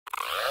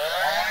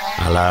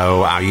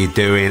Hello, how you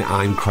doing?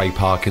 I'm Craig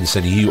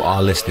Parkinson. You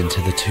are listening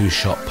to the Two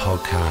Shot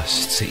Podcast.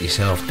 Sit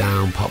yourself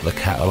down, pop the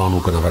kettle on.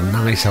 We're going to have a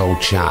nice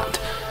old chat.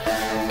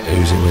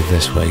 Who's it with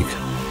this week?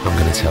 I'm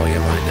going to tell you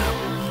right now.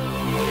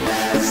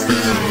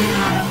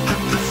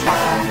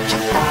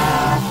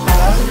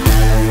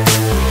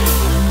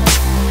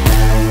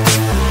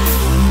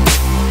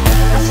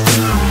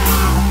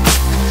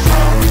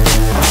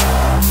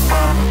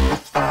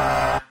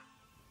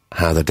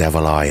 How the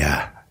devil are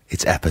ya?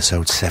 It's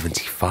episode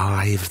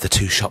 75 of the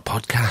Two Shot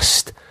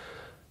Podcast.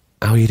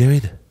 How are you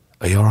doing?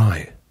 Are you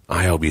alright?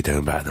 I hope you're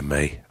doing better than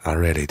me. I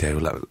really do.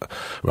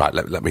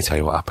 Let me tell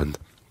you what happened.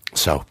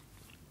 So,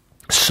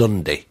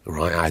 Sunday,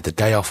 right, I had the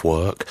day off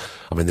work.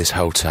 I'm in this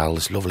hotel,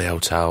 this lovely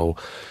hotel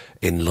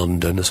in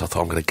London, so I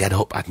thought I'm going to get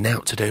up. I had an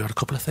out to do, had a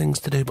couple of things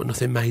to do, but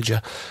nothing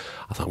major.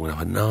 I thought I'm going to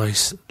have a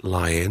nice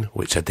lie-in,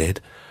 which I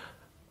did.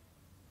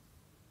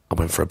 I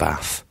went for a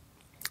bath.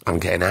 I'm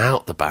getting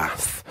out the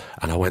bath,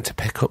 and I went to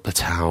pick up the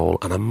towel,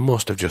 and I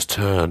must have just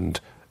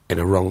turned in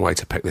a wrong way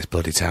to pick this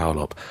bloody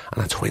towel up,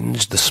 and I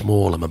twinged the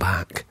small of my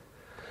back.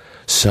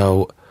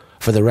 So,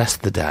 for the rest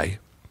of the day,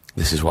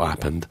 this is what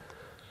happened.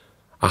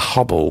 I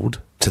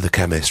hobbled to the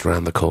chemist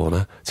round the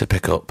corner to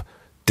pick up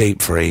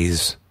deep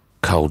freeze,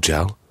 cold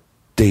gel,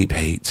 deep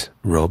heat,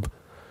 rub,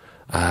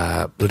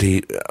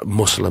 bloody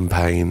muscle and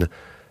pain,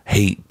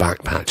 heat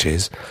back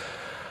patches,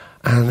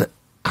 and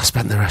I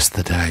spent the rest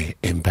of the day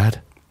in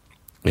bed.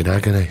 In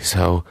agony,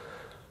 so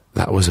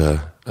that was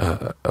a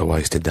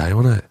wasted day,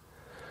 wasn't it?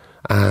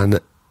 And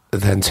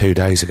then 2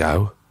 days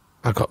ago,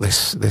 I got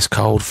this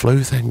cold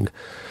flu thing,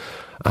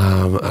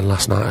 and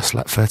last night I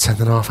slept for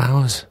 10.5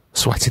 hours,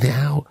 sweating it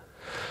out.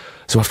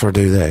 So after I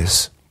do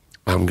this,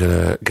 I'm going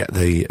to get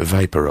the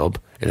vapour rub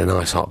in a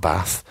nice hot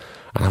bath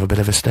and have a bit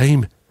of a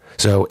steam.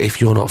 So if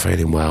you're not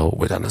feeling well,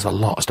 there's a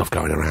lot of stuff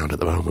going around at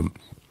the moment,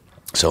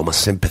 so my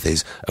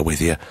sympathies are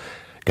with you.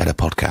 Get a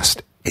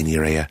podcast in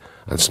your ear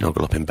and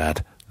snuggle up in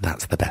bed.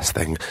 That's the best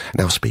thing.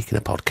 Now, speaking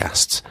of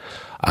podcasts,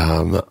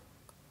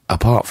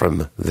 apart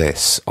from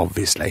this,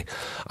 obviously,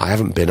 I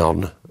haven't been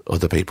on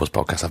other people's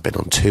podcasts. I've been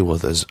on 2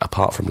 others,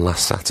 apart from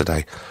last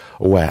Saturday,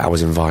 where I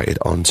was invited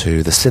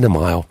onto the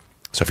Cinemile.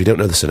 So if you don't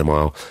know the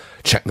Cinemile,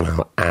 check them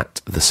out at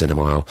the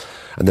Cinemile.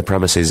 And the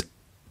premise is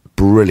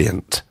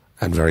brilliant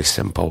and very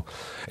simple.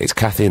 It's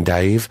Kathy and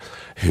Dave,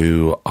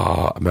 who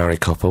are a married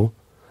couple.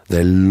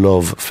 They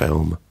love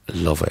film,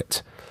 love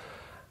it.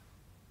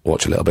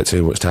 Watch a little bit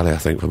too much telly, I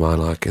think, for my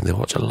liking. They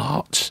watch a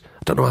lot. I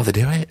don't know how they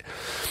do it.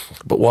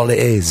 But what it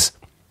is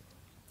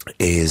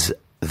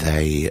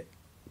they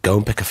go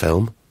and pick a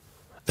film,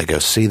 they go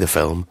see the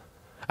film,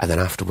 and then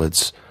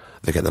afterwards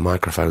they get the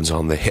microphones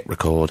on, they hit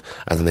record,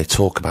 and then they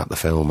talk about the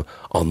film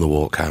on the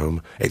walk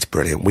home. It's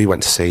brilliant. We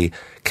went to see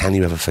Can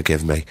You Ever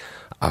Forgive Me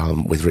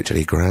with Richard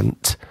E.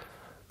 Grant.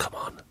 Come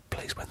on,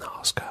 please win the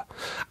Oscar.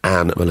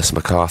 And Melissa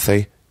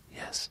McCarthy.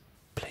 Yes,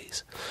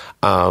 please.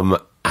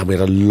 And we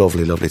had a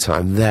lovely, lovely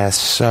time. They're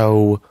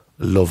so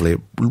lovely,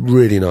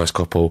 really nice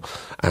couple,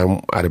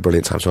 and I had a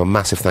brilliant time. So a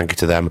massive thank you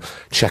to them.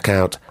 Check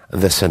out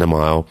the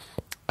Cinemile.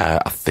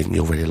 I think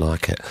you'll really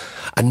like it.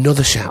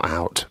 Another shout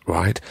out,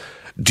 right?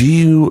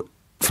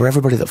 For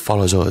everybody that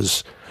follows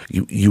us,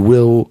 you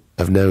will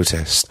have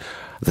noticed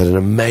that an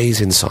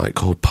amazing site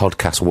called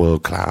Podcast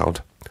Word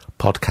Cloud.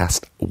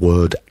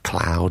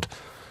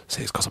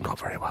 See, it's because I'm not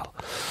very well.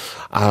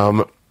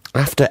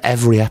 After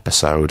every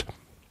episode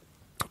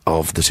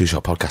of the Two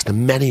Shot Podcast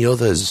and many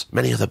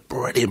other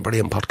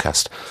brilliant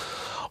podcasts,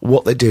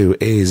 what they do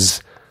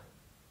is,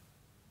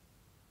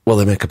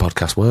 they make a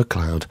podcast word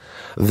cloud.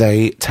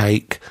 They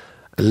take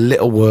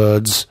little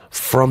words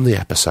from the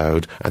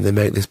episode and they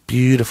make this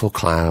beautiful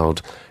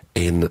cloud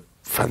in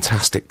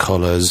fantastic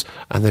colours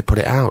and they put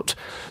it out.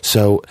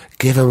 So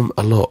give them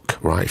a look,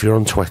 right? If you're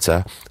on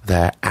Twitter,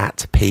 they're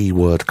at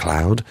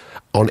pwordcloud.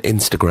 On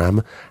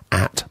Instagram,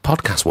 at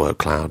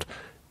podcastwordcloud.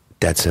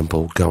 Dead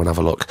simple, go and have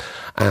a look.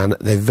 And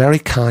they very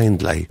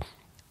kindly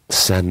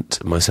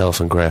sent myself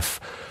and Griff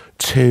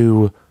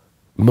 2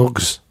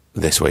 mugs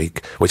this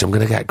week, which I'm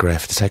going to get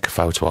Griff to take a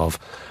photo of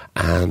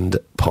and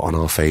put on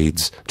our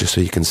feeds, just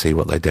so you can see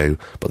what they do.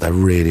 But they're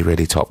really,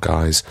 really top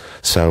guys.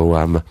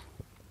 So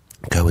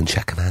go and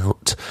check them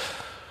out.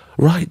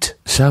 Right,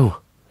 so,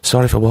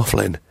 sorry for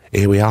waffling.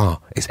 Here we are.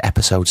 It's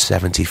episode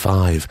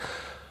 75.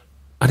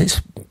 And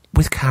it's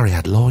with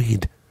Cariad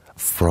Lloyd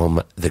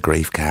from the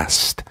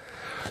Griefcast.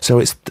 So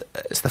it's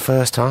the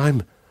first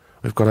time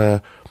we've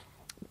got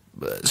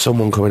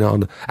someone coming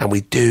on, and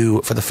we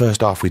do, for the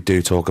first half, we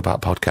do talk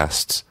about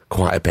podcasts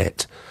quite a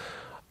bit,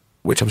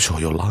 which I'm sure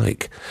you'll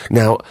like.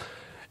 Now,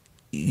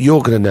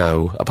 you're going to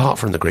know, apart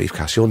from the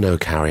Griefcast, you'll know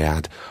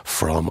Cariad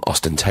from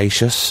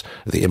Ostentatious,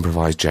 the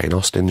improvised Jane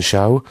Austen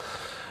show,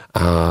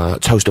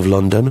 Toast of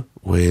London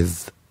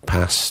with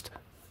past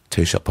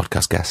Two Shot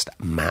Podcast guest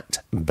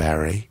Matt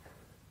Berry.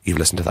 You've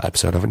listened to that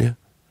episode, haven't you?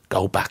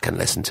 Go back and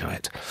listen to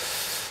it.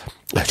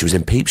 She was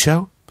in Peep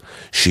Show.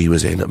 She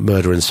was in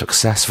Murder and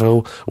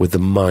Successful with the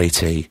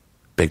mighty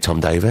Big Tom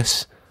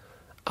Davis.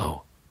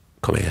 Oh,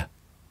 come here.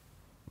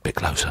 Bit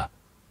closer.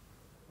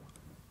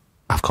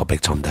 I've got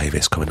Big Tom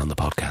Davis coming on the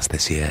podcast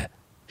this year.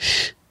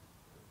 Shh.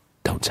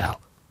 Don't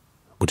tell.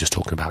 We're just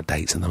talking about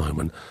dates at the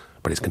moment,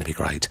 but it's going to be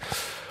great.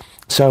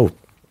 So,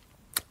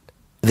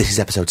 this is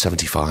episode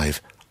 75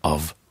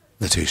 of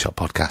the Two Shot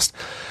Podcast.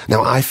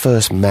 Now, I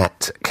first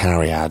met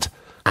Cariad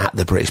at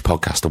the British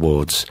Podcast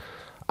Awards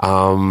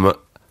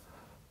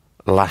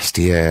last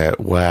year,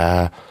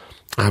 where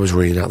I was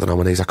reading out the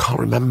nominees. I can't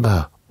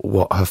remember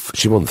what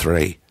she won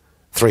three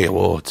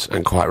awards,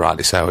 and quite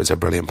rightly so. It's a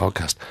brilliant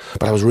podcast.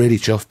 But I was really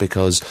chuffed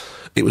because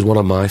it was one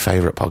of my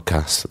favourite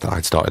podcasts that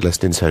I'd started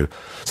listening to.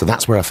 So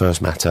that's where I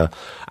first met her,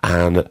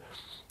 and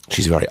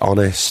she's very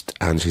honest,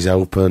 and she's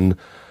open,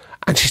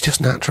 and she's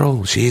just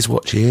natural. She is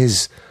what she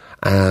is,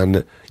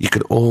 and you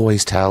can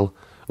always tell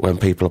when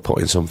people are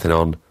putting something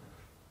on.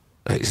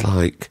 It's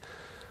like,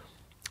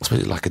 I suppose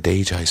it's like a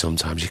DJ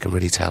sometimes. You can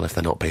really tell if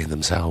they're not being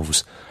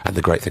themselves. And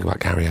the great thing about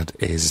Cariad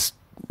is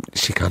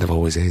she kind of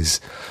always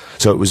is.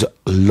 So it was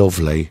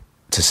lovely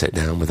to sit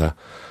down with her.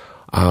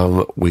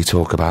 We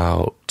talk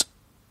about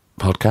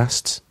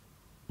podcasts.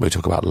 We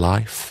talk about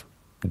life,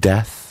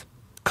 death,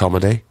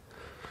 comedy.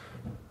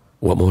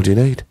 What more do you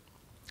need?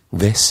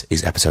 This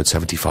is episode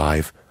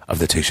 75 of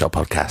the Two Shot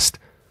Podcast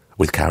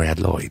with Cariad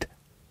Lloyd.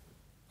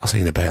 I'll see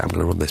you in a bit. I'm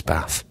going to run this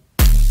bath.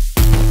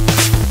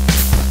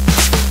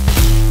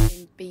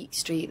 Beak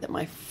Street that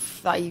my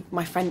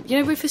friend, you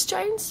know Rufus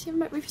Jones? You ever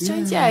met Rufus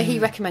Jones? Yeah, he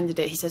recommended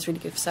it. He says really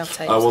good for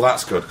self-taste. Oh, well,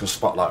 that's good, because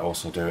Spotlight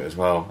also do it as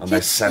well. And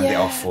they send it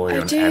off for you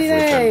and everything.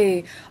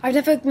 They? I've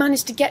never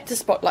managed to get to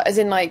Spotlight, as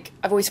in, like,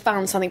 I've always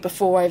found something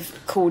before I've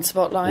called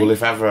Spotlight. Well,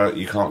 if ever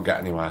you can't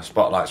get anywhere,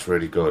 Spotlight's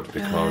really good,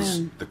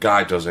 because the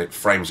guy does it,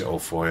 frames it all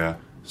for you.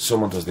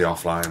 Someone does the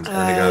offlines,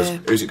 and he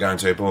goes, who's it going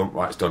to? Boom,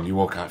 right, it's done. You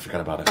walk out,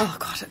 forget about it. Oh,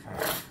 God.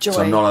 Joy.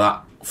 So none of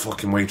that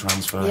fucking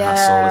WeTransfer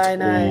hassle.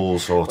 It's all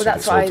sorted. Well,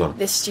 that's why done.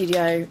 This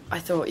studio, I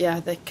thought,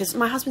 because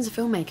my husband's a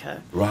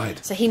filmmaker.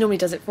 Right. So he normally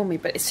does it for me,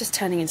 but it's just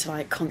turning into,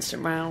 like,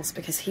 constant rows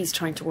because he's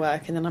trying to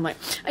work, and then I'm like,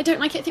 I don't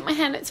like it, I think my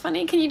hair looks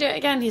funny, can you do it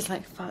again? He's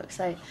like, fuck's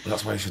sake. Well,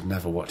 that's why you should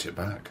never watch it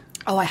back.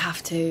 Oh, I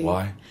have to.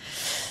 Why?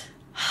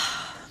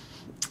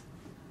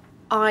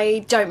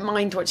 I don't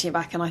mind watching it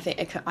back, and I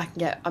think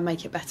I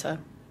make it better.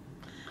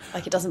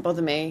 Like, it doesn't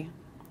bother me.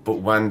 But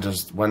when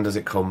does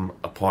it come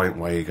a point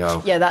where you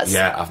go,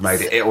 yeah, I've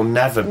made it. It'll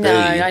never be. No,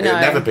 I know. It'll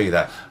never be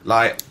there.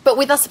 Like, but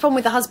that's the problem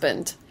with the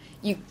husband.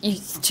 You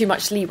too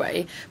much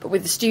leeway. But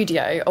with the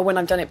studio, or when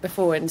I've done it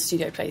before in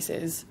studio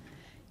places,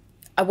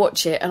 I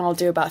watch it and I'll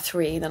do about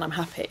 3, then I'm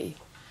happy.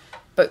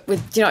 But do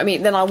you know what I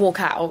mean? Then I'll walk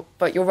out.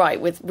 But you're right,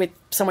 with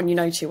someone you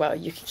know too well,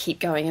 you can keep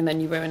going and then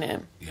you ruin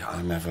it. Yeah,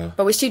 I never.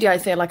 But with studio, I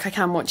feel like I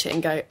can watch it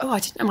and go, oh, I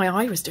didn't know my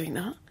eye was doing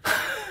that.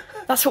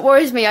 That's what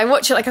worries me. I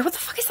watch it, like, what the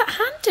fuck is that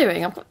hand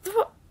doing?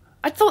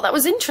 I thought that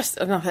was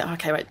interesting. And I thought,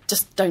 okay, wait,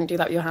 just don't do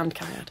that with your hand,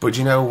 Cariad. But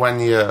you know when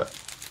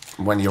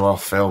you're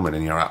off filming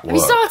and you're at work? Have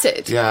you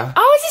started? Yeah.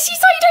 Oh, is this you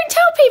start? You don't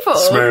tell people?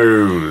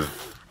 Smooth.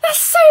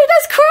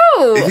 That's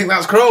cruel. You think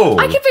that's cruel?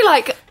 I could be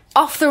like,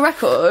 off the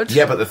record.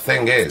 Yeah, but the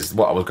thing is,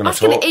 what I was going to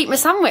talk... I was going to eat my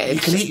sandwich. You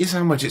can eat your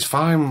sandwich, it's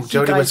fine.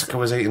 Jodie Whittaker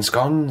was eating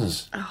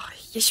scones. Oh,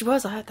 yes, she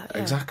was, I heard that,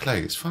 yeah.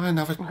 Exactly, it's fine,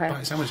 have a bite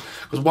of sandwich.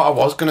 Because what I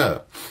was going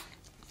to...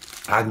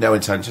 I had no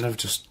intention of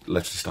just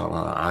literally starting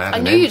like that. I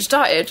knew you'd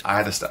started. I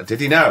had a start.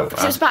 Did he know?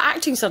 It was about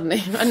acting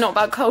suddenly, and not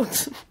about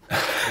colds.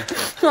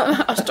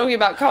 I was talking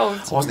about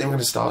colds. I wasn't even going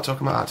to start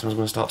talking about acting. I was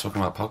going to start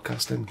talking about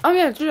podcasting. Oh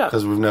yeah, do that.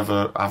 Because we've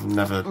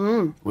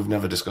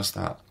never discussed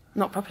that.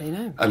 Not properly,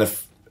 no. And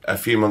a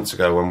few months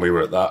ago, when we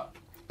were at that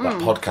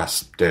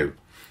podcast do,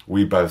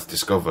 we both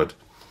discovered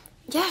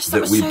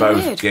that we so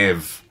both weird.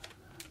 give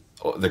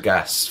the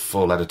guests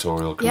full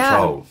editorial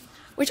control. Yeah.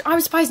 Which I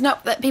was surprised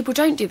that people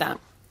don't do that.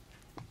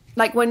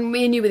 Like, when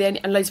me and you were the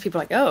only... And loads of people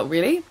were like, oh,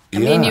 really?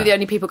 And me and you were the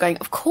only people going,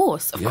 of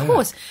course.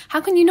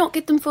 How can you not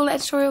give them full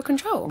editorial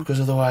control?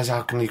 Because otherwise,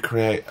 how can you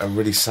create a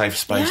really safe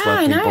space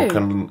where people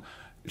can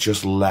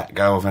just let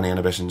go of any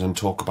inhibitions and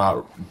talk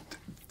about,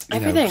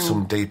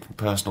 some deep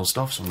personal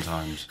stuff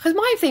sometimes? Because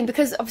my thing,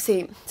 because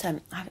obviously... So,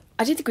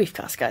 I did the grief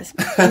class, guys.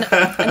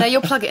 I know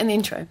you'll plug it in the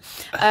intro.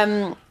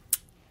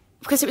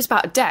 Because it was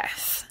about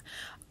death.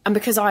 And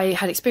because I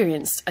had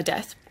experienced a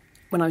death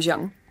when I was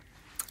young...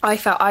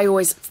 I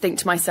always think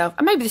to myself,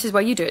 and maybe this is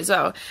why you do it as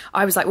well,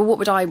 I was like, well, what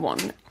would I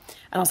want? And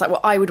I was like, well,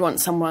 I would want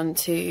someone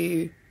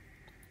to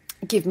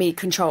give me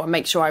control and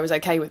make sure I was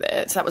okay with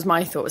it. So that was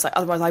my thought, it was like,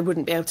 otherwise I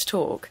wouldn't be able to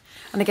talk.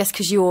 And I guess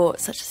because you're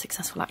such a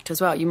successful actor as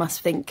well, you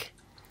must think,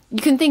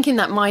 you can think in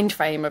that mind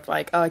frame of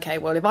like, oh, okay,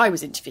 well, if I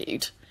was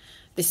interviewed,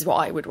 this is what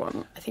I would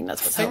want. I think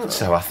that's what's helpful.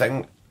 So I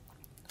think,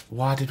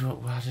 why did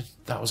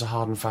that was a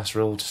hard and fast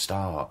rule to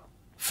start?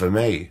 For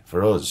me,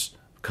 for us,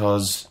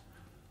 because...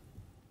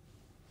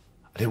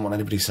 I didn't want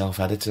anybody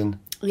self-editing.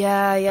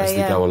 As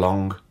they go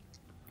along.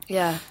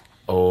 Yeah.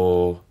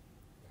 Or,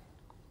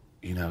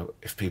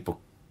 if people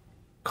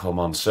come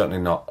on, certainly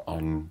not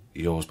on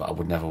yours, but I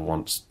would never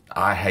want...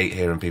 I hate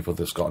hearing people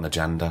that's got an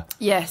agenda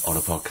on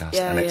a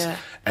podcast.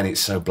 And it's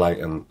so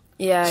blatant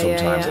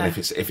sometimes. And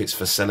if it's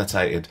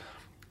facilitated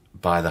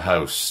by the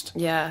host,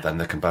 then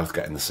they can both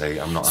get in the seat.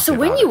 I'm not happy So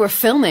when about you it. were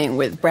filming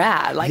with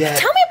Brad,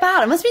 tell me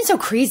bad? It must have been so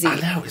crazy. I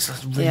know,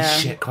 it's really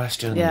shit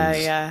questions.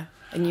 Yeah.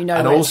 And you know,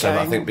 and where also it's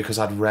going. I think because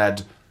I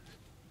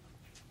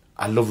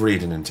love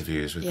reading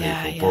interviews with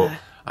people,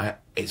 but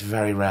it's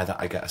very rare that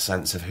I get a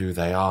sense of who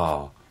they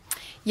are.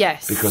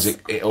 Yes, because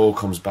it all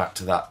comes back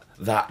to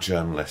that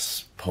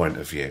journalist's point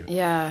of view.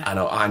 Yeah,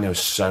 I know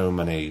so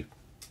many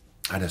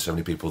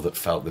people that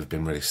felt they've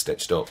been really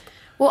stitched up.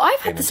 Well,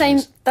 I've had the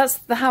same. That's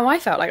how I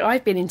felt. Like,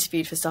 I've been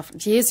interviewed for stuff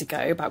years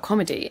ago about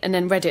comedy, and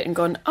then read it and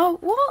gone, "Oh,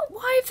 what?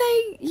 Why have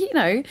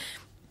they,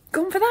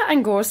 gone for that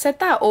angle, or said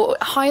that, or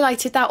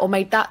highlighted that, or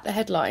made that the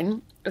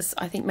headline?" As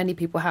I think many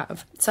people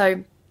have.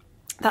 So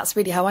that's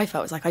really how I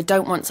felt. It's like, I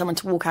don't want someone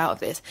to walk out of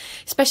this,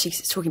 especially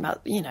because it's talking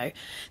about,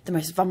 the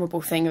most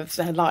vulnerable thing of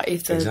their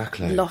life, the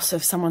loss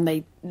of someone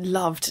they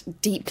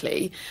loved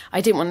deeply.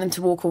 I didn't want them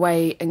to walk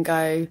away and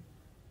go,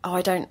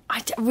 I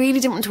really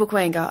didn't want to walk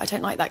away and go, I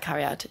don't like that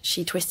Cariad.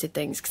 She twisted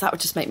things, because that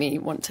would just make me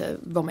want to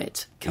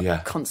vomit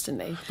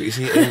constantly. But you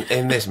see,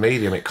 in this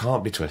medium, it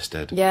can't be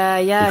twisted.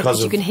 Yeah,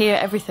 because you can hear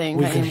everything.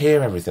 We can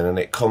hear everything, and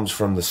it comes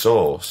from the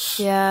source.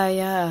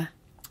 Yeah.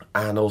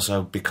 And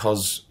also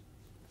because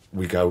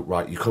we go,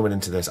 right, you're coming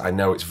into this, I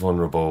know it's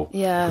vulnerable,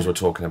 because we're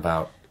talking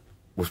about,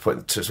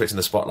 switching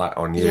the spotlight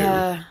on you.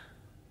 Yeah,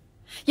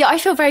 I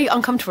feel very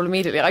uncomfortable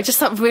immediately. I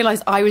just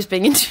realised I was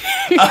being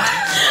interviewed.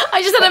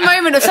 I just had a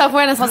moment of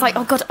self-awareness. I was like,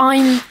 oh God,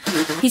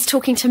 he's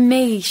talking to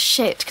me,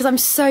 shit. Because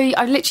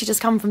I've literally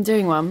just come from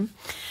doing one,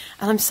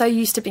 and I'm so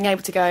used to being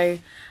able to go,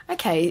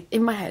 okay,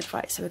 in my head,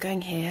 right, so we're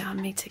going here, I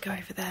need to go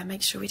over there,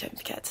 make sure we don't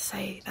forget to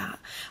say that.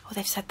 Oh,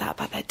 they've said that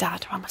about their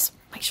dad, I must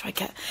make sure I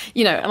get,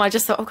 and I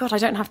just thought, oh God, I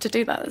don't have to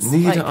do that. No,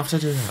 you don't have to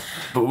do that.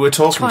 But we're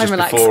talking just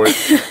before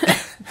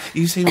it.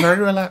 You seem very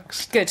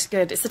relaxed.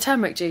 Good. It's the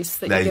turmeric juice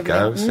that there you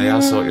go. See,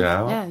 I'll sort you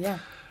out. Yeah.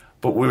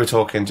 But we were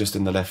talking just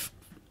in the lift,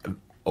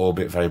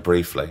 albeit very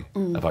briefly,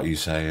 about you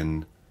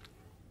saying,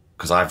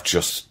 because I've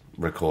just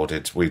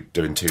recorded, we're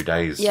doing 2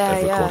 days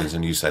of recordings,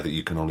 and you say that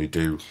you can only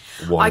do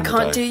one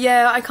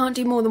I can't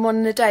do more than one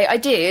in a day. I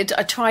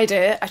tried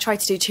it. I tried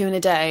to do 2 in a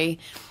day.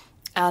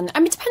 And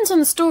it depends on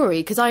the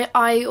story, because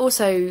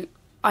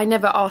I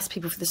never ask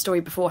people for the story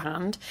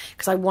beforehand,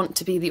 because I want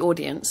to be the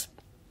audience.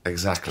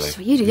 Exactly. That's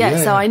what you do,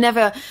 So I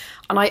never,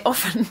 and I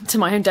often, to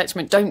my own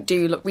detriment, don't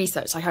do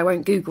research. Like, I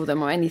won't Google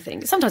them or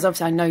anything. Sometimes,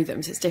 obviously, I know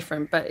them, so it's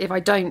different. But if I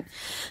don't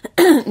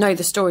know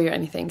the story or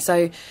anything,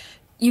 so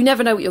you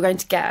never know what you're going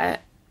to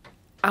get.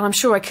 And I'm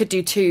sure I could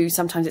do 2.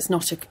 Sometimes it's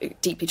not a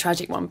deeply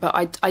tragic one,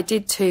 but I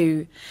did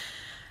 2.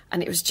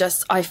 And it was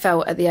just, I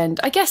felt at the end,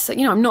 I guess,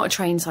 I'm not a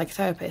trained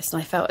psychotherapist,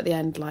 and I felt at the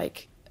end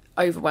like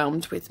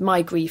overwhelmed with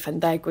my grief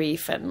and their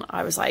grief. And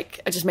I was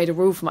like, I just made a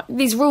rule for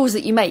these rules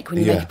that you make when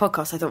you make a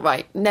podcast. I thought,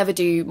 right, never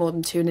do more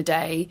than 2 in a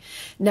day,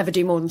 never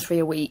do more than 3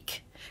 a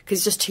week, because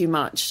it's just too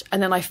much.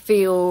 And then I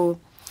feel,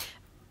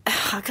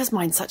 because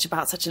mine's such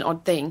an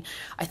odd thing,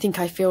 I think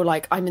I feel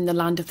like I'm in the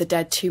land of the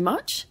dead too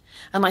much.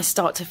 And I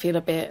start to feel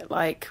a bit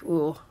like,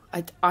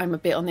 I'm a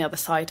bit on the other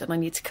side, and I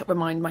need to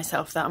remind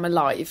myself that I'm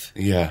alive.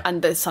 Yeah.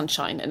 And there's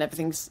sunshine, and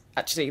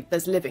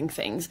there's living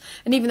things.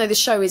 And even though the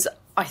show is,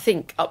 I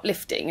think,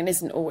 uplifting and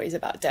isn't always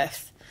about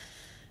death,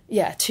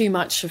 too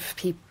much of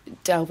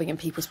delving in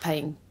people's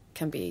pain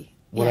can be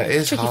it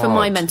is tricky hard for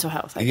my mental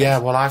health, I guess. Yeah,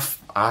 well,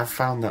 I've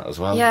found that as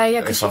well.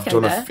 Yeah, because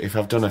if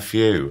I've done a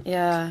few.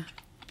 Yeah.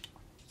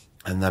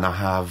 And then I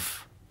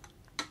have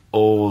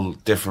all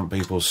different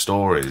people's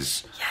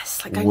stories.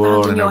 Yes, like going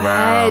round in your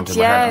head.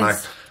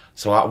 Yes.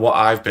 What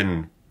I've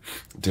been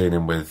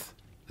dealing with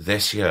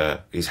this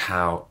year is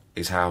how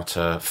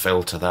to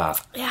filter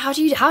that. Yeah, how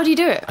do you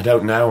do it? I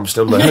don't know. I'm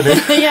still learning.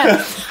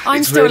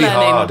 I'm still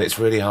learning. It's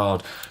really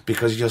hard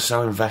because you're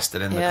so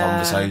invested in the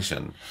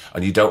conversation,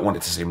 and you don't want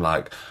it to seem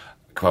like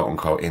quote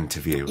unquote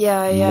interview.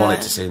 You want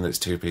it to seem that it's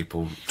 2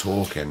 people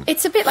talking.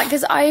 It's a bit like,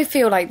 because I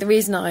feel like the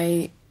reason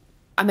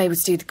I'm able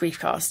to do the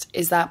Griefcast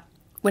is that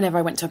whenever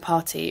I went to a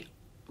party,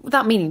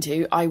 without meaning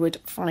to,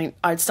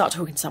 I'd start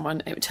talking to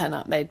someone, and it would turn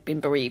out they'd been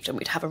bereaved, and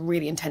we'd have a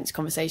really intense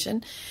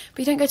conversation. But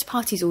you don't go to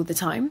parties all the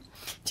time.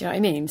 Do you know what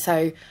I mean?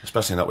 So,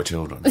 especially not with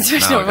children.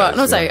 Especially not.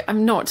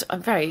 And also,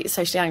 I'm very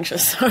socially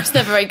anxious, so I was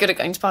never very good at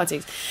going to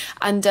parties.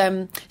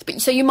 And but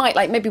so you might,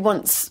 like, maybe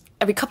once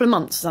every couple of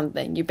months or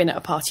something, you've been at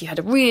a party, you had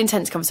a really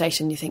intense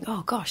conversation, you think,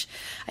 oh gosh,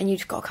 and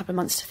you've got a couple of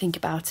months to think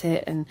about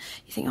it, and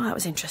you think, oh, that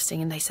was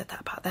interesting, and they said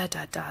that about their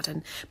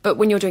dad. But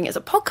when you're doing it as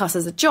a podcast,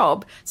 as a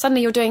job,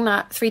 suddenly you're doing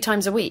that 3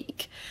 times a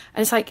week,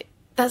 and it's like,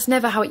 that's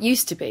never how it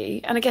used to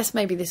be. And I guess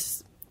maybe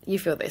you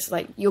feel this,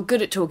 like, you're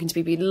good at talking to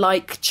people, you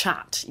like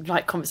chat, you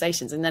like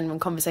conversations, and then when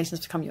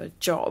conversations become your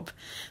job,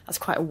 that's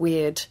quite a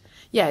weird,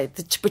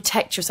 to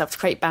protect yourself, to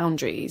create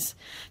boundaries.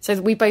 So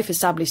we both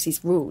established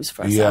these rules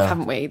for ourselves,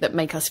 haven't we, that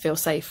make us feel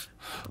safe.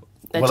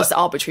 They're just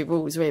arbitrary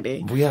rules,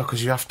 really. Well, yeah,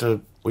 because you have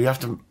to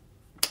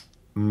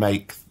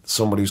make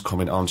somebody who's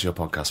coming onto your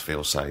podcast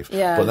feel safe.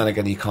 Yeah. But then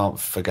again, you can't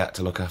forget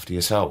to look after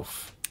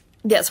yourself.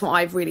 That's what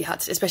I've really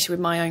had to, especially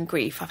with my own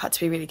grief, I've had to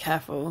be really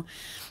careful.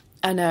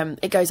 And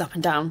it goes up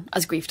and down,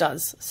 as grief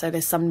does. So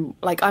there's some,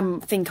 like,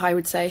 I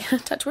would say,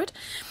 touch wood,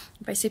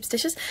 I'm very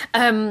superstitious.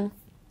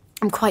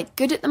 I'm quite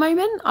good at the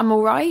moment. I'm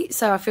all right.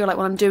 So I feel like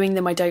when I'm doing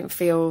them, I don't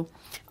feel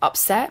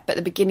upset. But at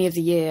the beginning of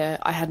the year,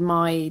 I had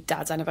my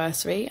dad's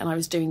anniversary and I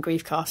was doing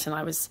Griefcast, and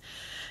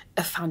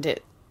I found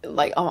it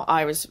like,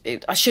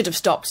 I should have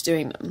stopped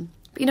doing them.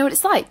 But you know what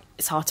it's like?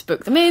 It's hard to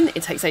book them in.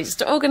 It takes ages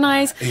to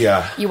organise.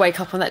 Yeah. You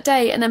wake up on that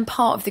day, and then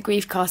part of the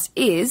Griefcast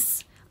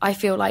is, I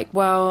feel like,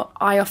 well,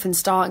 I often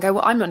start and go,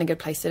 well, I'm not in a good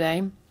place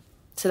today.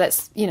 So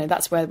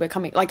that's where we're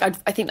coming. Like, I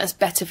think that's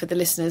better for the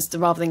listeners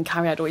rather than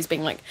Cariad always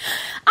being like,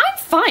 I'm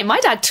fine. My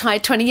dad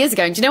tried 20 years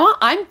ago, and do you know what?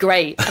 I'm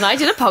great. And I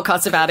did a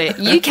podcast about it.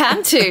 You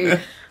can too.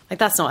 Like,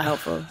 that's not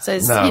helpful. So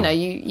it's, No.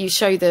 you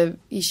show the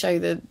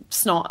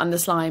snot and the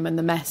slime and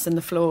the mess and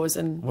the flaws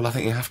and. Well, I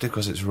think you have to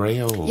because it's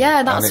real.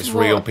 Yeah, that's and it's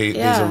what- real. These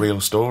yeah. are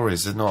real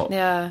stories. It's not.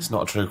 Yeah. It's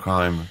not a true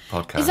crime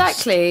podcast.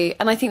 Exactly.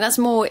 And I think that's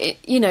more,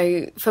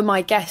 for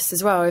my guests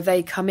as well. If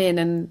they come in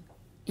and,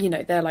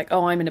 they're like,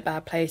 oh, I'm in a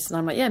bad place. And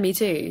I'm like, yeah, me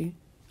too.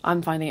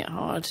 I'm finding it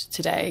hard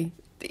today.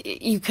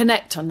 You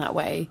connect on that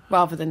way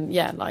rather than,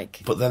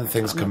 But then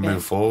things can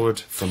move forward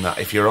from that.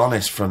 If you're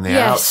honest from the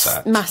yes,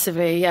 outset.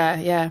 massively,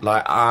 yeah.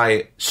 Like,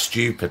 I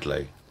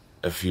stupidly,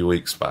 a few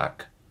weeks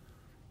back,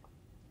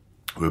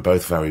 we were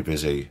both very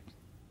busy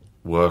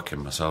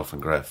working, myself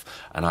and Griff,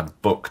 and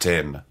I'd booked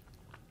in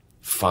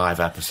 5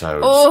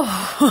 episodes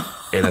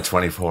in a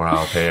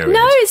 24-hour period.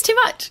 No, it's too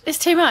much. It's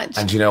too much.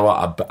 And you know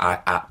what? I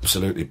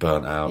absolutely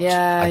burnt out.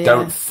 Yeah, I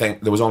don't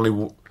think there was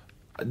only.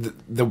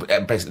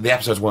 Basically, the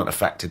episodes weren't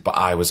affected, but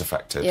I was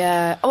affected.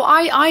 Yeah. Oh,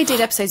 I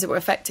did episodes that were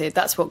affected.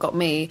 That's what got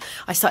me.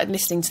 I started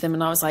listening to them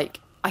and I was like,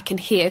 I can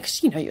hear,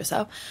 because you know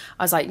yourself.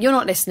 I was like, you're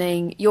not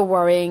listening, you're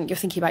worrying, you're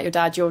thinking about your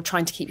dad, you're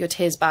trying to keep your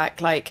tears back.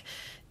 Like,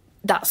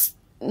 that's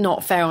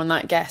not fair on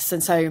that guest.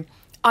 And so,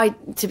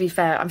 to be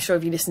fair, I'm sure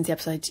if you listen to the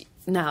episode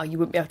now, you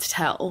wouldn't be able to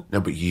tell. No,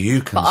 but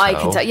you can But tell. I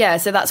can tell. Yeah,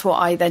 so that's what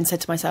I then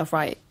said to myself,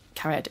 right,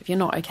 Cariad, if you're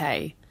not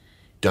okay,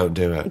 don't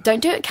do it. don't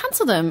do it.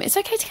 Cancel them. It's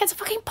okay to cancel a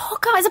fucking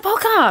podcast. It's a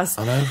podcast.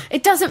 I know.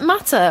 It doesn't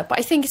matter. But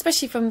I think,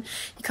 especially you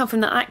come from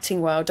the acting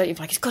world, don't you?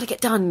 Like, it's got to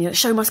get done. The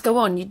show must go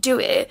on. You do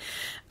it.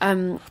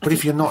 But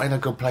if you're not in a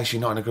good place,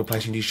 you're not in a good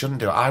place, and you shouldn't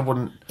do it. I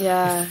wouldn't.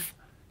 Yeah.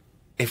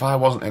 If I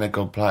wasn't in a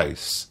good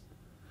place,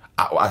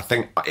 I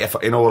think, if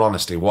in all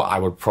honesty, what I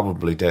would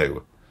probably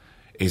do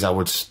is I'd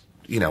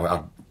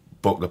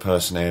book the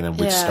person in and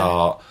we'd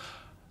start.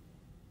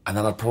 And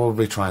then I'd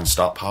probably try and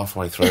stop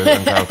halfway through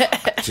and go,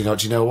 do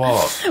you know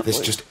what? This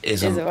just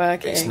isn't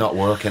working. It's not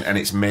working, and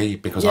it's me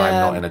because I'm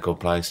not in a good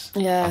place.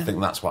 Yeah. I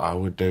think that's what I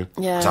would do.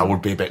 Yeah. Because I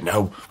would be a bit,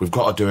 no, we've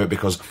got to do it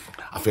because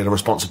I feel a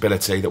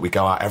responsibility that we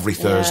go out every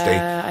Thursday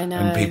I know.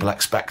 and people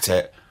expect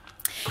it.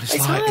 But it's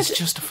like, hard. it's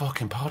just a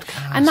fucking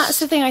podcast. And that's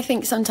the thing. I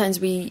think sometimes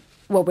we're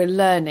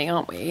learning,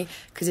 aren't we?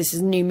 Because this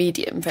is a new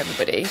medium for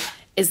everybody.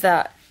 Is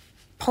that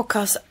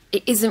podcasts?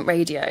 It isn't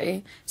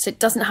radio, so it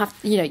doesn't have.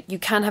 You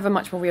can have a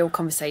much more real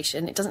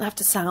conversation. It doesn't have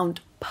to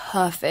sound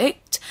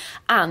perfect,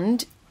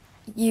 and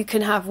you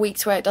can have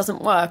weeks where it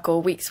doesn't work,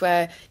 or weeks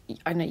where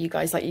I know you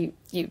guys like you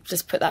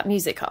just put that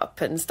music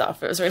up and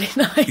stuff. It was really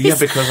nice. Yeah,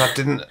 because I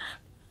didn't.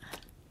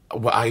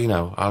 Well,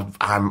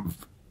 I'm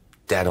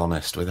dead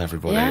honest with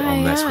everybody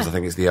on this because I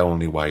think it's the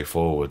only way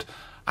forward.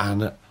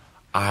 And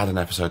I had an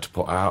episode to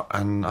put out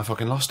and I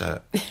fucking lost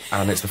it.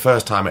 And it's the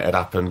first time it had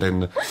happened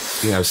in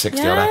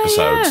 60 odd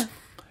episodes. Yeah.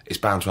 It's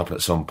bound to happen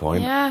at some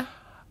point. Yeah.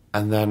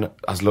 And then,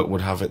 as luck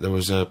would have it, there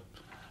was a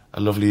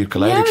lovely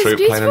ukulele Yeah, it was troupe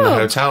playing in the beautiful.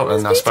 hotel, It was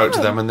and I spoke to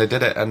beautiful. them, and they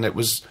did it, and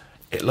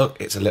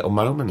it's a little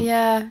moment.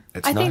 Yeah,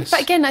 It's I think, nice.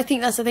 but again, I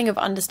think that's the thing of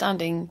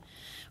understanding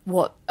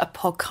what a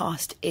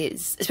podcast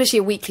is, especially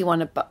a weekly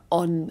one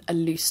on a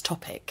loose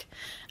topic,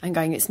 and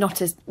going, it's not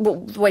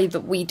the way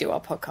that we do our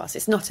podcast.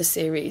 It's not a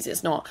series.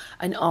 It's not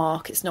an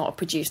arc. It's not a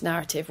produced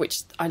narrative.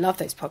 Which I love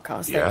those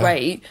podcasts. They're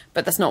great,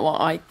 but that's not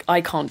what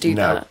I can't do.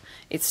 No. That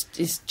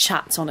it's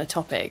chats on a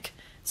topic.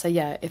 So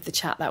yeah, if the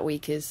chat that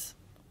week is,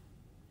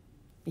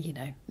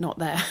 not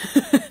there,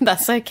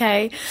 that's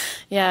okay.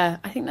 Yeah,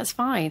 I think that's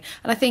fine.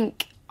 And I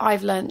think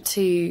I've learnt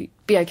to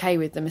be okay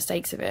with the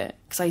mistakes of it,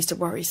 because I used to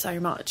worry so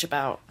much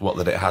about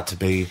That it had to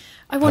be.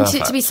 I wanted it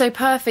perfect. to be so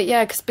perfect,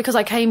 yeah, because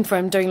I came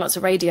from doing lots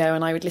of radio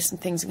and I would listen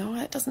to things and go,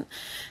 oh, it doesn't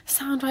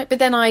sound right. But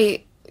then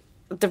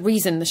the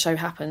reason the show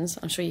happens,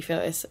 I'm sure you feel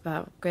this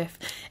about Griff,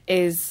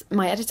 is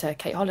my editor,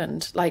 Kate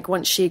Holland. Like,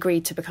 once she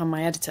agreed to become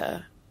my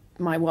editor,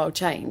 my world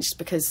changed,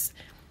 because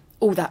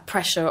all that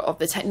pressure of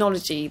the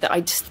technology that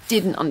I just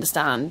didn't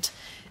understand,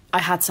 I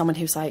had someone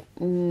who was like,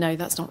 no,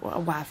 that's not what a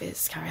WAV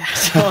is,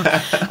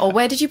 Cariad. or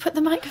where did you put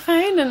the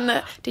microphone?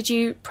 And did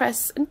you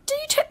press, and do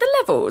you check the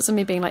levels? And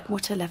me being like,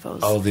 what are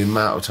levels? Oh, the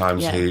amount of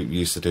times Yeah. he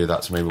used to do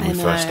that to me when I we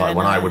know, first started.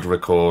 When I know. would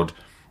record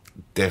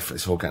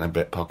it's all getting a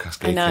bit podcast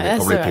geeky. know, that's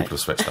Probably all right. people have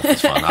switched off,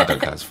 it's fine. I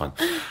don't care, it's fine.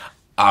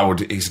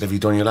 He said, have you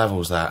done your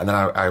levels there? And then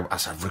I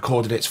said, I've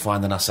recorded it, it's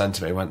fine. Then I sent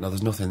him it. He went, no,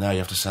 there's nothing there. You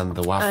have to send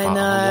the WAV file.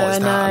 know, What is I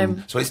that? know.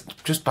 And so it's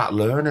just about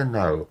learning,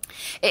 though.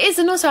 It is,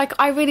 and also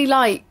I really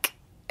like,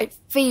 it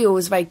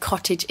feels very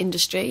cottage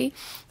industry.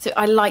 So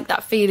I like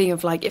that feeling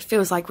of like, it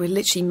feels like we're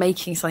literally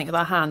making something with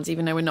our hands,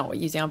 even though we're not, we're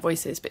using our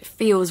voices, but it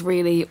feels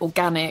really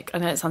organic. I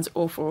know it sounds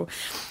awful.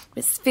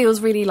 It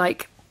feels really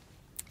like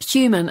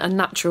human and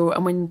natural.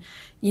 And when,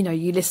 you know,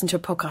 you listen to a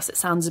podcast that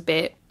sounds a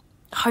bit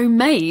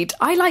homemade.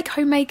 I like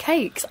homemade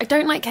cakes. I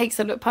don't like cakes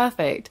that look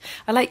perfect.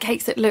 I like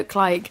cakes that look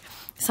like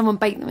someone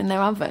baked them in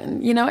their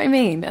oven. You know what I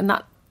mean? And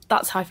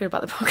that's how I feel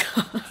about the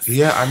podcast.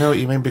 Yeah, I know what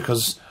you mean,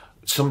 because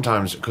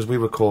sometimes, because we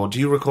record, do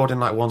you record in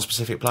like one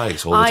specific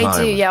place all the time?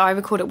 I do, yeah. I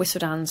record at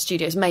Whistledown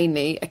Studios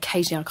mainly.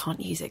 Occasionally I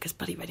can't use it because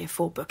bloody Radio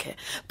 4 book it.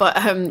 But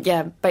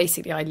yeah,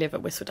 basically I live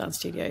at Whistledown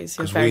Studios.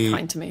 You're very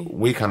kind to me.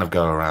 We kind of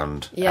go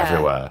around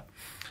everywhere.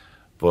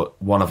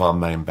 But one of our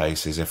main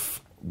bases,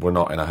 if we're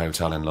not in a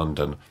hotel in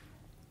London,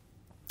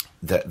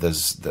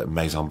 there's the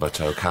Maison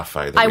Berthaud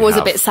Cafe. I was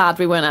a bit sad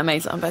we weren't at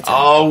Maison Berthaud.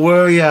 Oh,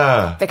 were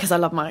ya? Because I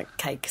love my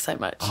cake so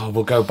much. Oh,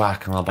 we'll go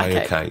back and I'll buy you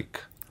a cake.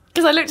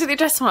 Because I looked at the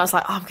address and I was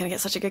like, oh, I'm going to get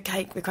such a good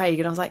cake with Craig.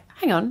 And I was like,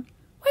 hang on,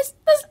 there's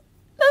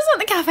not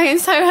the cafe in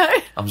Soho.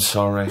 I'm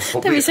sorry.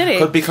 Don't be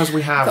silly. Because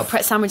we have... got a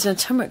Pret sandwich and a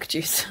turmeric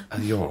juice.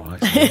 You're all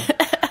right.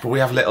 But we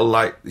have little,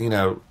 like, you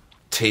know,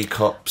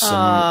 teacups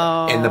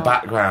and in the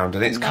background,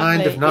 and it's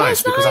kind of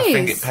nice because I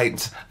think it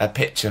paints a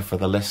picture for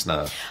the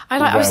listener.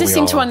 I was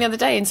listening to one the other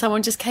day and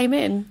someone just came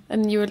in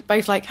and you were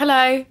both like,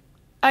 hello,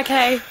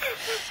 okay.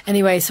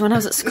 Anyway, so when I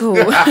was at school,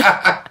 and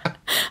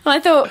I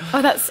thought,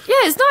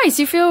 it's nice.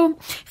 It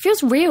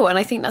feels real, and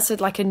I think that's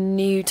like a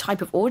new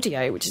type of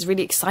audio, which is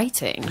really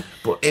exciting.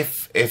 But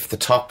if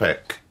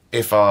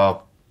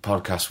our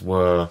podcast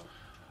were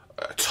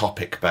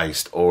topic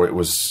based, or it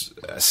was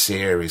a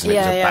series and it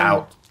was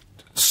about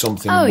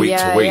something week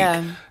to week,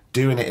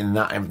 doing it in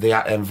that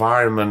the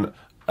environment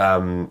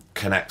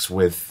connects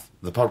with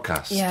the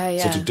podcast.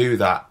 So to do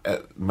that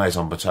at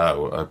Maison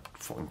Berthaud, a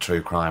fucking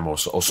true crime or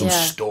some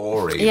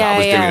story that I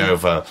was doing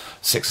over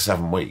 6 or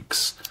 7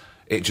 weeks,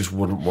 it just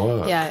wouldn't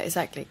work. Yeah,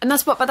 exactly. And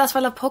that's why I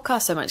love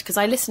podcasts so much, because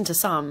I listen to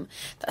some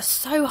that are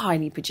so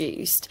highly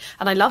produced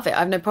and I love it. I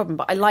have no problem,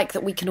 but I like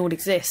that we can all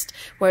exist.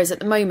 Whereas at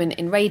the moment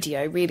in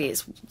radio, really,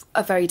 it's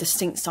a very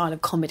distinct style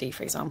of comedy,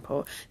 for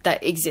example,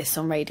 that exists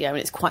on radio, and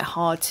it's quite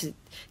hard to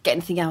get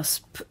anything else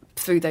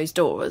through those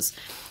doors.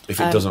 If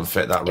it doesn't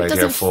fit that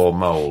Radio 4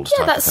 mould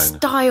type that of thing.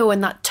 style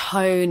and that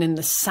tone and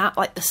the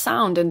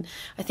sound. And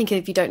I think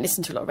if you don't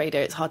listen to a lot of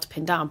radio, it's hard to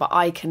pin down. But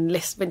I can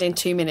listen within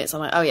 2 minutes. I'm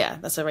like, oh yeah,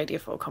 that's a Radio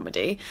 4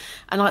 comedy.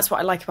 And that's what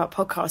I like about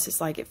podcasts.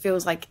 It's like, it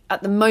feels like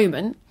at the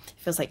moment, it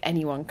feels like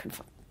anyone can.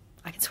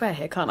 I can swear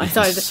here, can't I?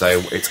 So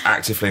it's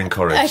actively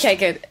encouraged. Okay,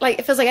 good. Like,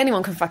 it feels like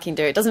anyone can fucking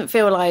do it. It doesn't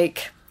feel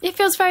like, it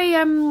feels very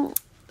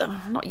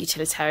not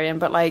utilitarian,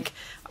 but like,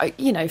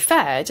 you know,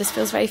 fair. It just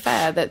feels very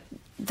fair that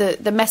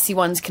the messy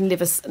ones can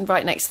live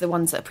right next to the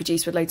ones that are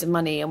produced with loads of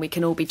money, and we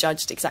can all be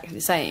judged exactly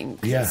the same.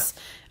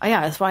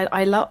 That's why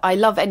I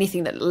love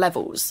anything that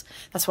levels.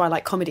 That's why I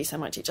like comedy so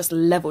much. It just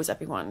levels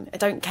everyone. I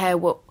don't care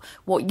what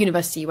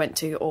university you went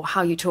to or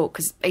how you talk,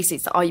 because basically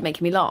it's are you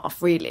making me laugh,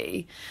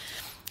 really.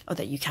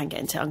 Although you can get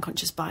into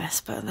unconscious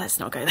bias, but let's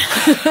not go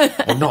there.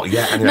 Well, not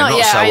yet. Anyway, not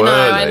yet. So I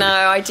know.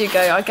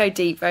 early. I go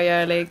deep very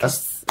early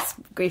because it's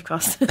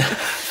griefcast.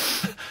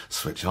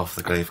 Switch off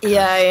the griefcast.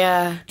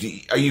 Yeah.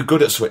 Are you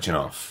good at switching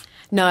off?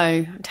 No,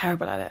 I'm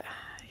terrible at it.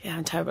 Yeah,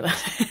 I'm terrible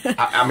at it.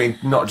 I mean,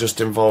 not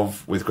just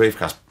involved with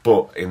griefcast,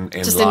 but in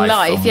just life. In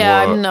life,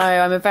 yeah.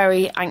 I'm a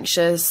very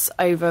anxious,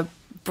 over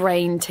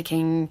brain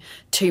ticking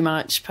too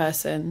much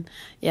person.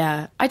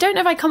 Yeah, I don't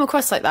know if I come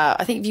across like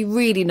that. I think if you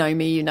really know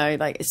me, you know,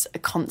 like, it's a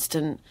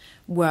constant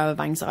whir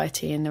of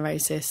anxiety and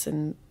neurosis,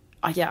 and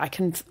I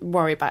can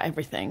worry about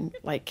everything,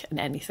 like, and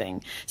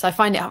anything. So I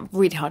find it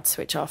really hard to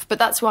switch off. But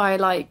that's why I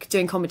like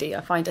doing comedy.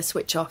 I find I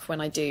switch off when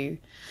I do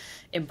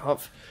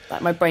improv.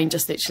 Like, my brain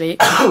just literally,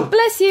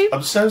 bless you.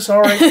 I'm so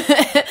sorry.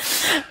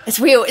 It's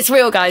real,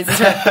 guys. It's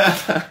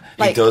real.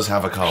 Like, he does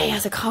have a cold. He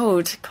has a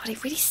cold. God,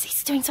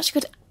 he's doing such a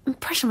good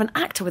impression of an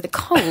actor with a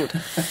cold.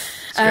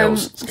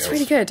 Skills. It's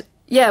really good.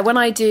 Yeah, when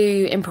I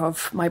do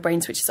improv, my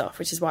brain switches off,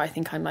 which is why I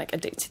think I'm like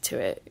addicted to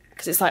it.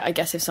 Because it's like, I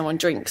guess if someone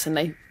drinks and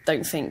they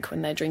don't think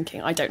when they're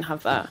drinking, I don't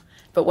have that.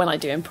 But when I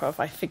do improv,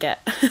 I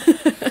forget.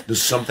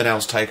 Does something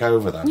else take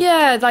over then?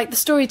 Yeah, like the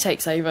story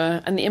takes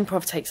over and the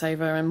improv takes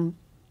over, and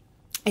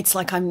it's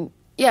like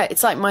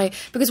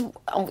because,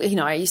 you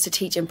know, I used to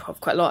teach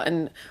improv quite a lot,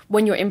 and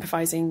when you're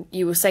improvising,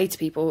 you will say to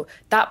people,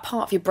 that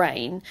part of your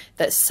brain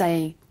that's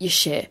saying, you're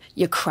shit,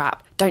 you're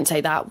crap, don't say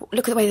that,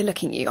 look at the way they're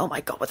looking at you, oh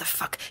my God, what the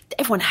fuck,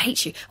 everyone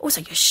hates you,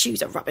 also your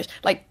shoes are rubbish,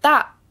 like,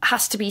 that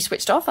has to be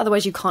switched off,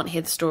 otherwise you can't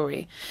hear the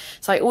story.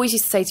 So I always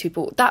used to say to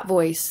people, that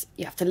voice,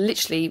 you have to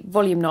literally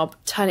volume knob,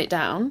 turn it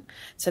down,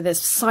 so there's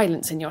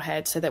silence in your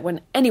head, so that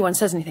when anyone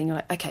says anything, you're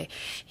like, okay,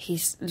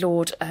 he's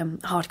Lord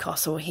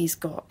Hardcastle, he's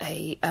got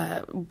a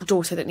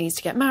daughter that needs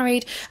to get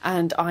married,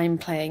 and I'm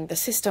playing the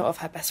sister of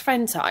her best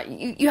friend, so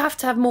you have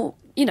to have more,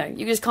 you know,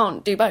 you just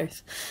can't do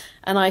both.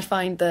 And I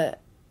find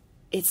that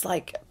it's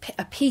like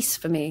a piece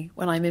for me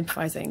when I'm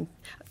improvising.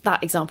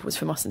 That example was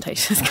from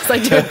Ostentatious, because I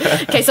do,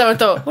 in case someone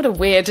thought, what a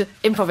weird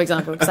improv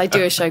example, because I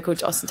do a show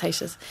called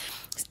Ostentatious,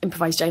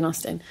 improvised Jane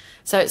Austen.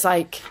 So it's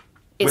like,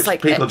 It's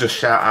like people just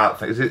shout out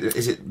things.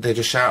 Is it they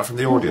just shout out from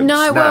the audience?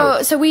 No,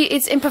 well, so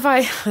it's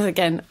improvised.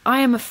 Again,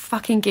 I am a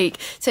fucking geek.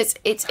 So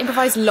it's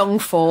improvised long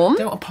form.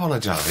 Don't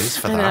apologise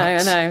for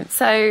that. I know.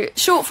 So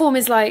short form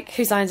is like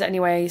Whose Lines It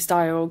Anyway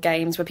style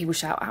games where people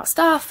shout out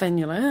stuff and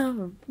you're like,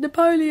 oh,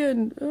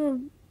 Napoleon, oh,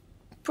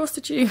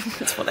 prostitute.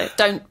 That's what they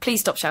don't. Please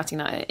stop shouting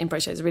that at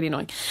improv shows. It's really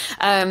annoying.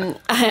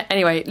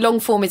 Anyway, long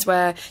form is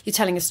where you're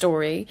telling a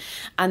story,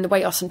 and the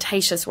way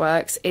ostentatious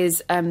works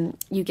is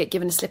you get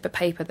given a slip of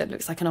paper that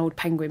looks like an old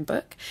Penguin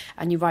book,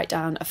 and you write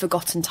down a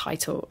forgotten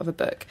title of a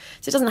book.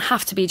 So it doesn't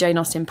have to be Jane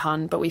Austen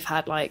pun, but we've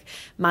had like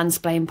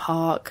Mansplain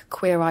Park,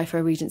 Queer Eye for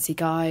a Regency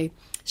Guy,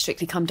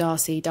 Strictly Come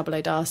Darcy, Double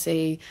O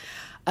Darcy,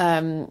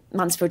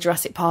 Mansfield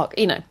Jurassic Park.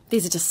 You know,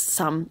 these are just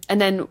some,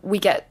 and then we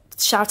get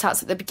shout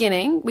outs at the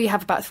beginning. We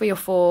have about 3 or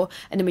 4,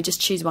 and then we just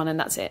choose one and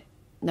that's it.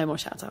 No more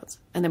shout outs.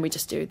 And then we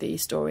just do the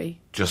story.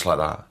 Just like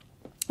that?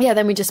 Yeah,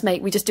 then we just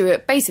do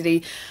it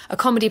basically a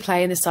comedy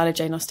play in the style of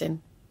Jane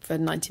Austen for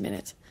 90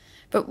 minutes.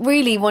 But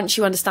really, once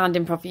you understand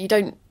improv,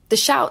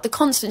 the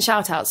constant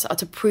shout outs are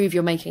to prove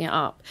you're making it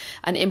up.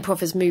 And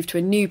improv has moved to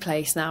a new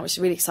place now, which is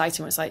really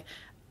exciting. Where it's like,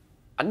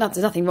 there's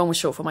nothing wrong with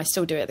short form. I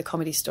still do it at the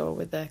Comedy Store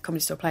with the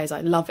Comedy Store players. I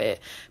love it.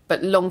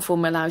 But long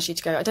form allows you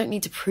to go, I don't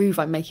need to prove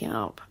I'm making it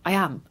up. I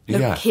am.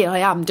 Look, here I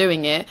am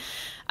doing it.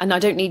 And I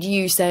don't need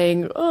you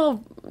saying,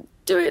 oh,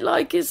 do it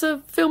like it's a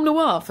film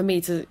noir for me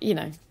to,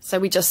 So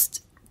we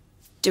just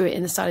do it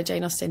in the style of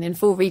Jane Austen in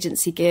full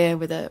Regency gear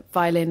with a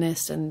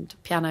violinist and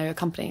piano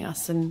accompanying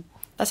us. And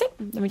that's it.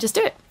 Then we just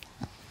do it.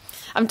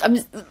 I'm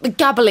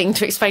gabbling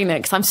to explain it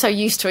because I'm so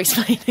used to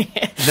explaining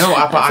it. No,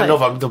 but I know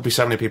there'll be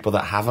so many people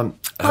that haven't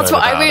heard That's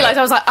what I realised. it.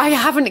 I was like, I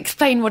haven't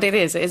explained what it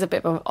is. It is a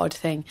bit of an odd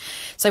thing.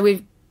 So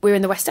we're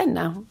in the West End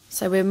now.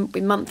 So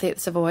we're monthly at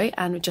the Savoy,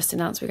 and we've just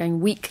announced we're going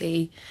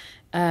weekly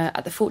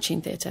at the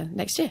Fortune Theatre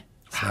next year.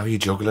 How are you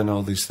juggling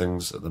all these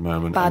things at the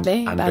moment?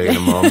 Badly. And being a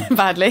mum?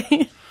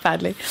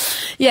 Badly.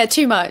 Yeah,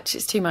 too much.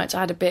 It's too much.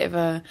 I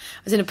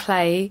was in a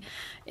play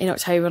in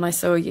October when I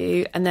saw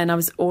you, and then I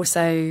was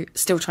also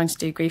still trying to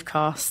do grief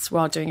casts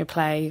while doing a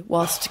play,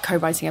 whilst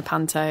co-writing a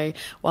panto,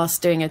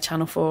 whilst doing a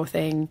Channel 4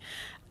 thing,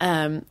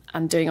 and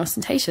doing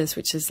Ostentatious,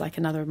 which is like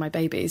another of my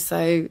babies.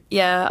 So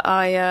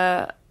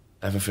yeah,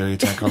 Ever feel you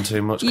take on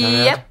too much,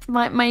 Cariad?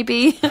 Yep,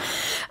 maybe.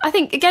 I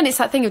think, again, it's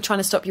that thing of trying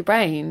to stop your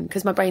brain,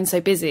 because my brain's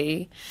so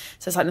busy.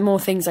 So it's like the more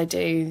things I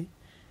do,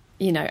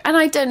 and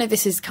I don't know if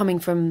this is coming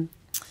from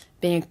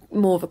being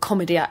more of a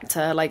comedy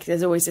actor. Like,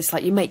 there's always this,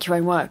 like, you make your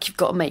own work, you've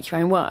got to make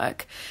your own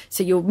work.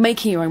 So you're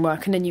making your own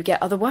work, and then you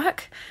get other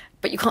work,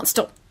 but you can't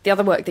stop the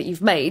other work that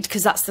you've made,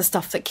 because that's the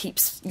stuff that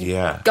keeps you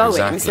going.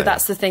 Exactly. So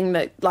that's the thing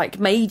that, like,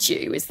 made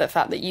you, is the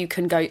fact that you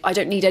can go, I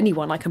don't need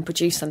anyone, I can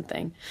produce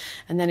something.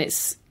 And then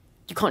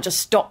you can't just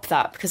stop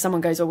that because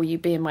someone goes, oh, will you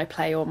be in my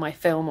play or my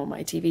film or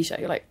my TV show?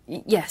 You're like,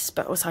 yes,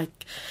 but also I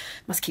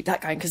must keep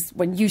that going, because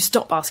when you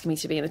stop asking me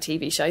to be in a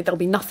TV show, there'll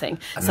be nothing.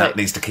 And so that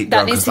needs to keep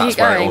going, because that's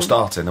where it all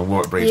started, and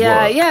work breeds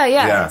work.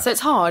 Yeah. So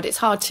it's hard. It's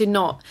hard to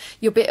not...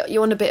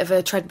 You're on a bit of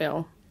a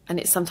treadmill, and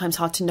it's sometimes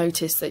hard to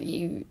notice that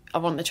you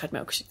are on the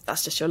treadmill, because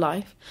that's just your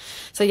life.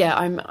 So yeah,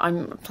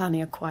 I'm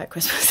planning a quiet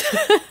Christmas.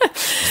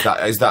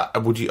 Are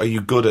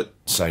you good at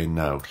saying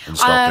no and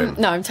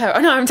stopping? No, I'm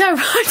terrible. I'm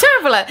terrible. I'm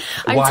terrible at.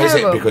 Why is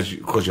it?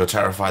 Because you're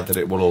terrified that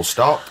it will all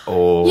stop,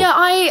 or? Yeah,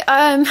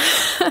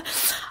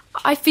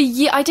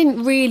 I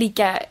didn't really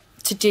get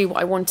to do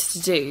what I wanted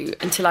to do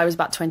until I was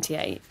about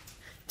 28,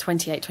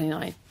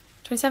 29,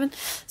 27.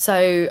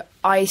 So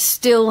I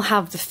still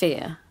have the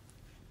fear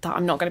that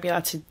I'm not going to be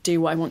able to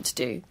do what I want to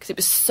do, because it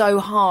was so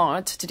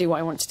hard to do what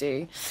I want to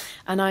do.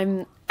 And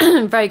I'm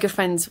very good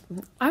friends.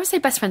 I would say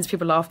best friends,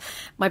 people laugh.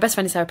 My best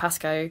friend is Sarah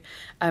Pascoe,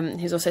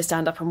 who's also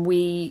stand-up, and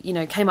we,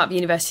 came up at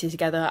university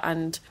together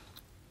and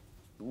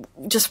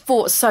just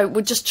fought. So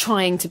we're just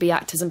trying to be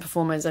actors and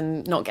performers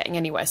and not getting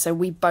anywhere. So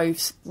we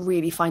both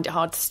really find it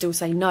hard to still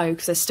say no,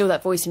 because there's still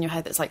that voice in your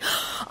head that's like,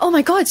 oh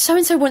my God,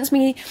 so-and-so wants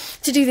me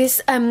to do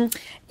this,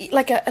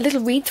 like a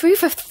little read through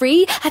for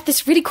free at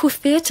this really cool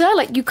theatre.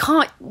 Like, you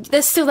can't,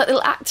 there's still that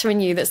little actor in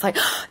you that's like,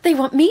 oh, they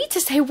want me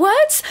to say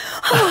words?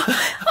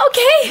 Oh,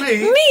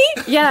 okay,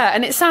 me? Yeah,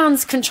 and it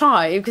sounds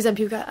contrived, because then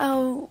people go,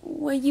 oh,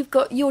 well,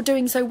 you're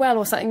doing so well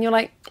or something. You're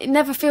like, it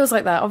never feels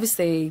like that,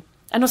 obviously.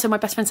 And also my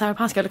best friend Sarah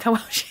Pascoe, look how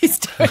well she's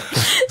doing.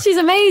 She's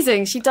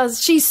amazing.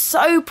 She's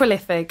so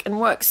prolific and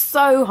works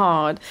so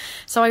hard.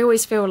 So I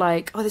always feel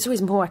like, there's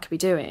always more I could be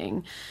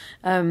doing.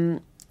 So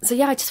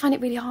yeah, I just find it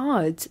really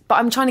hard. But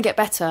I'm trying to get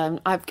better.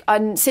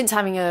 And since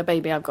having a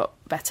baby, I've got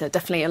better.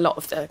 Definitely a lot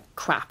of the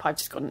crap, I've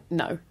just gone,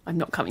 no, I'm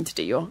not coming to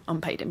do your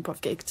unpaid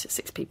improv gig to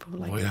 6 people.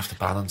 Like, well, you have to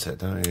balance it,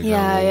 don't you?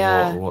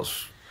 Yeah.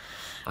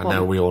 I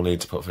know we all need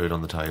to put food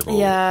on the table.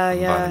 Yeah.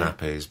 And buy the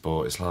nappies,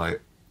 but it's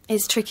like...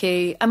 It's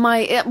tricky. And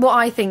what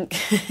I think,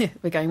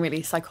 we're going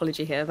really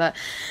psychology here, but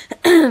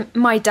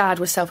my dad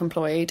was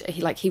self-employed.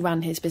 He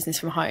ran his business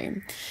from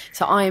home.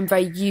 So I am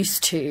very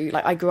used to,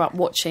 I grew up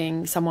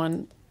watching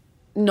someone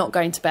not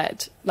going to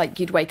bed. Like,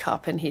 you'd wake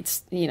up and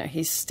he's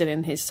still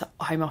in his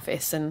home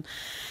office, and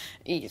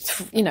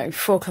you know,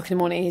 4 o'clock in the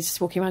morning, he's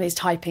just walking around, he's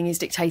typing, he's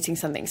dictating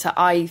something. So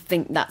I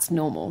think that's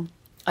normal.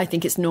 I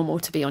think it's normal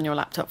to be on your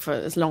laptop for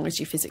as long as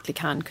you physically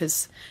can,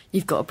 because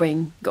you've got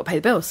to pay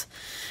the bills.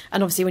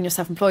 And obviously when you're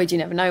self-employed, you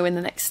never know when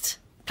the next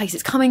place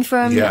it's coming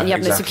from, and you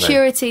have no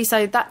security.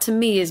 So that to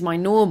me is my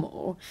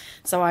normal.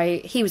 So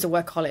he was a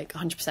workaholic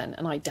 100%,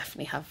 and I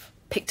definitely have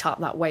picked up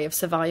that way of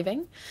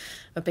surviving,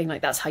 of being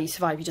like, that's how you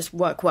survive. You just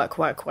work.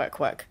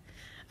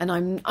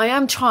 And I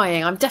am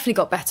trying. I've definitely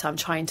got better. I'm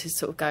trying to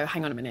sort of go,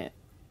 hang on a minute,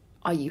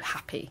 are you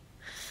happy?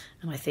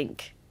 And I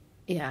think,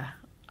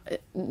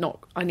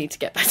 I need to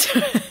get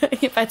better,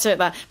 get better at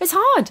that. But it's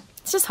hard.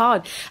 It's just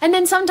hard. And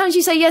then sometimes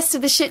you say yes to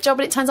the shit job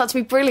and it turns out to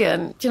be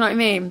brilliant. Do you know what I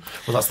mean?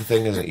 Well, that's the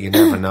thing, isn't it? You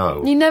never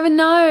know. You never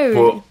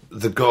know.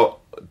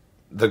 But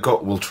the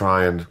gut will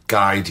try and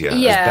guide you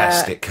as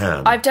best it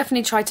can. I've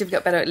definitely tried to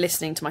get better at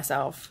listening to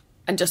myself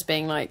and just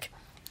being like,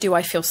 do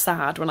I feel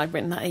sad when I've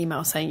written that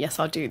email saying, yes,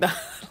 I'll do that?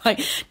 Like,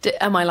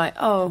 am I like,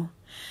 oh,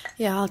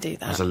 yeah, I'll do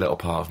that. There's a little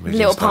part of me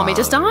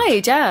just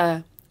died,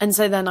 yeah. And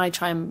so then I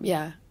try and,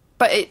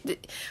 But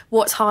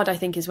what's hard, I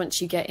think, is once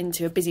you get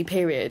into a busy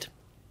period,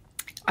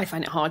 I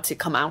find it hard to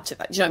come out of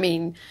that. Do you know what I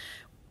mean?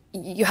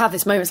 You have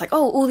this moment, it's like,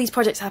 oh, all these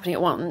projects happening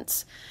at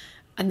once.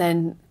 And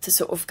then to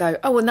sort of go,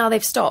 oh, well, now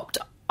they've stopped.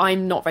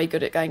 I'm not very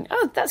good at going,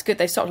 oh, that's good,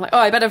 they've stopped. I'm like, oh,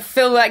 I better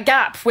fill that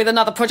gap with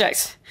another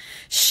project.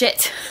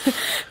 Shit.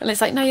 And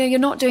it's like, no, you're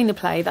not doing the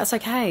play. That's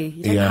okay.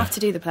 You don't have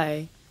to do the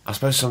play. I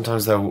suppose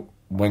sometimes, though,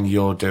 when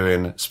you're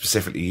doing,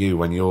 specifically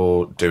when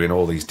you're doing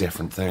all these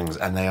different things,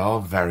 and they are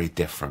very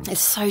different. It's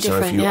so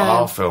different, So if you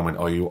are filming,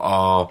 or you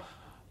are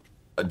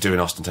doing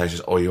Ostentatious,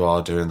 or you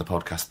are doing the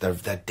podcast,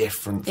 they're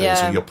different things,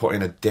 so you're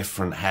putting a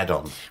different head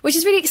on. Which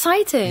is really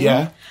exciting.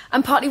 Yeah.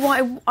 And partly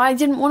why I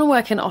didn't want to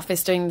work in an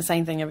office doing the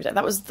same thing every day.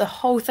 That was the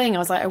whole thing. I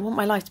was like, I want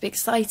my life to be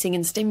exciting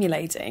and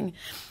stimulating.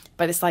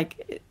 But it's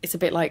like, it's a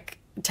bit like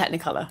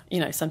Technicolor. You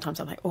know, sometimes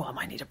I'm like, oh, I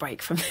might need a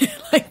break from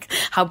like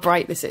how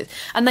bright this is.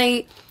 And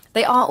they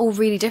are all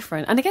really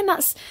different. And again,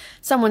 that's,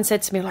 someone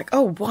said to me, like,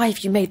 oh, why have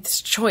you made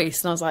this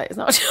choice? And I was like, it's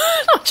not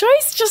a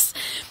choice, just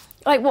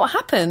like what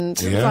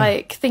happened. Yeah.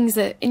 Like things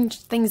that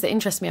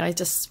interest me, I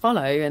just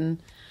follow. And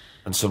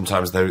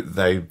sometimes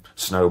they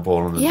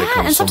snowball and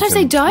become and sometimes something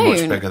they don't.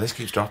 much bigger. This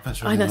keeps dropping.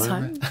 It's really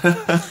annoying me.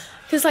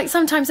 Because like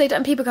sometimes they don't,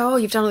 and people go, oh,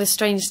 you've done all these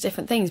strange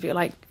different things, but you're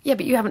like, yeah,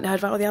 but you haven't heard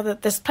about all the other,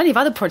 there's plenty of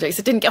other projects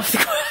that didn't get off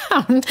the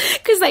ground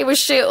because they were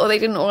shit or they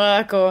didn't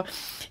work, or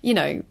you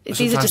know,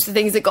 these are just the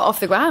things that got off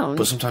the ground.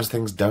 But sometimes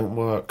things don't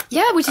work.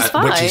 Yeah, which is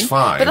fine. Which is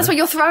fine. But that's what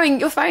you're throwing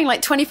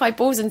like 25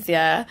 balls into the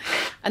air,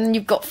 and then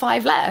you've got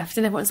 5 left,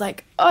 and everyone's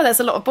like, oh, that's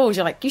a lot of balls.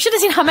 You're like, you should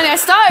have seen how many I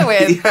started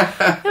with.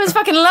 It was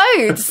fucking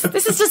loads.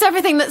 This is just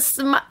everything that's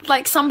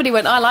like somebody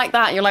went, I like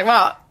that. And you're like,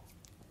 well,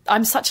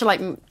 I'm such a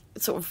like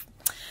sort of,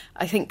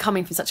 I think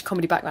coming from such a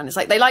comedy background, it's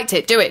like they liked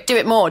it, do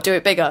it more, do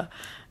it bigger.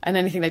 And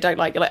anything they don't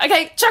like, you're like,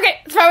 okay, chuck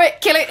it, throw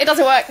it, kill it, it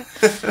doesn't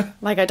work.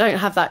 Like, I don't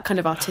have that kind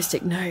of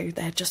artistic, no,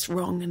 they're just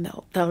wrong and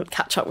they'll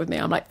catch up with me.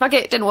 I'm like, fuck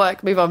it didn't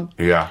work, move on.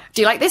 Yeah.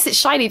 Do you like this? It's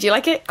shiny, do you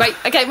like it? Great,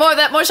 okay, more of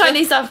that, more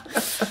shiny stuff.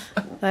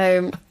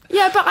 Yeah,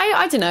 but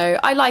I don't know,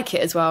 I like it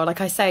as well. Like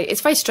I say,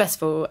 it's very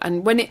stressful,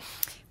 and when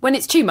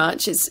it's too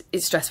much, it's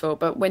stressful,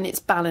 but when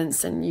it's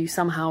balanced and you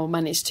somehow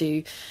manage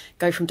to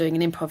go from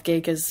doing an improv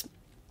gig as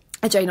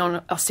a Jane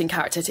Austen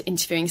character to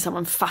interviewing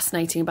someone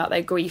fascinating about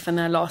their grief and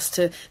their loss,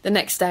 to the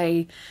next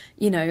day,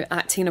 you know,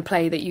 acting in a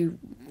play that you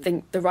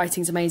think the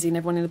writing's amazing,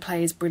 everyone in the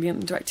play is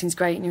brilliant, the directing's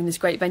great, and you're in this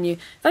great venue.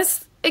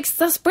 That's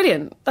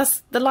brilliant.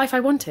 That's the life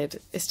I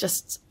wanted. It's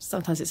just,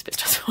 sometimes it's a bit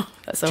stressful.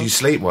 That's all. Do you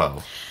sleep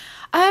well?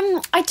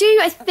 I do,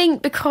 I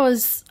think,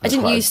 because I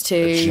didn't used to.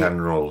 A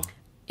general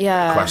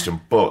question,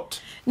 but...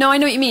 No, I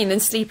know what you mean,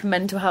 and sleep and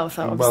mental health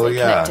are obviously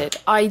connected.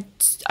 I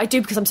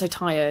do, because I'm so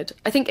tired.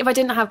 I think when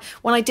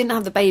I didn't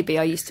have the baby,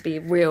 I used to be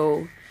a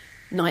real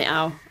night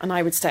owl, and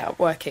I would stay up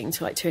working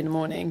till like 2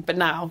 a.m. But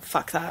now,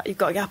 fuck that, you've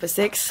got to get up at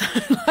 6.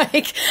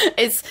 Like,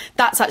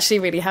 that's actually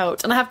really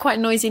helped. And I have quite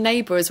a noisy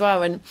neighbour as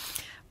well, and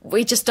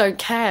we just don't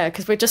care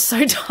because we're just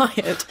so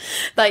tired.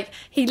 Like,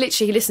 he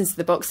listens to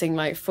the boxing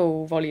like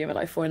full volume at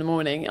like 4 a.m,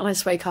 and I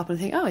just wake up and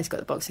think, oh, he's got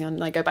the boxing on,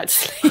 and I go back to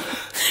sleep.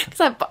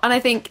 And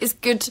I think it's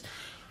good.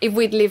 If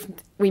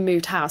we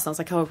moved house, and I was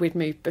like, oh, if we'd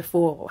moved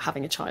before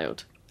having a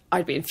child,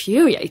 I'd be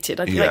infuriated.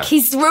 I'd be like,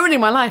 he's ruining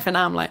my life. And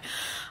now I'm like,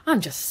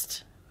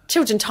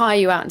 children tire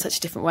you out in such a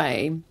different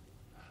way.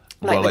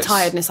 Like, the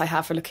tiredness I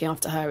have for looking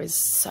after her is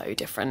so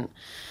different.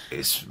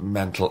 It's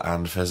mental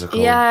and physical.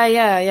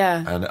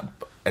 Yeah.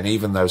 And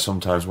even though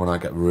sometimes when I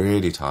get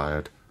really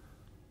tired,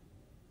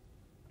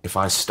 if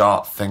I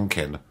start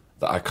thinking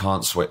that I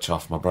can't switch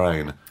off my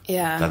brain,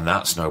 then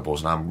that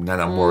snowballs, and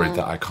then I'm worried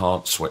that I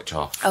can't swwitch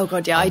off. Oh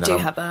god, yeah, I do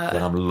have that.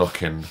 Then I'm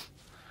looking,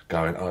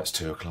 going, oh, it's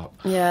 2 o'clock.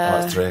 Yeah.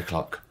 Oh, it's 3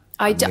 o'clock.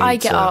 I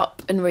get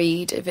up and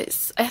read if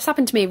it's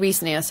happened to me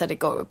recently. I said it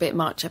got a bit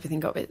much,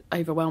 everything got a bit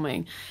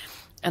overwhelming,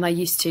 and I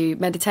used to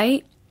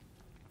meditate,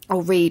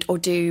 or read or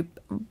do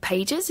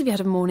pages. Have you heard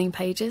of morning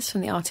pages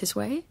from The Artist's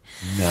Way?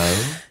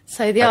 No.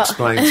 So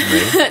Explain to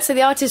me. So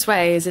The Artist's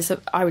Way is this,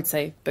 I would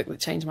say, book that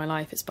changed my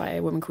life. It's by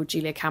a woman called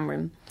Julia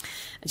Cameron,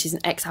 and she's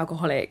an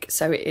ex-alcoholic.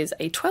 So it is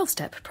a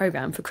 12-step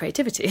program for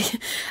creativity.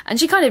 And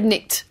she kind of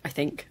nicked, I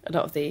think, a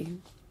lot of the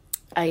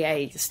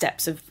AA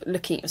steps of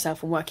looking at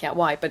yourself and working out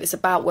why. But it's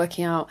about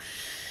working out...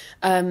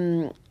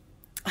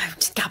 I'm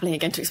just gabbling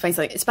again to explain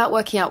something. It's about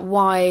working out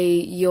why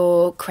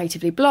you're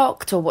creatively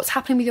blocked, or what's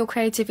happening with your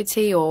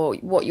creativity, or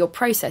what your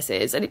process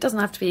is. And it doesn't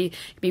have to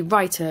be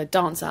writer,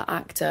 dancer,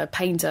 actor,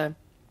 painter,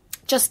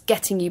 just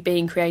getting you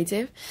being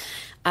creative.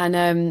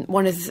 And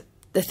one of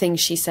the things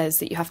she says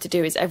that you have to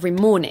do is every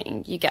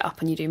morning you get up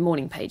and you do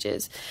morning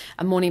pages.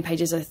 And morning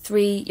pages are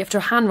you have to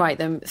handwrite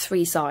them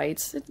 3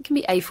 sides. It can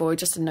be A4,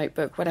 just a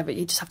notebook, whatever.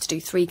 You just have to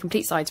do 3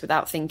 complete sides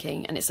without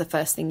thinking. And it's the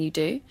first thing you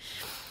do.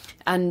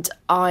 And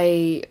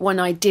when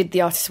I did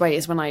The Artist's Way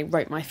is when I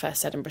wrote my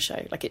first Edinburgh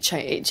show. Like it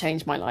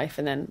changed my life.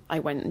 And then I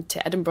went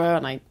to Edinburgh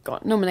and I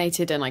got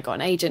nominated and I got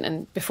an agent.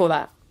 And before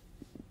that,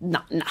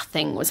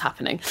 nothing was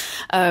happening.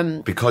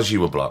 Because you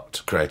were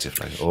blocked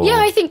creatively? Or... Yeah,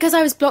 I think because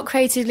I was blocked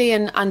creatively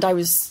and I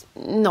was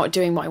not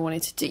doing what I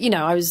wanted to do. You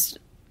know, I was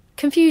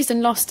confused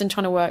and lost and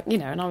trying to work, you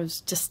know, and I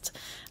was just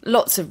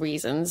lots of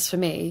reasons for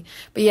me.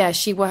 But yeah,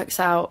 she works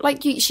out,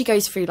 like she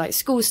goes through like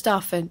school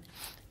stuff and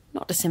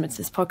not dissimilar to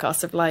this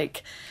podcast of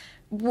like...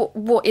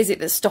 What is it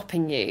that's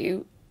stopping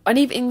you? And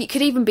even it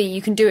could even be you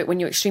can do it when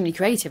you're extremely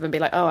creative and be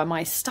like, oh, am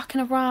I stuck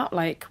in a rut?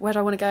 Like, where do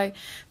I want to go?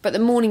 But the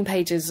morning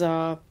pages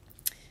are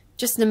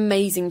just an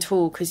amazing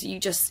tool because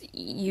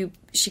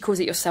she calls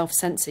it your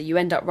self-censor. You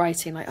end up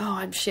writing like, oh,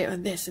 I'm shit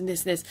on this and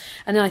this and this.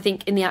 And then I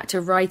think in the act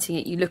of writing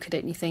it, you look at it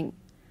and you think,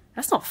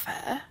 that's not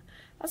fair.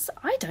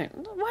 Why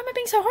am I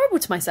being so horrible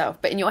to myself?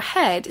 But in your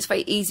head, it's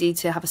very easy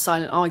to have a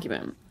silent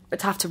argument. But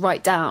to have to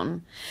write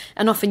down,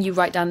 and often you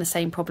write down the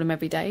same problem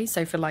every day.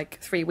 So for like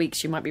 3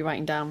 weeks, you might be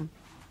writing down,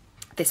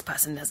 this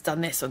person has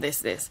done this or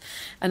this.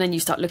 And then you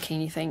start looking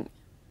and you think,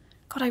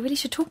 God, I really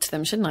should talk to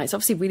them, shouldn't I? It's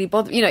obviously really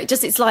bothering, you know,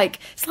 it's like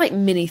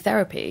mini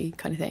therapy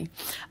kind of thing.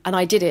 And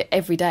I did it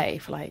every day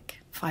for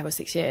like 5 or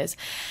 6 years.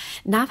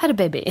 Now I've had a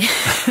baby.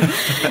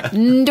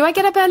 Do I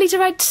get up early to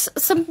write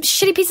some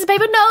shitty piece of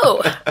paper?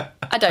 No,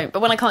 I don't.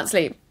 But when I can't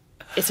sleep,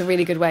 it's a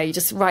really good way. You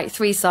just write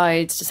 3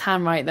 sides, just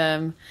handwrite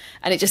them,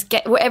 and it just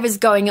whatever's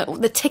going on,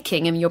 the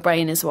ticking in your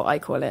brain is what I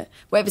call it.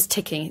 Whatever's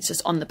ticking, it's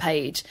just on the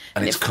page.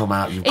 And it's come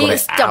out, you've got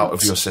it out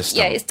of your system.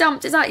 Yeah, it's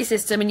dumped, it's out your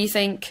system, and you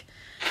think,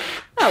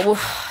 oh,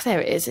 well,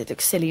 there it is, it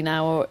looks silly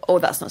now,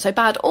 or that's not so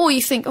bad. Or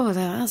you think,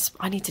 oh,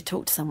 I need to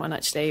talk to someone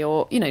actually,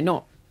 or, you know,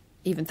 not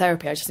even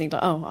therapy. I just think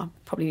like, oh, I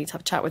probably need to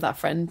have a chat with that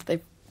friend.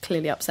 They've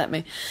clearly upset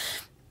me.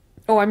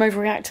 Oh, I'm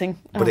overreacting.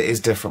 But it is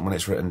different when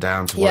it's written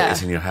down to what it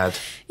is in your head.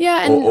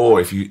 Yeah. Or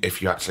if you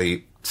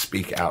actually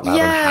speak it out loud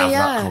and have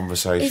that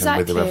conversation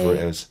with whoever it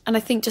is. And I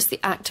think just the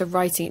act of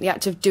writing it, the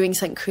act of doing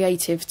something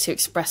creative to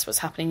express what's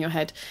happening in your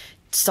head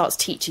starts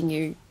teaching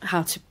you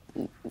how to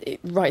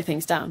write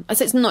things down. I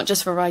say it's not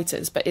just for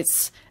writers, but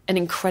it's an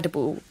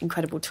incredible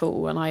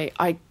tool. And I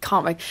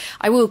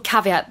will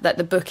caveat that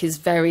the book is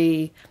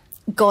very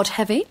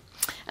God-heavy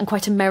and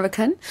quite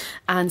American,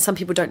 and some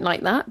people don't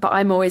like that, but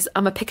I'm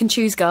a pick and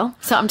choose girl,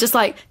 so I'm just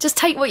like, just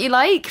take what you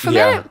like from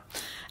it.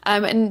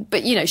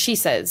 But you know,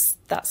 she's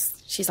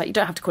like, you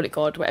don't have to call it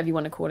God, whatever you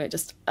want to call it,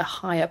 just a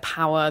higher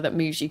power that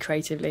moves you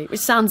creatively, which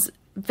sounds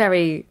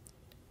very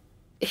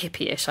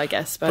hippie-ish, I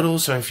guess. But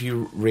also, if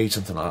you read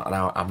something like that,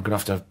 now I'm gonna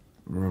have to,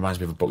 reminds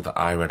me of a book that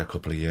I read a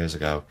couple of years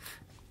ago,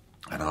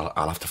 and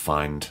I'll have to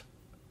find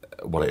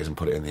what it is and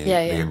put it in the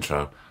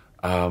intro.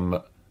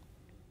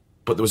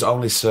 But there was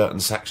only certain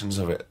sections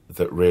of it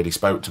that really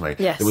spoke to me.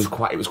 Yes. There was a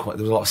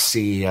lot of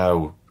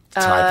CEO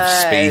type of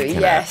speak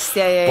in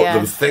it.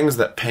 But the things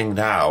that pinged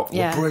out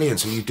were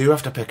brilliant. So you do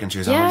have to pick and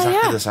choose. I'm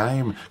exactly the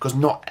same. Because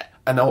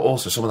and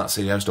also some of that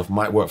CEO stuff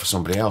might work for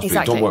somebody else,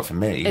 but it don't work for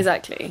me.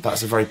 Exactly.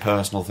 That's a very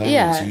personal thing.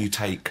 Yeah. So you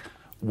take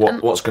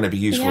what's going to be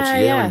useful to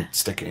you and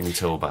stick it in your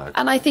tool bag.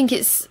 And I think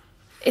it's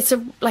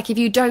like, if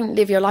you don't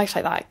live your life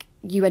like that,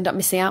 you end up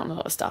missing out on a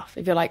lot of stuff.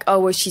 If you're like, oh,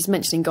 well, she's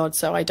mentioning God,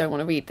 so I don't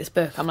want to read this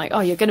book. I'm like, oh,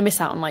 you're going to miss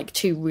out on like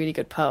 2 really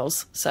good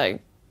pearls. So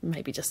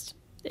maybe just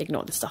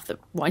ignore the stuff that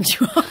winds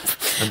you up.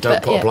 And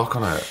don't put a block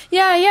on it.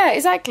 Yeah,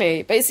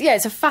 exactly. But it's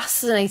a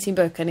fascinating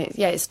book, and it's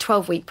a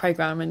 12-week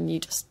program, and you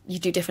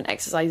do different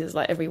exercises.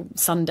 Like every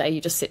Sunday, you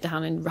just sit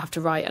down and have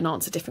to write and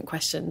answer different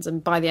questions.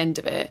 And by the end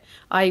of it,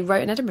 I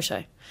wrote an Edinburgh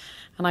show.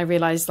 And I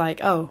realised, like,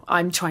 oh,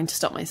 I'm trying to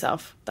stop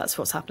myself. That's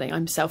what's happening.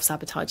 I'm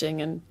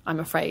self-sabotaging and I'm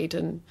afraid.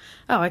 And,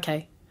 oh,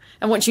 okay.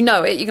 And once you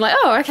know it, you're like,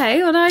 oh,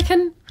 okay, well, I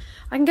can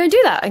go and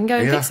do that. I can go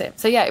and fix it.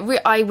 So,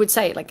 I would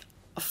say, like,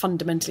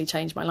 fundamentally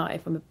changed my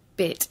life. I'm a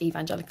bit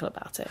evangelical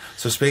about it.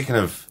 So speaking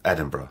of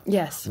Edinburgh.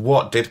 Yes.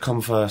 What did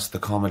come first, the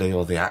comedy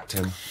or the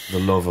acting? The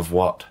love of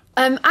what?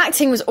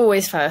 Acting was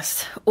always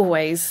first.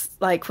 Always.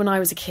 Like, when I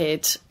was a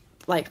kid,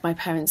 like, my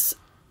parents...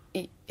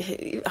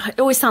 It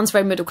always sounds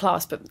very middle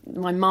class, but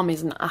my mum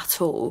isn't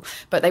at all.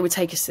 But they would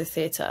take us to the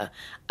theatre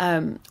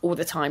all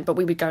the time. But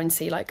we would go and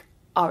see like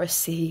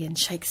RSC and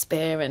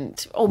Shakespeare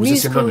and all Was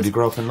musicals. this in London? Did you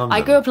grow up in London?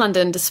 I grew up in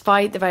London,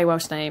 despite the very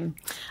Welsh name.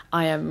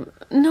 I am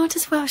not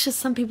as Welsh as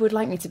some people would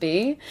like me to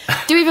be.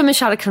 Do even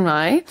Michelle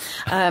Cymraeg.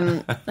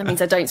 That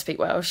means I don't speak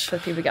Welsh, for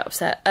people who get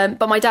upset.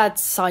 But my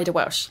dad's side are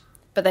Welsh,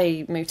 but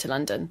they moved to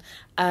London.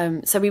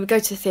 So we would go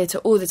to the theatre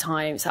all the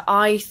time. So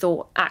I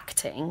thought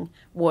acting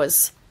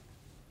was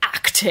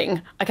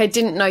acting. Like, I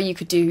didn't know you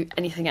could do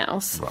anything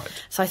else.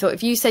 Right. So I thought,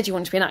 if you said you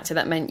wanted to be an actor,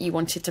 that meant you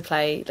wanted to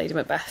play Lady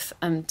Macbeth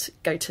and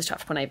go to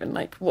Stratford-upon-Avon.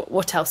 Like,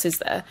 what else is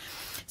there?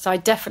 So I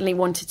definitely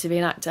wanted to be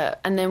an actor.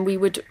 And then we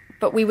would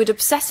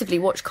obsessively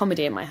watch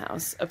comedy in my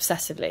house,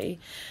 obsessively.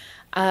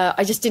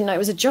 I just didn't know it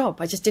was a job.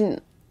 I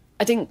didn't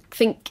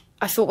think,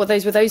 I thought, well,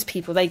 those were those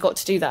people, they got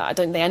to do that. I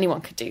don't think anyone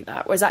could do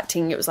that. Whereas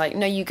acting, it was like,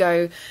 no, you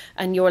go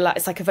and you're like,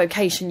 it's like a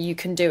vocation, you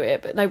can do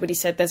it. But nobody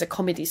said there's a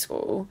comedy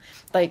school.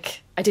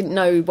 Like, I didn't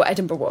know what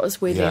Edinburgh was.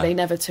 Weirdly, they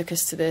never took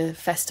us to the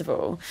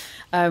festival.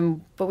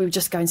 But we would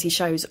just go and see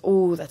shows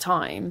all the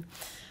time.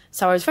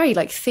 So I was very,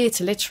 like,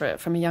 theatre literate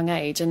from a young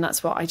age, and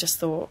that's what I just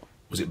thought.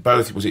 Was it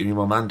both? Was it your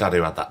mum and dad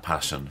who had that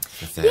passion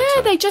for theatre?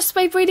 Yeah,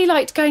 they really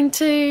liked going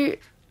to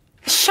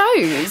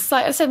shows.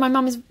 Like I said, my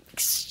mum is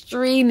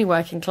extremely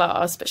working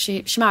class, but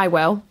she married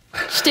well.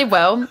 She did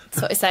well,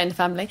 that's what I say in the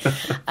family.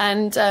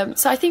 And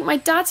so I think my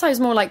dad's side is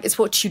more like, it's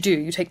what you do.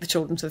 You take the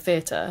children to the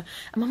theatre.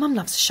 And my mum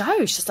loves a show.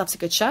 She just loves a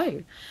good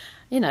show,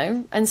 you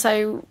know. And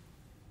so,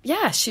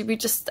 yeah,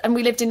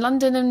 we lived in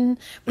London, and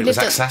it was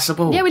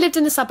accessible. Yeah, we lived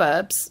in the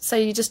suburbs, so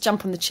you just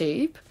jump on the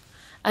tube.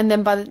 And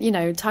then by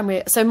the time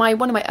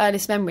one of my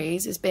earliest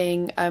memories is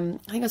being, I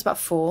think I was about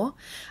 4,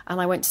 and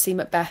I went to see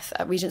Macbeth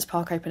at Regent's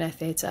Park Open Air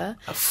Theatre.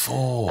 At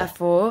 4? At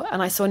 4,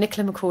 and I saw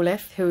Nicola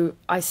McAuliffe, who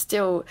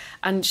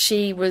and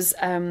she was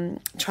trying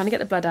to get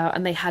the blood out,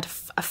 and they had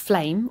a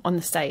flame on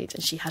the stage,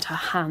 and she had her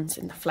hands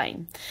in the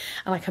flame.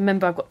 And I can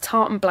remember I've got a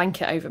tartan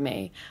blanket over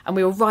me, and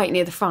we were right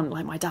near the front.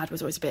 Like, my dad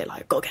was always a bit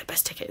like, got to get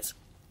best tickets.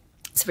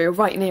 So we were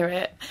right near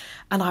it,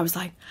 and I was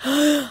like,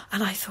 and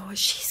I thought,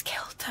 she's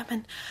killed them,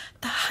 and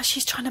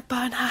she's trying to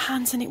burn her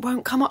hands, and it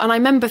won't come off. And I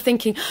remember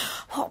thinking,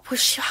 what will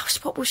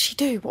she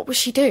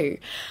do?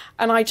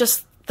 And I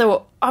just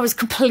thought, I was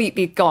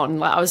completely gone.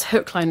 Like, I was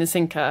hook, line, and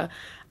sinker.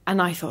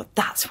 And I thought,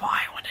 that's what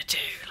I want to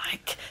do.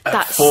 Like,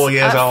 that's 4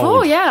 years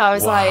old. 4, yeah. I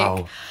was wow.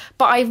 like,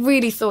 but I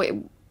really thought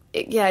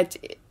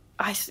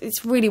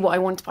it's really what I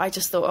want. But I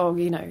just thought, oh,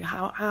 you know,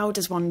 how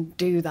does one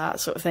do that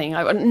sort of thing?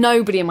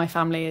 Nobody in my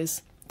family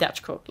is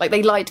theatrical. Like,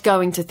 they liked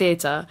going to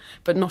theatre,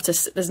 but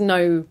there's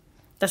no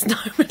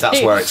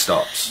That's where it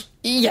stops.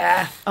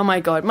 Yeah. Oh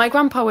my God. My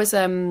grandpa was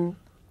a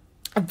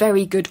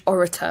very good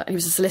orator, and he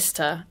was a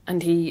solicitor,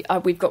 and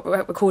we've got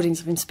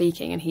recordings of him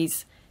speaking, and he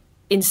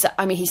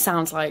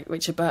sounds like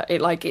Richard Burt.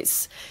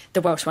 It's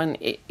the Welsh one.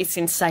 It's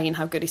insane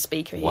how good a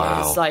speaker he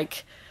is.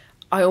 Like,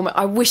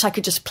 I wish I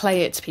could just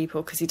play it to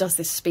people, because he does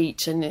this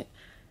speech, and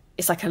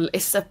it's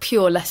a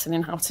pure lesson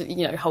in how to,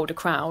 you know, hold a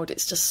crowd.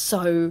 It's just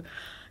so.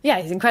 Yeah,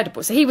 he's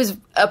incredible. So he was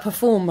a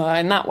performer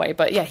in that way,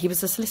 but yeah, he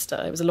was a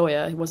solicitor. He was a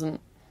lawyer. He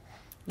wasn't.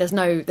 There's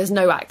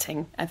no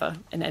acting ever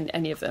in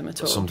any of them at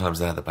all. Sometimes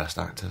they're the best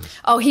actors.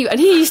 Oh, he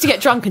used to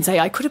get drunk and say,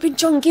 "I could have been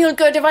John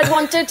Gielgud if I'd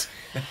wanted."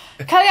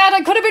 Cariad,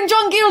 I could have been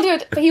John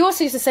Gielgud. But he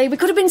also used to say, we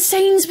could have been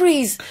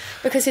Sainsbury's,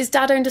 because his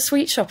dad owned a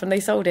sweet shop and they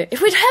sold it.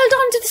 If we'd held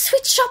on to the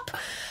sweet shop,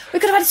 we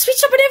could have had a sweet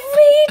shop in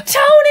every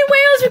town in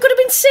Wales. We could have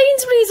been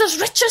Sainsbury's,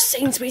 as rich as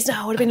Sainsbury's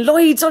now. It would have been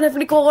Lloyd's on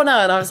every corner.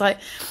 And I was like,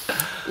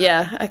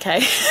 yeah,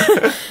 okay.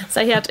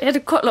 So he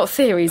had quite a lot of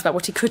theories about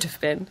what he could have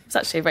been. He was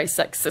actually a very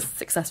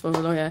successful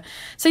lawyer.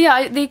 So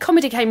yeah, the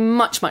comedy came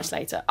much, much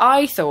later.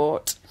 I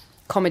thought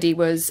comedy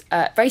was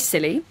very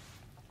silly,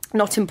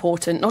 not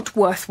important, not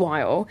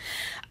worthwhile.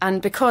 And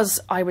because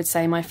I would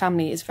say my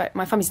family's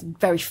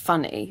very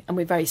funny, and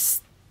we're very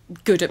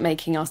good at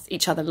making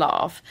each other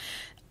laugh,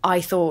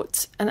 I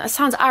thought, and it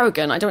sounds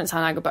arrogant, I don't want to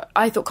sound arrogant, but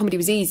I thought comedy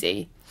was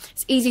easy.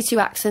 It's easy to do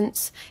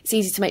accents, it's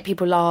easy to make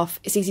people laugh,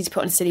 it's easy to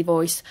put on a silly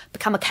voice,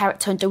 become a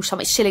character and do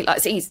something silly.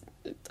 Like, it's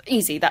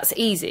easy, that's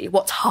easy.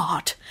 What's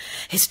hard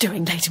is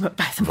doing Lady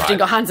Macbeth and putting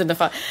your hands in the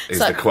fire.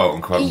 It's the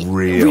quote-unquote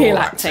real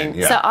acting.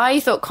 Yeah. So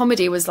I thought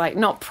comedy was, like,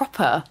 not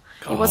proper.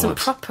 God. It wasn't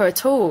proper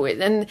at all.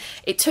 And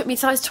it took me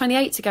till I was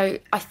 28 to go,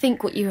 I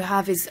think what you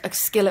have is a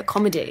skill at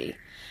comedy,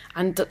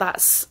 and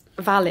that's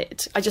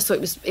valid. I just thought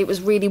it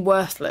was really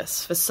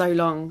worthless for so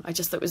long. I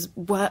just thought it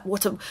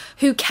was,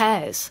 who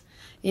cares?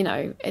 You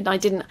know, and I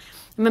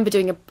remember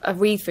doing a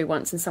read-through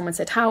once, and someone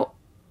said, how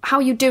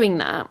are you doing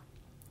that?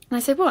 And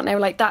I said, what? And they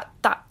were like,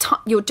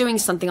 you're doing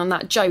something on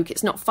that joke.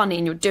 It's not funny,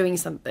 and you're doing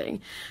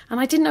something. And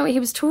I didn't know what he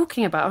was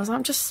talking about. I was like,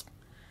 I'm just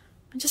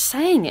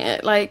saying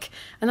it. Like,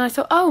 and I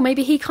thought, oh,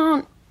 maybe he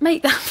can't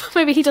make that,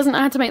 maybe he doesn't know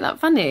how to make that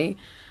funny.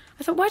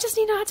 I thought, why doesn't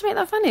he know how to make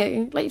that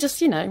funny? Like, just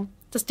do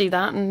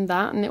that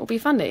and it'll be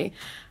funny.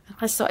 And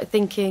I started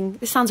thinking,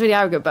 this sounds really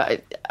arrogant,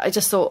 but I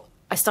just thought,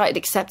 I started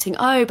accepting,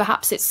 oh,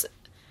 perhaps it's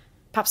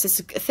a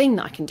thing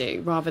that I can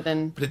do, rather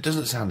than... But it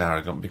doesn't sound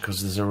arrogant,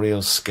 because there's a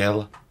real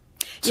skill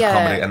to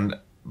comedy, and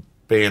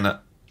being I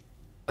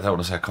don't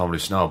want to say a comedy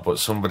snob, but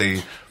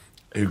somebody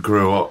who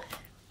grew up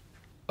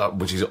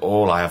which is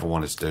all I ever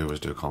wanted to do, was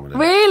do comedy.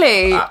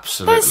 Really?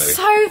 Absolutely. That's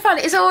so fun.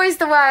 It's always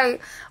the way.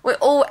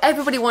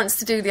 Everybody wants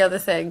to do the other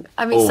thing.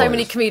 I mean, so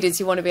many comedians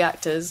who want to be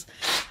actors.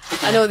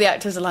 And all the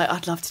actors are like,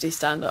 I'd love to do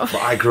stand-up.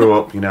 But I grew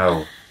up,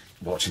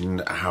 watching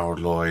Cariad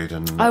Lloyd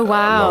and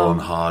Laurel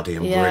and Hardy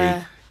and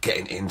really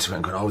getting into it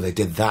and going, they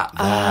did that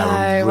there.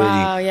 And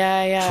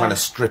really trying to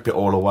strip it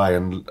all away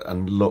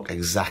and look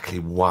exactly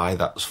why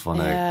that's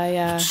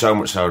funny. So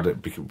much so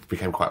that it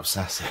became quite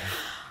obsessive.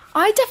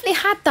 I definitely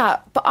had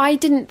that, but I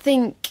didn't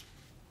think...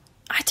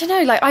 I don't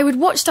know, I would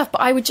watch stuff,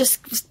 but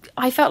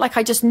I felt like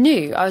I just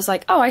knew. I was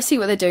like, I see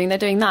what they're doing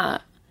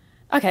that.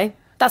 Okay,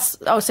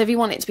 so if you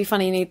want it to be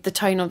funny, you need the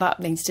tone of that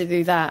needs to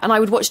do that. And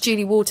I would watch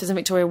Julie Walters and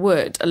Victoria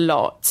Wood a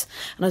lot,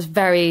 and I was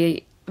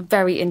very,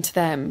 very into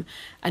them,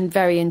 and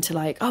very into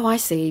I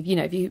see,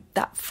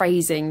 that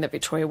phrasing that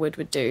Victoria Wood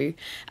would do,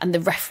 and the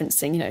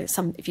referencing,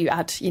 if you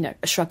add,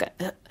 a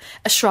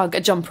shrug,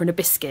 a jumper and a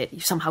biscuit,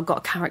 you've somehow got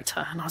a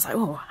character. And I was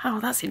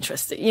like, that's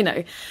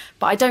interesting,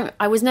 But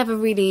I was never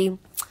really...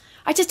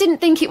 I just didn't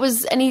think it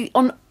was even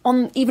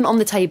on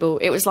the table.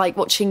 It was like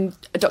watching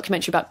a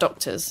documentary about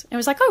doctors. It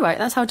was like, right,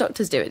 that's how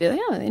doctors do it.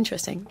 You're like,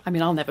 interesting. I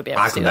mean, I'll never be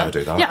able to do that. I could never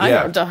do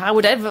that.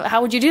 Yeah.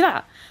 How would you do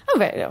that?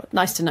 Very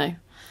nice to know.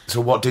 So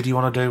what did you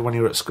want to do when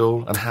you were at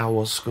school, and how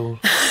was school?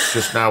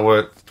 Just now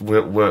we're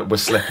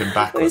slipping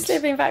backwards. We're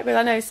slipping backwards.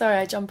 I know, sorry,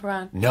 I jump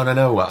around. No,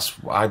 that's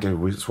what I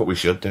do. It's what we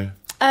should do.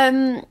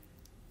 School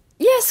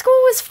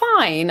was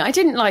fine. I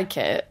didn't like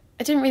it.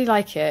 I didn't really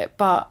like it,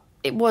 but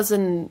it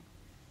wasn't...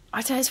 I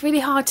don't know, it's really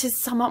hard to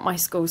sum up my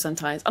school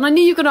sometimes. And I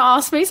knew you were going to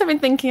ask me, so I've been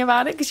thinking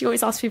about it, because you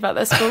always ask me about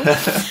their school.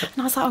 And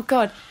I was like, oh,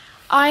 God.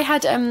 I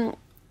had a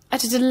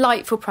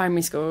delightful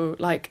primary school,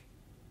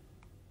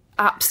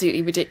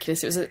 absolutely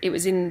ridiculous. It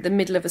was in the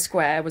middle of a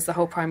square, was the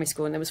whole primary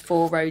school, and there was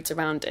 4 roads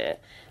around it.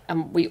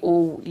 And we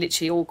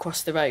literally all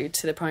crossed the road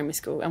to the primary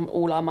school, and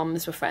all our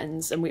mums were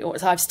friends. And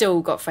so I've still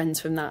got friends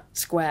from that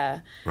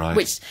square.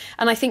 Right.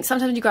 And I think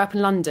sometimes when you grow up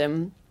in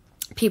London...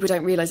 people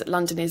don't realise that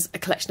London is a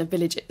collection of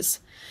villages.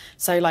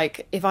 So,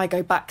 if I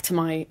go back to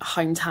my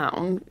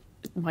hometown,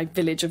 my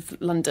village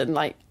of London,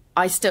 I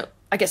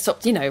get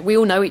stopped, we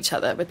all know each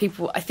other, but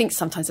people, I think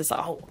sometimes it's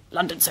like,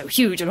 London's so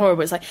huge and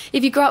horrible. It's like,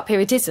 if you grow up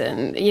here, it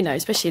isn't,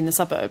 especially in the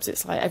suburbs,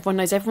 it's like everyone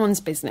knows everyone's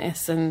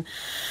business, and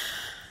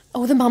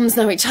all the mums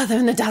know each other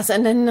and the dads,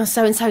 and then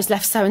so-and-so's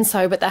left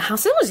so-and-so, but their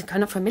house is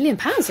going up for £1 million.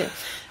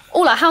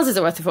 All our houses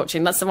are worth a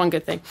fortune. That's the one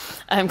good thing,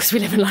 because we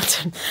live in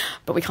London,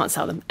 but we can't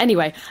sell them.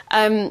 Anyway,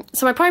 so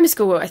my primary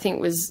school, I think,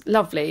 was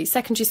lovely.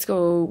 Secondary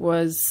school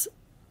was...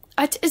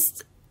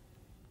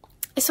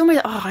 It's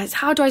almost...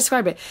 how do I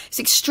describe it?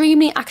 It's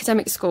extremely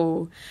academic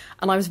school,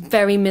 and I was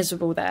very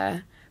miserable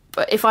there.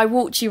 But if I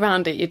walked you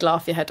around it, you'd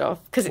laugh your head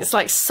off, because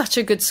it's such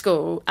a good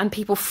school, and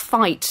people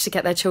fight to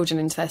get their children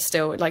into there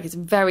still. It's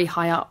very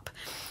high up.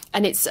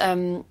 And it's...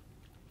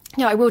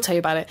 I will tell you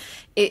about it.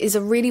 It is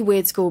a really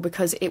weird school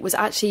because it was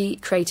actually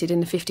created in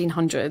the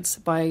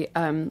 1500s by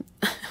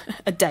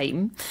a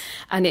dame,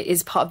 and it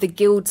is part of the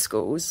guild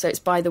schools, so it's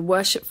by the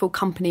Worshipful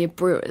Company of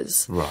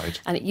Brewers. Right.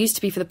 And it used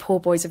to be for the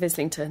poor boys of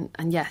Islington.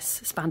 And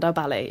yes, Spandau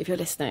Ballet, if you're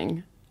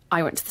listening,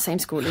 I went to the same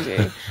school as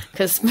you,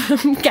 because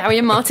Gary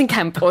and Martin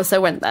Kemp also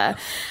went there.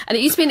 And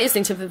it used to be in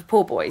Islington for the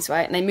poor boys,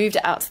 right? And they moved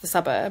it out to the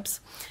suburbs,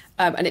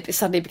 and it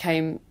suddenly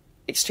became...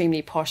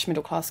 extremely posh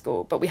middle-class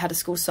school. But we had a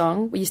school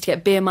song. We used to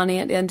get beer money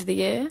at the end of the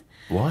year.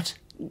 What?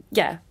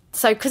 Yeah.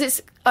 So, because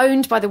it's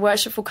owned by the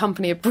Worshipful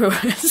Company of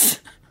Brewers.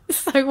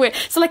 So weird.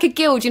 So like a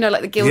guild,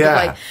 the guild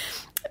of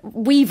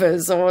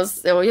weavers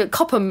or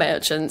copper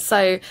merchants.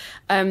 So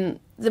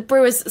the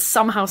brewers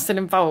somehow still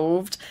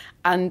involved,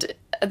 and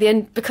at the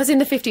end, because in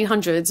the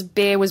 1500s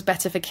beer was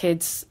better for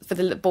kids, for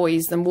the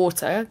boys, than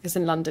water, because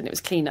in London it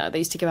was cleaner. They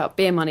used to give out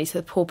beer money to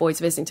the poor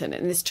boys of Islington,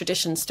 and this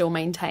tradition still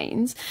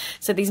maintains.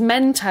 So these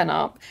men turn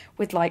up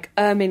with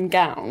ermine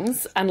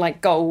gowns and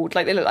gold,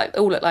 they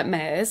all look like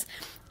mayors,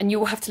 and you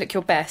all have to look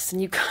your best.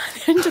 And you go at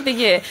the end of the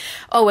year.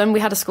 And we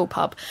had a school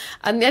pub.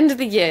 And at the end of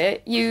the year,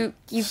 you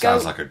go.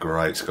 Sounds like a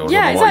great school.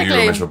 Yeah, I don't know exactly. what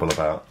you were miserable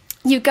about.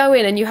 You go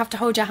in and you have to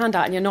hold your hand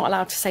out, and you're not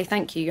allowed to say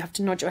thank you. You have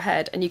to nod your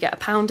head, and you get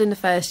 £1 in the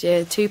first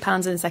year,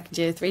 £2 in the second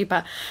year,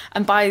 £3,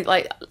 and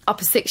by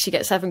upper 6 you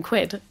get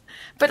 £7.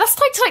 But that's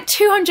to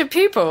 200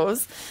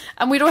 pupils,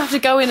 and we'd all have to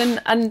go in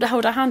and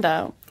hold our hand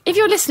out. If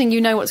you're listening,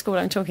 you know what school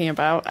I'm talking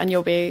about, and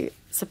you'll be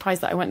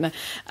surprised that I went there.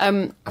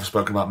 I've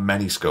spoken about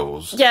many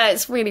schools. Yeah,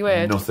 it's really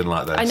weird. Nothing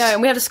like this. I know,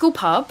 and we had a school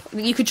pub.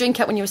 You could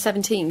drink at when you were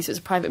 17, so it was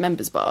a private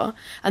members bar,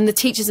 and the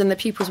teachers and the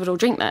pupils would all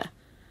drink there.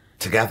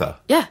 Together?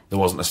 Yeah. There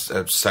wasn't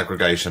a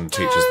segregation,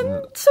 teachers...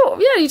 Sort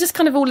of, yeah, you're just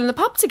kind of all in the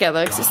pub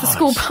together, because it's the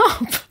school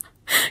pub.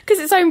 Because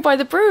it's owned by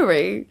the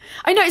brewery.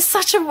 I know, it's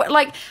such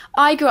a...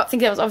 I grew up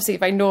thinking that was obviously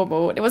very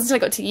normal. It wasn't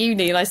until I got to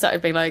uni and I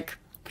started being like...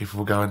 People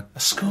were going, a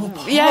school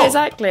pub? Yeah,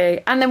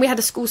 exactly. And then we had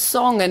a school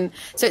song, and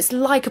so it's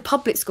like a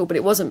public school, but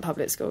it wasn't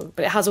public school.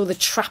 But it has all the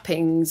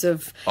trappings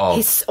of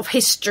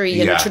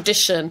history and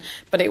tradition,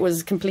 but it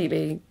was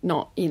completely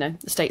not, a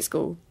state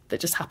school. that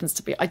just happens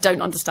to be, I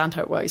don't understand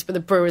how it works, but the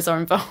brewers are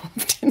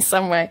involved in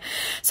some way.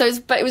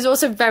 But it was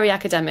also very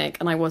academic,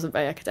 and I wasn't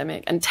very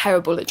academic, and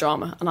terrible at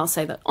drama. And I'll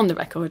say that on the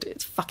record,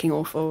 it's fucking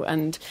awful.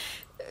 And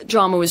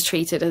drama was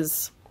treated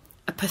as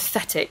a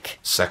pathetic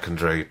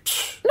secondary,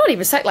 not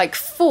even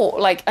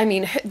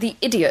the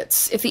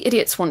idiots, if the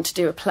idiots want to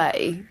do a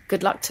play,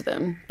 good luck to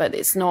them, but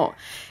it's not.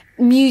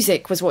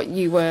 Music was what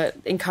you were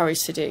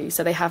encouraged to do,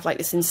 so they have like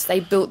this, they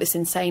built this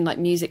insane like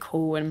music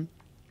hall and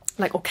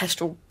like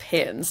orchestral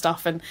pit and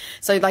stuff, and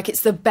so like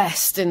it's the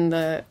best in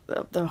the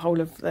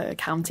whole of the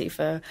county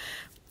for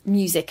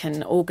music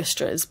and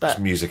orchestras. But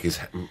music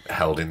is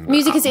held in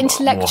music is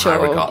intellectual,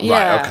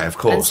 right? Okay, of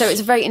course. And so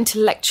it's a very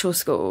intellectual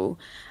school.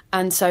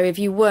 And so if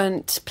you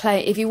weren't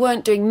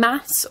doing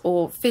maths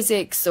or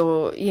physics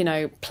or, you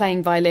know,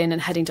 playing violin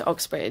and heading to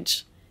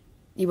Oxbridge,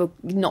 you were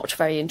not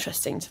very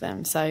interesting to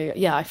them. So,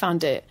 yeah, I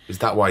found it... Is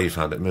that why you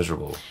found it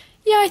miserable?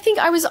 Yeah, I think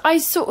I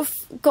sort of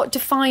got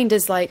defined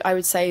as, like, I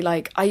would say,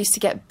 like, I used to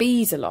get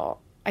Bs a lot.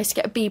 I used to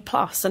get a B+,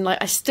 and, like,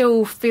 I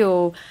still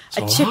feel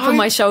a chip on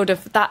my shoulder.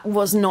 That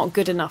was not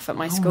good enough at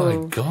my school.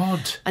 Oh, my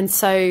God. And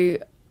so...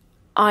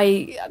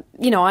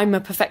 I'm a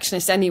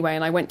perfectionist anyway,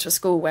 and I went to a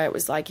school where it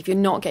was like, if you're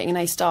not getting an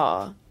A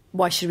star,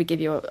 why should we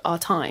give you our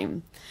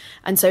time?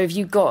 And so if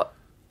you got...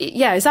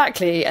 Yeah,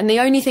 exactly. And the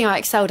only thing I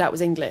excelled at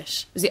was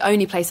English. It was the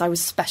only place I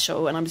was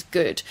special and I was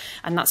good.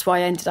 And that's why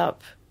I ended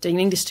up doing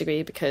an English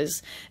degree,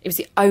 because it was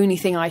the only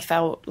thing I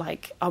felt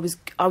like I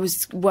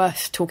was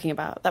worth talking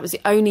about. That was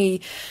the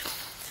only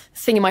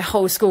thing in my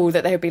whole school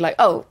that they would be like,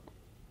 oh,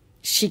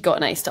 she got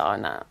an A star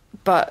in that.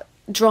 But...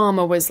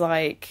 drama was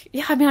like,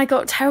 yeah, I mean, I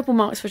got terrible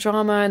marks for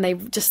drama, and they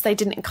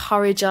didn't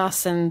encourage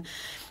us, and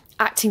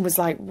acting was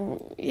like,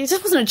 it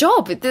just wasn't a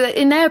job.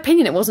 In their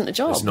opinion, it wasn't a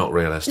job. It's not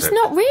realistic. It's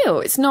not real.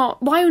 It's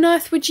not. Why on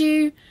earth would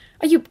you?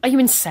 Are you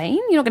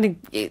insane? You're not going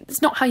to.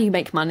 It's not how you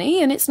make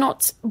money, and it's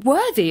not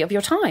worthy of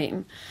your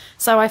time.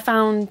 So I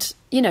found,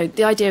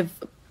 the idea of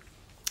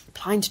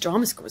applying to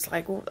drama school was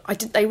like, well, I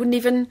didn't know you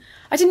could.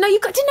 I didn't know you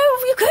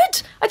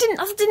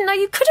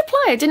could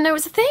apply. I didn't know it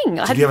was a thing.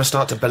 Did you ever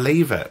start to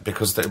believe it,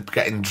 because they're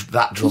getting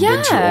that drummed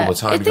into it all the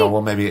time? You go,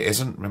 well, maybe it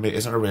isn't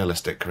a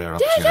realistic career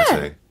opportunity.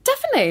 Yeah,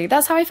 definitely.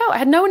 That's how I felt. I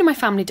had no one in my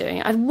family doing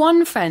it. I had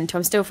one friend who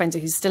I'm still friends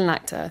with, who's still an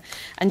actor,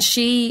 and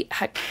she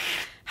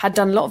had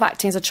done a lot of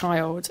acting as a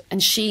child,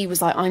 and she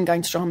was like, I'm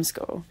going to drama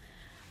school.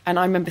 And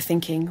I remember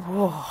thinking,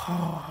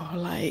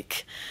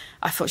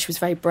 I thought she was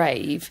very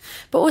brave.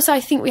 But also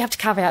I think we have to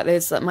caveat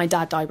this, that my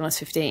dad died when I was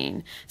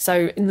 15.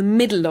 So in the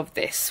middle of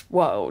this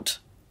world,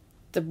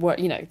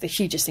 the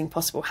hugest thing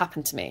possible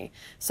happened to me.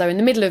 So in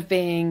the middle of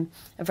being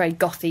a very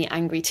gothy,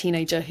 angry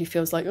teenager who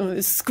feels like, oh,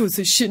 this school's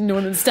so shit, no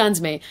one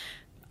understands me,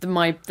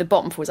 the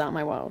bottom falls out of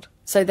my world.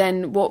 So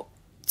then what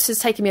has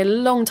taken me a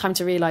long time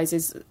to realise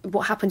is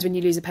what happens when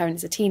you lose a parent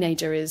as a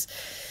teenager is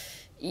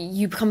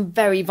you become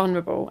very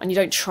vulnerable and you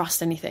don't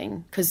trust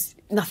anything because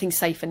nothing's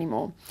safe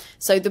anymore.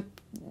 So the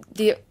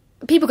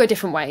people go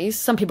different ways.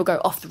 Some people go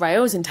off the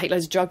rails and take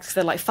loads of drugs because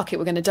they're like, fuck it,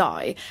 we're going to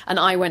die. And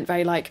I went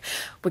very like,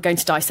 we're going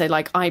to die, so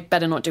like I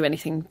better not do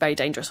anything very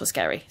dangerous or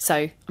scary. So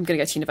I'm going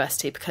to go to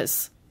university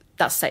because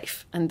that's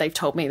safe. And they've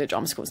told me the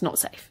drama school is not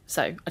safe.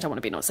 So I don't want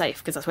to be not safe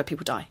because that's where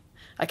people die.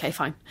 Okay,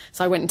 fine.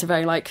 So I went into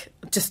very like,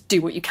 just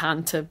do what you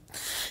can to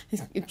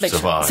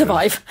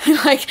survive.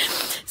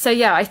 So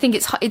yeah, I think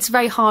it's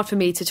very hard for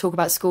me to talk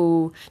about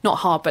school. Not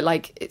hard, but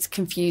like it's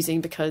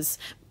confusing because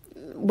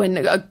when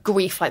a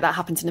grief like that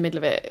happens in the middle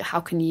of it,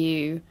 how can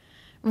you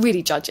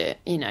really judge it,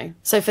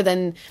 So for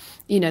then,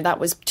 that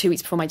was 2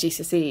 weeks before my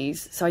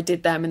GCSEs. So I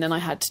did them, and then I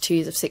had 2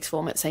 years of sixth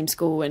form at the same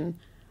school, and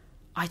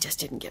I just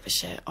didn't give a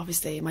shit.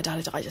 Obviously, my dad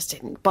had died, I just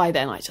didn't. By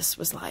then, I just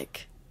was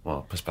like...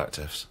 Well,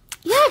 perspectives.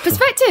 Yeah,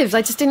 perspectives.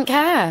 I just didn't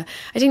care.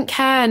 I didn't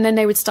care, and then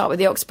they would start with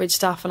the Oxbridge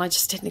stuff, and I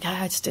just didn't care.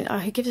 I just didn't... Oh,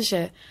 who gives a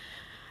shit?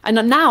 And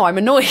now I'm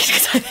annoyed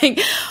because I think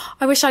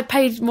I wish I'd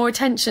paid more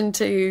attention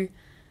to...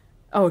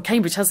 Oh,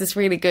 Cambridge has this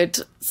really good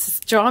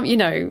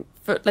drama,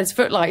 there's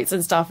footlights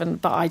and stuff,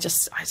 but I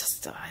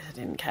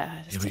didn't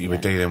care. You were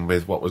dealing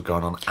with what was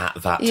going on at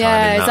that time,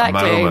 that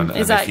moment. And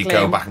exactly. if you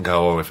go back and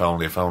go, if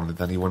only,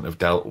 then you wouldn't have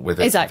dealt with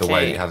it the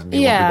way it had, and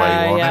you yeah, wouldn't be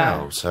where you are yeah.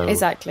 now. So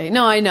exactly.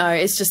 No, I know.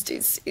 It's just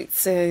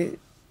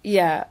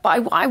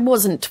but I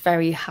wasn't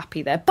very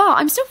happy there. But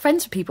I'm still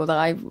friends with people that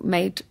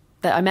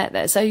I met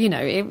there. So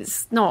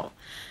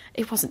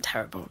it wasn't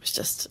terrible. It was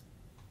just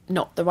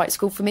not the right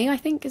school for me, I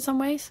think, in some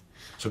ways.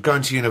 So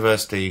going to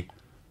university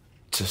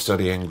to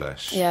study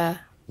English. Yeah.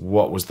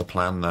 What was the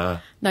plan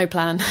there? No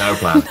plan. No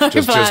plan. No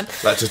just plan.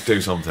 Let's just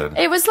do something.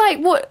 It was like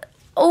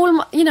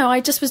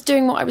I just was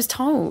doing what I was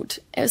told.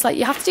 It was like,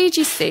 you have to do your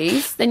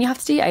GCSEs, then you have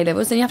to do your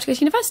A-levels, then you have to go to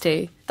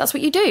university. That's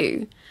what you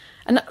do.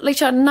 And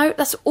literally,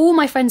 that's all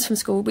my friends from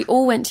school. We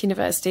all went to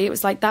university. It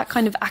was like that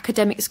kind of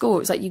academic school. It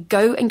was like you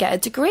go and get a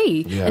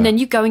degree, and then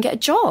you go and get a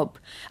job.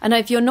 And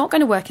if you're not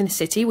going to work in the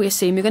city, we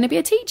assume you're going to be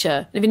a teacher.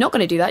 And if you're not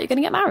going to do that, you're going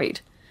to get married.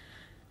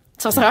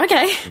 So I was like,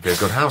 okay. You'd be a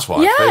good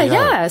housewife.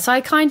 Yeah. So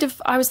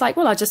I was like,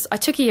 well, I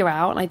took a year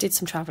out and I did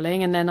some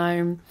travelling, and then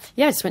I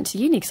just went to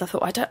uni because I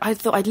thought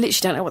I literally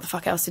don't know what the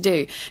fuck else to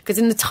do, because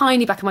in the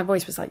tiny back of my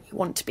voice was like, you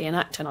want to be an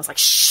actor, and I was like,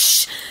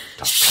 shh,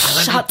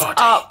 shut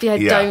up.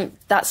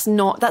 Don't. That's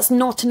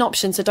not an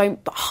option. So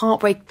don't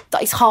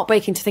It's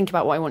heartbreaking to think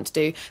about what I want to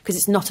do, because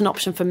it's not an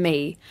option for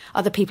me.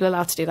 Other people are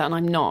allowed to do that, and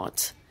I'm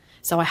not.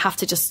 So I have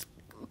to just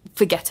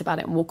forget about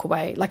it and walk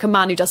away. Like a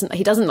man who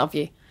doesn't love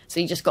you, so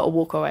you just got to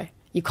walk away.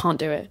 You can't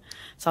do it.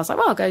 So I was like,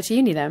 well, I'll go to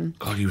uni then.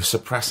 God, you were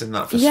suppressing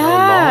that for so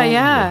long.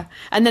 Yeah.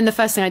 And then the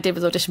first thing I did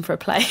was audition for a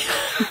play.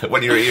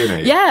 When you were at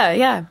uni?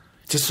 Yeah.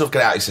 Just sort of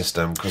get it out of your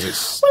system, because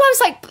it's... Well, I was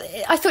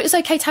like, I thought it was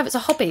okay to have it as a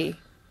hobby.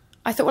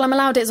 I thought, well, I'm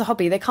allowed it as a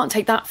hobby. They can't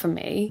take that from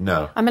me.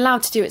 No. I'm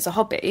allowed to do it as a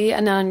hobby,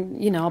 and then,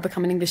 I'll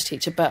become an English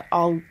teacher, but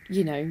I'm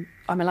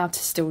allowed to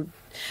still...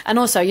 And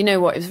also, you know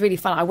what, it was really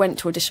fun. I went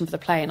to audition for the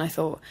play, and I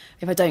thought,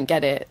 if I don't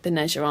get it, then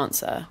there's your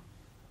answer.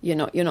 You're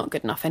not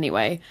good enough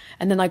anyway.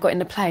 And then I got in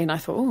the play and I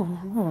thought,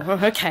 oh,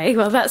 okay,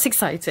 well, that's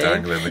exciting.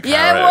 Dangling the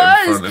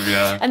carrot in front of you.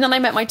 And then I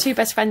met my two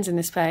best friends in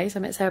this play.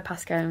 So I met Sarah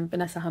Pascoe and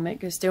Vanessa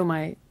Hummock, who's still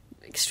my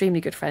extremely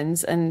good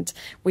friends. And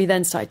we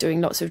then started doing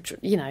lots of,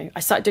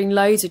 I started doing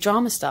loads of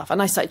drama stuff. And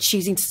I started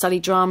choosing to study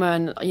drama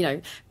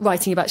and,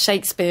 writing about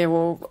Shakespeare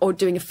or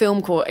doing a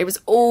film course. It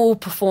was all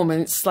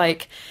performance,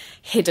 like,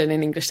 hidden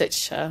in English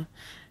literature,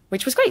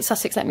 which was great.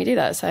 Sussex let me do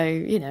that. So,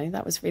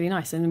 that was really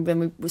nice. And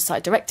then we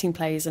started directing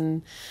plays,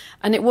 and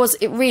it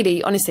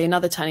really, honestly,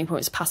 another turning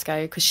point was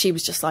Pascoe, because she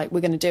was just like,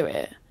 we're going to do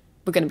it.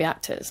 We're going to be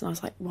actors. And I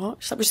was like,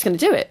 what? She's like, we're just going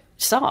to do it.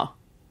 Star.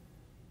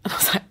 And I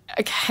was like,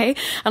 okay.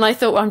 And I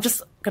thought, well, I'm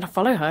just going to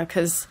follow her,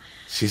 because...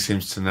 She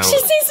seems to know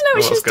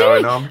what she's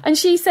doing. And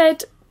she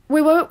said...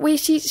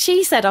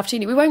 She said after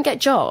uni, we won't get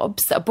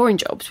jobs that are boring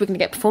jobs. We're going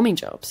to get performing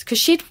jobs, because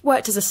she'd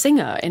worked as a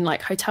singer in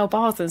like hotel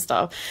bars and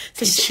stuff.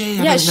 So she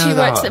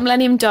worked at the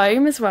Millennium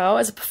Dome as well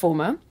as a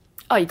performer.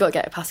 Oh, you got to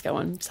get a Pascoe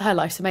one. So her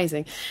life's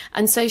amazing.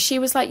 And so she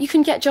was like, you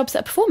can get jobs that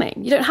are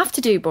performing. You don't have to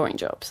do boring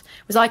jobs.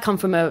 Whereas I come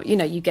from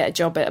you get a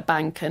job at a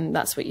bank and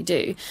that's what you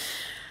do.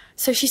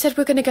 So she said,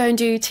 we're going to go and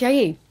do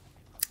TIE.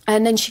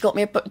 And then she got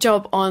me a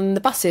job on the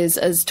buses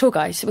as tour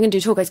guide. So we're going to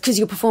do tour guides because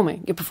you're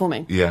performing.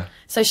 Yeah.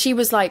 So she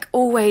was like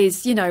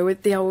always,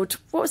 with the old,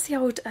 what was the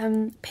old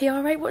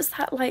PR rate? What was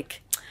that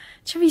like?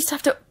 Do you used to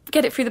have to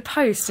get it through the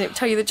post and it would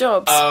tell you the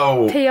jobs?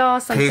 Oh.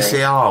 PR something.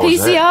 PCR,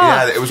 was it?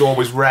 Yeah, it was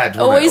always red,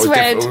 always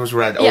red. It was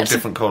red, all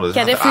different colours.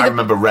 I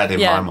remember red in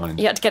my mind.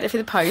 You had to get it through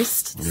the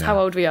post. That's how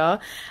old we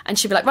are. And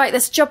she'd be like, right,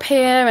 there's a job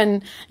here.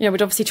 And,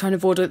 we'd obviously try and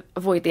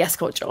avoid the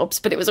escort jobs.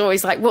 But it was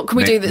always like, what can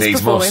we do that's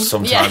performing?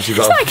 Sometimes you've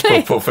got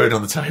to put food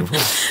on the table.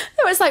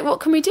 It was like, what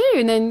can we do?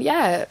 And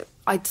then,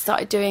 I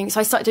started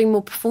doing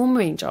more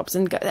performing jobs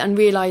and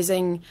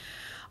realising...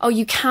 Oh,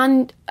 you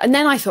can... And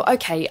then I thought,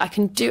 OK,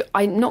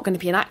 I'm not going to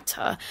be an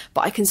actor,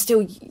 but I can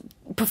still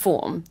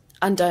perform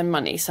and earn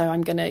money. So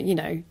I'm going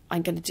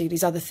to do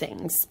these other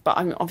things. But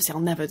I'll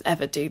never,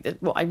 ever do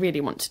what I really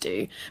want to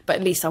do. But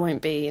at least I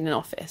won't be in an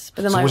office.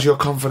 But then was your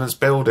confidence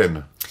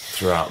building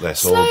throughout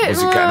this? Or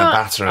was it getting a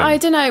battering? I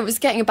don't know. It was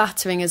getting a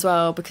battering as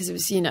well, because it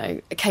was,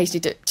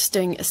 occasionally just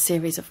doing a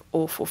series of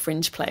awful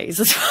fringe plays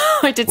as well.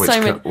 I did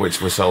so many...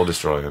 Which were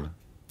soul-destroying.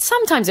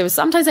 Sometimes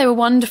they were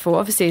wonderful.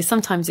 Obviously,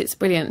 sometimes it's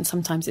brilliant, and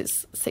sometimes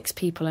it's 6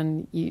 people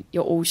and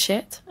you're all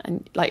shit.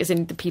 And like, as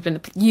in the people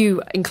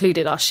you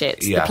included are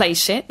shit. Yeah. The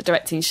play's shit, the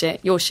directing shit,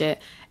 you're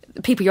shit.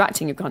 The people you're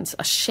acting with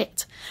are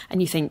shit,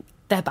 and you think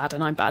they're bad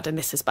and I'm bad and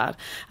this is bad,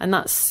 and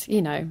that's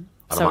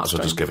I might as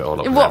well just give it all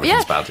up.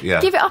 Everything's bad.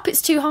 Yeah. Give it up.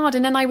 It's too hard.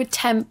 And then I would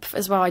temp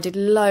as well. I did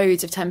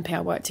loads of temping.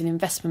 I worked in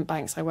investment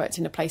banks. I worked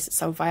in a place that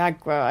sold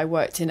Viagra. I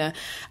worked in a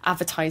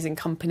advertising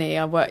company.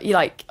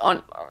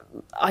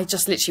 I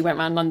just literally went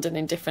around London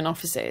in different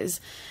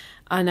offices,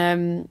 and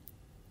then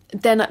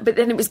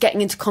it was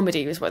getting into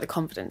comedy was where the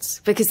confidence,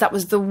 because that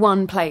was the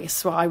one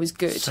place where I was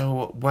good.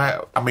 So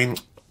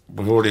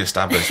we've already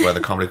established where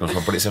the comedy comes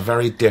from, but it's a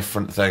very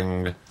different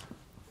thing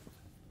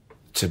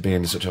to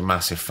being such a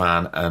massive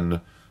fan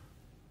and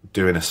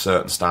doing a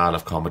certain style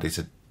of comedy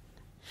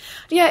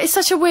it's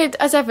such a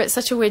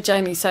weird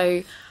journey.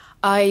 So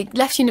I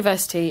left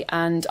university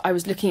and I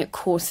was looking at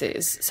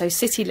courses. So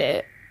City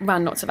Lit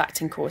ran lots of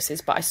acting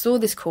courses, but I saw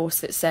this course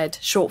that said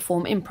short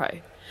form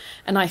impro,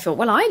 and I thought,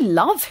 well, I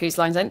love Whose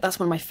Lines Ain't, that's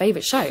one of my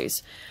favourite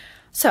shows,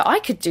 so I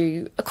could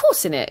do a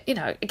course in it.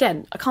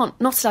 Again,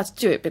 not allowed to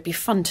do it, but it'd be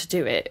fun to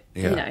do it.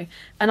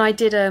 And I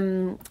did.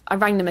 I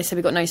rang them. They said,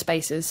 we've got no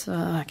spaces.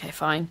 Okay,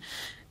 fine.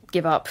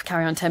 Give up,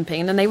 carry on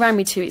temping. And then they rang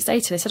me 2 weeks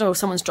later. They said, oh,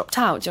 someone's dropped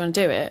out. Do you want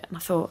to do it? And I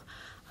thought,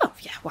 oh,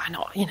 yeah, why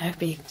not?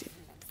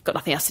 Got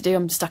nothing else to do.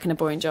 I'm stuck in a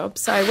boring job.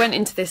 So I went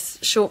into this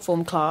short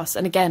form class.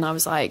 And again, I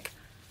was like,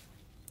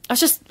 I was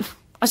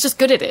just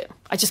good at it.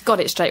 I just got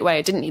it straight away.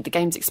 I didn't need the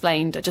games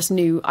explained. I just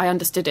knew I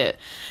understood it.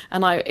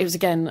 And it was,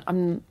 again,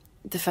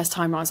 the first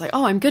time I was like,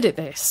 oh, I'm good at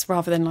this,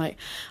 rather than like,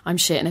 I'm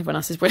shit and everyone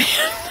else is brilliant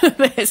at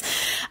this.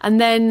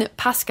 And then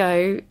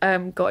Pascoe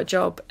got a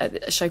job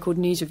at a show called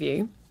News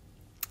Review,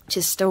 which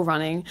is still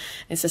running.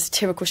 It's a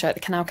satirical show at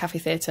the Canal Cafe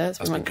Theatre.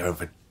 That's been going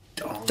for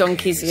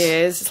donkey's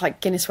years. It's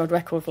like Guinness World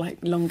Record for like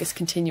longest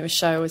continuous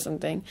show or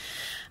something.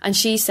 And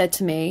she said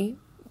to me,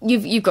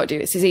 You've got to do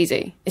this. It's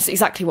easy. It's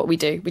exactly what we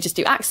do. We just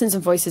do accents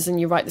and voices and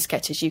you write the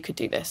sketches. You could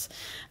do this.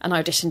 And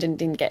I auditioned and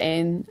didn't get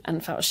in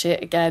and felt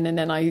shit again. And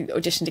then I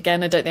auditioned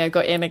again. I don't think I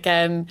got in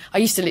again. I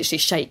used to literally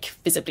shake,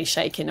 visibly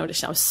shake in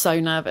audition. I was so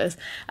nervous.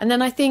 And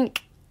then I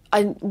think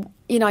I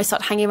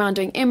started hanging around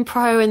doing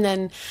improv, and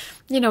then,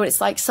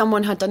 it's like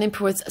someone had done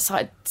improv,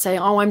 started saying,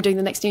 oh, I'm doing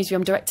the next news review,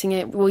 I'm directing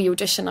it, will you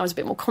audition? I was a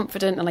bit more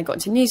confident, and I got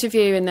into news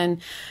review, and then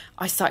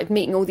I started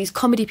meeting all these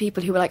comedy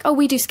people who were like, oh,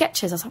 we do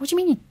sketches. I was like, what do you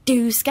mean you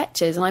do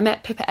sketches? And I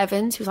met Pippa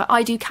Evans, who was like,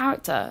 I do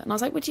character. And I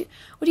was like, what do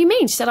you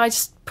mean? She said, I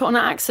just put on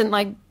an accent,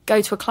 like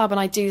go to a club and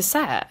I do the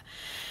set.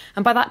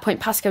 And by that point,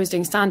 Pasco was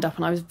doing stand-up,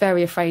 and I was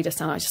very afraid of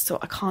stand-up. I just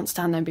thought, I can't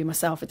stand there and be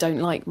myself. I don't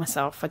like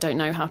myself. I don't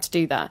know how to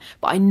do that.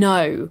 But I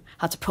know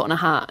how to put on a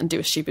hat and do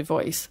a stupid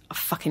voice. I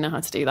fucking know how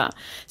to do that.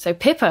 So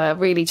Pippa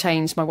really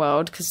changed my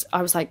world, because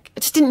I was like, I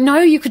just didn't know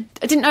I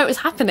didn't know it was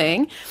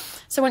happening.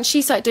 So when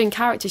she started doing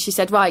characters, she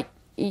said, right,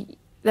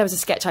 there was a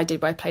sketch I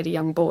did where I played a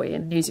young boy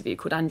in a news review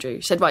called Andrew.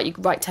 She said, right, you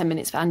write 10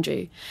 minutes for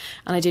Andrew.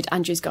 And I did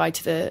Andrew's Guide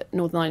to the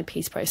Northern Ireland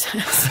Peace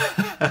Process.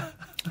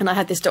 And I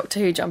had this Doctor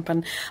Who jump,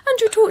 and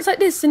Andrew talks like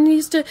this, and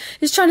he's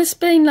trying to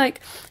explain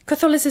like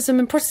Catholicism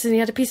and Protestantism. He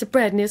had a piece of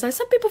bread, and he was like,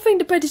 some people think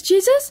the bread is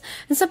Jesus,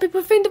 and some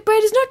people think the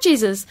bread is not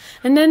Jesus.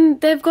 And then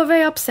they've got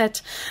very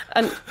upset.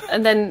 And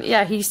then,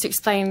 he used to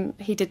explain,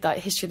 he did that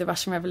history of the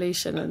Russian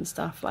Revolution and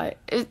stuff. Like,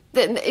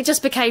 it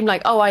just became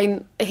like,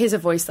 here's a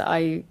voice that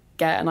I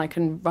get, and I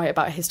can write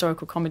about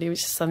historical comedy,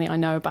 which is something I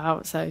know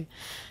about. So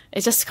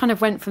it just kind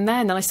of went from there.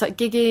 And then I started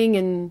gigging,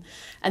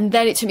 and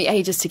then it took me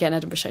ages to get an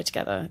Edinburgh show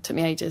together. It took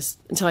me ages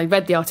until I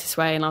read The Artist's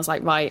Way, and I was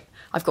like, right,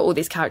 I've got all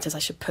these characters, I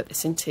should put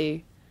this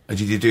into. And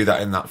did you do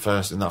that in that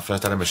first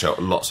Edinburgh show?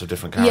 Lots of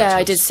different characters? Yeah,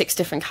 I did 6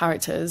 different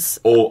characters.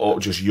 Or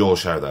just your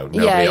show, though?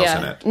 Nobody else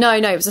in it? No,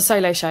 it was a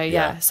solo show,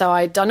 yeah. So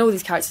I'd done all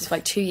these characters for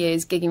like 2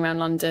 years, gigging around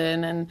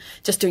London and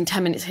just doing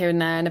 10 minutes here and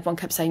there, and everyone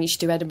kept saying, you should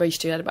do Edinburgh, you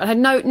should do Edinburgh. I had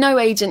no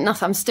agent,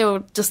 nothing. I'm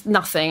still just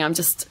nothing.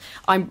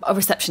 I'm a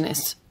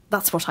receptionist.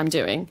 That's what I'm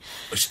doing.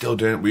 Were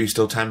you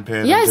still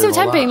temping? Yeah, still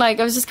temping. Like,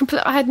 I was just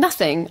I had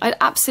nothing. I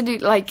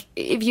absolutely, like,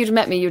 if you'd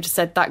met me, you'd have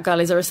said, that girl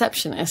is a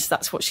receptionist.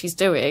 That's what she's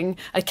doing.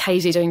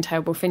 Occasionally doing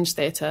terrible fringe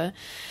theatre.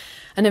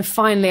 And then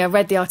finally I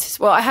read The Artist.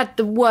 Well, I had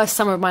the worst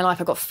summer of my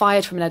life. I got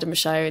fired from an Edinburgh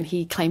show, and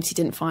he claims he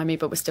didn't fire me,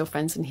 but we're still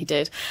friends, and he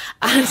did.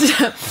 And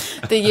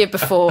the year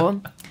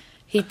before,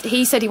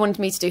 he said he wanted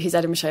me to do his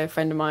Edinburgh show, a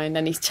friend of mine,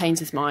 and he's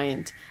changed his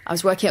mind. I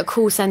was working at a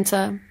call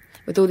centre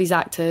with all these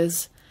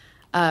actors,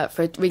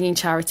 for ringing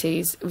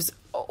charities. It was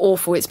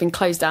awful. It's been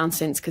closed down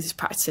since because his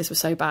practices were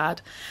so bad.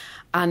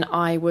 And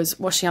I was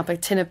washing up a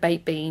tin of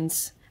baked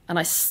beans, and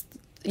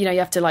you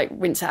have to like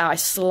rinse it out. I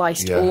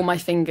sliced all my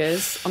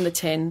fingers on the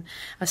tin.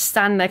 I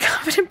stand there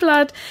covered in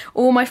blood.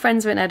 All my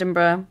friends were in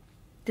Edinburgh.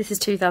 This is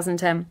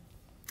 2010.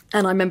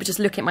 And I remember just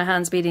looking at my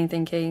hands bleeding,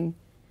 thinking,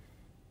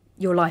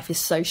 your life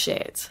is so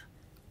shit.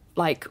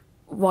 Like,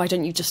 why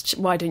don't you just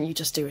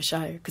do a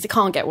show? Because it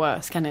can't get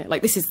worse, can it?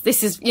 Like, this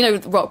is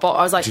rock bottom.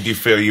 I was like, did you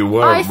feel you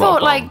were? I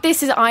thought like,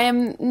 I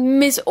am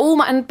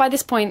and by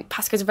this point,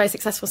 Pasco's a very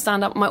successful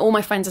stand-up. All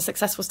my friends are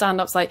successful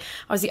stand-ups. Like,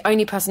 I was the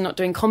only person not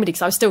doing comedy,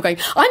 because I was still going,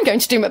 I'm going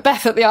to do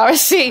Macbeth at the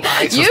RSC.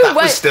 Right, so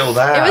was still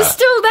there. It was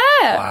still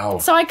there. Wow.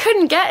 So I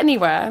couldn't get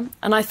anywhere,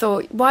 and I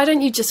thought, why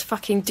don't you just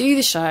fucking do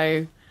the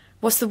show?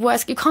 What's the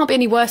worst? You can't be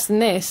any worse than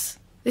this.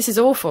 This is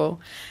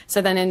awful.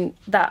 So then in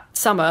that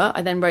summer,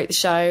 I then wrote the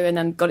show and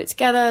then got it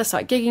together,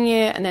 started gigging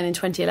it. And then in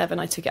 2011,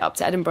 I took it up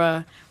to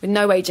Edinburgh with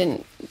no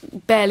agent,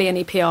 barely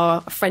any PR.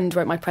 A friend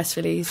wrote my press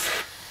release.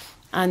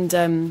 And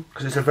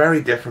because it's a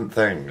very different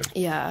thing.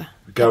 Yeah.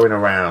 Going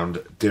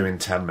around doing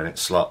 10-minute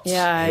slots here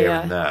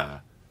and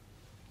there.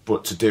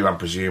 But to do, I'm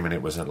presuming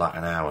it wasn't like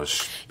an hour's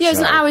show. Yeah, it was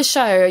an hour's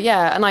show,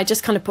 yeah. And I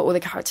just kind of put all the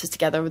characters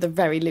together with a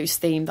very loose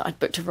theme that I'd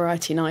booked a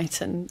variety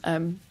night,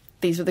 and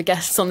these were the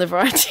guests on the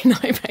variety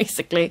night,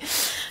 basically.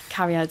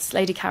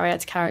 Lady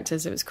Cariad's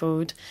Characters, it was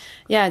called.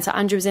 Yeah, and so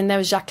Andrew was in there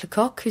with Jacques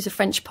Lecoq, who's a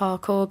French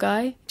parkour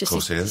guy.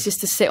 Just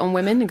to sit on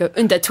women and go,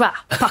 un, deux, trois,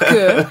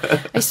 parkour.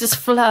 I used to just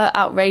flirt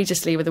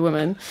outrageously with a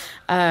woman.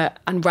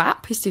 And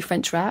rap, he used to do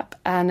French rap.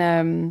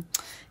 And,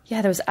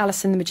 there was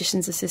Alison, the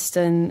magician's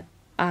assistant.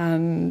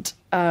 And,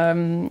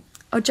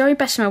 Joey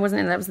Bechamel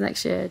wasn't in there, that was the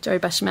next year. Joey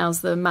Bechamel's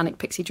the Manic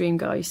Pixie Dream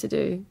guy I used to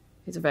do.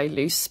 He's a very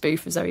loose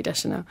spoof of Zooey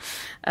Deschanel.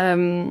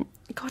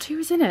 God, who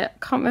was in it?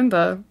 I can't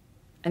remember.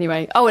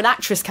 Anyway, an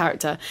actress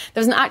character.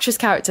 There was an actress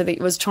character that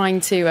was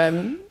trying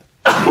to...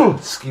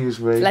 excuse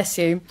me. Bless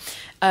you.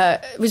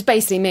 It was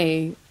basically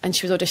me, and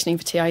she was auditioning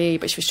for TIE,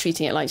 but she was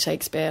treating it like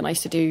Shakespeare, and I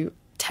used to do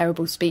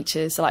terrible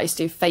speeches. So I used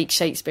to do fake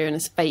Shakespeare and a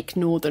fake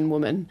northern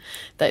woman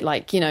that,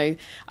 I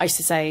used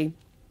to say,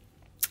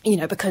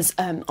 because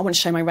I want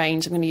to show my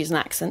range, I'm going to use an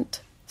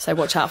accent. So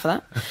watch out for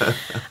that.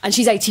 And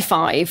she's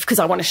 85 because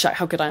I want to show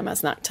how good I am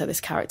as an actor, this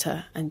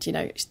character. And, you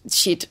know,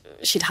 she'd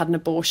had an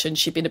abortion,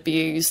 she'd been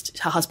abused,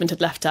 her husband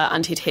had left her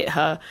and he'd hit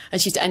her. And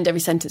she used to end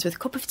every sentence with a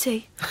cup of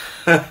tea.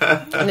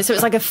 And so it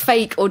was like a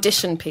fake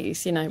audition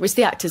piece, you know, which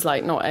the actors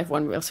like, not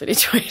everyone else really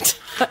enjoyed.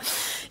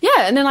 But,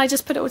 yeah, and then I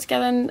just put it all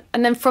together.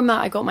 And then from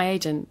that, I got my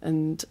agent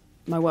and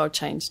my world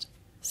changed.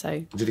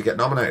 So did you get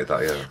nominated that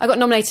year? I got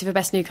nominated for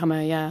Best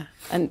Newcomer, yeah.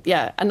 And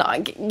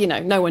I, you know,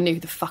 no one knew who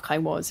the fuck I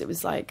was. It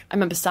was like, I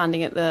remember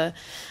standing at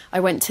I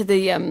went to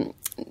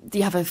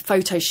you have a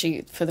photo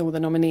shoot for all the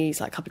nominees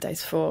like a couple of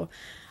days before,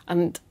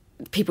 and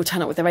people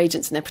turn up with their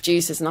agents and their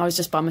producers, and I was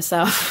just by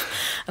myself.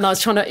 And I was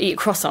trying to eat a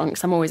croissant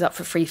because I'm always up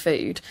for free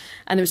food.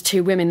 And there was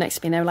two women next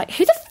to me and they were like,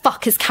 who the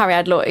fuck is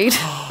Cariad Lloyd?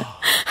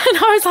 And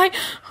I was like,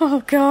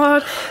 oh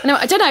God. And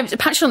I don't know,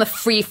 apparently on the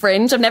Free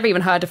Fringe, I've never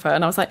even heard of her.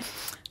 And I was like,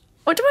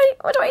 what do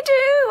I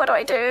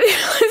do?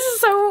 This is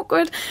so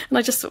awkward. And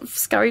I just sort of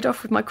scurried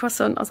off with my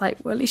croissant. I was like,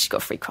 well, at least you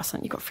got a free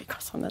croissant. You got a free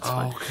croissant. That's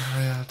fine.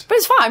 God. But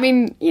it's fine. I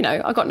mean, you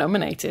know, I got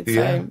nominated. So,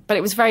 yeah. But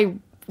it was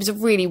a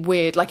really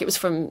weird, like it was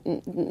from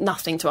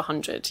nothing to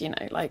 100, you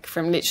know, like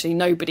from literally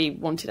nobody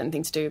wanted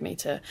anything to do with me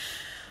to...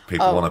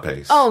 People want a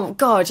piece. Oh,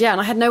 God, yeah.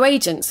 And I had no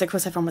agents. So, of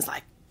course, everyone was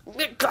like,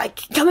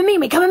 come and meet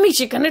me.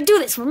 You're going to do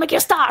this. We'll make you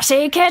a star.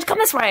 See, kid, come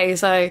this way.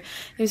 So it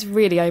was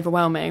really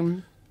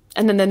overwhelming.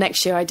 And then the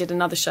next year I did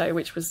another show,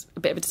 which was a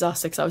bit of a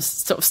disaster because I was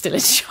sort of still in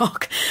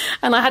shock.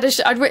 And I had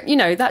you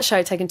know, that show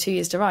had taken 2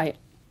 years to write.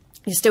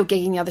 You're still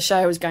gigging the other show.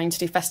 I was going to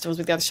do festivals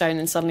with the other show, and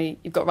then suddenly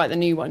you've got to write the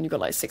new one. You've got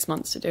like 6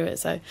 months to do it.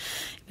 So it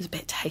was a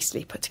bit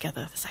hastily put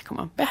together, the second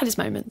one. But it had its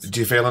moments. Do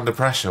you feel under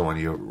pressure when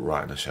you're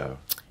writing a show?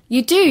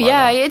 You do,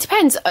 yeah. It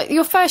depends.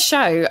 Your first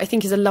show, I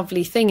think, is a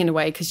lovely thing in a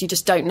way because you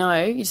just don't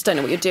know. You just don't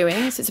know what you're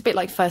doing. So it's a bit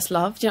like first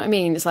love. Do you know what I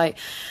mean? It's like...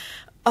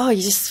 oh,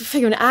 you're just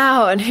figuring it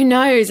out, and who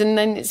knows, and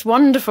then it's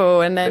wonderful,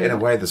 and then... But in a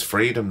way, there's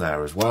freedom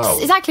there as well.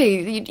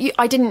 Exactly.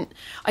 I didn't...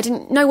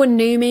 no one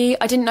knew me.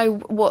 I didn't know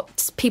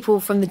what people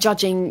from the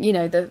judging, you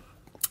know, the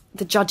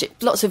judge...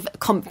 Lots of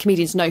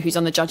comedians know who's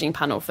on the judging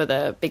panel for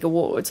the big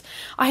awards.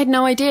 I had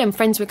no idea, and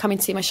friends were coming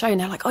to see my show, and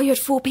they're like, oh, you had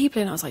 4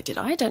 people, and I was like, did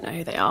I? I don't know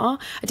who they are.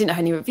 I didn't know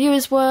who any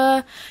reviewers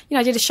were. You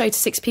know, I did a show to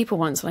 6 people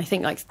once, and I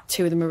think, like,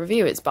 2 of them were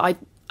reviewers, but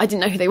I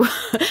didn't know who they were.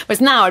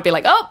 Whereas now I'd be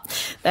like, oh,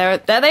 there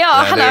they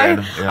are.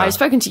 Hello. Yeah. I've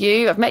spoken to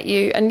you. I've met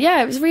you. And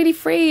yeah, it was really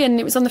free,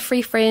 and it was on the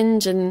Free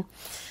Fringe. And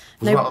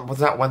was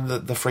that when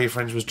the Free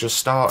Fringe was just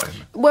starting?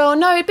 Well,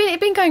 no, it'd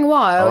been going a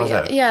while. Oh, was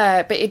it?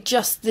 Yeah, but it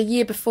just the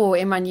year before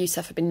Imran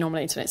Youssef had been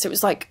nominated on it, so it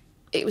was like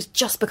it was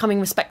just becoming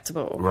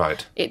respectable.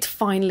 Right. It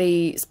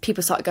finally,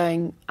 people started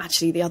going,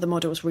 actually, the other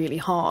model was really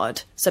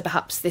hard. So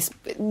perhaps this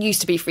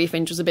used to be Free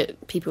Fringe was a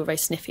bit, people were very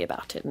sniffy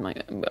about it. And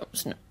like, well,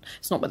 it's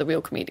not where the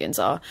real comedians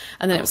are.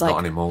 And then it was like... Not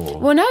anymore.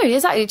 Well, no,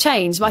 exactly, it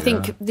changed. But I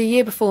think the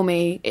year before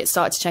me, it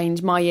started to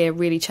change. My year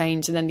really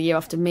changed. And then the year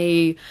after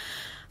me,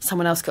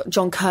 someone else got...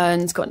 John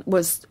Kearns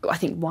was, I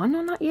think, won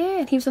on that year.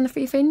 And he was on the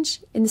Free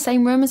Fringe in the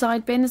same room as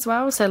I'd been as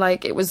well. So,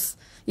 like, it was...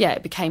 Yeah,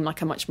 it became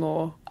like a much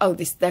more,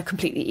 they're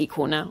completely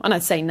equal now. And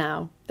I'd say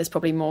now there's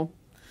probably more,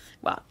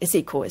 well, it's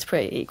equal, it's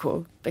pretty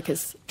equal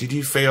because... Did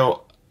you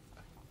feel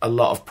a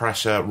lot of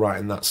pressure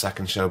writing that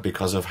second show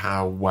because of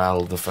how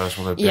well the first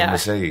one had been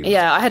received?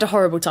 Yeah, I had a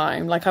horrible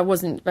time. Like, I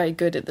wasn't very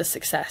good at the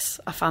success.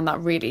 I found that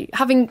really...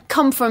 Having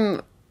come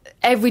from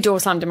every door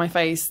slammed in my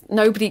face,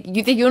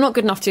 you're not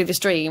good enough to do this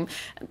dream...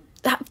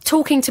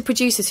 Talking to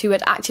producers who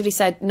had actively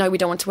said, no, we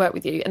don't want to work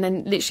with you. And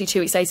then literally 2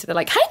 weeks later, they're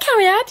like, hey,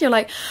 Cariad. You're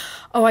like,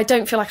 oh, I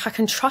don't feel like I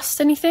can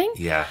trust anything.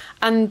 Yeah.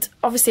 And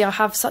obviously I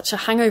have such a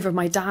hangover of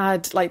my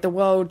dad, like the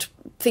world,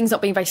 things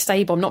not being very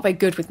stable. I'm not very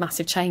good with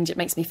massive change. It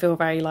makes me feel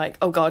very like,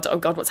 oh God,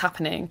 what's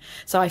happening?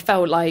 So I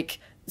felt like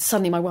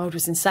suddenly my world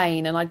was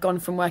insane. And I'd gone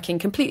from working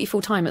completely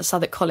full-time at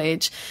Southwark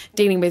College,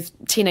 dealing with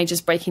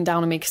teenagers breaking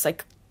down on me because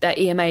their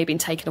EMA had been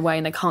taken away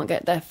and they can't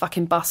get their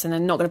fucking bus and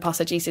they're not going to pass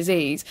their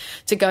GCSEs,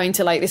 to going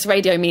to like this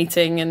radio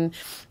meeting and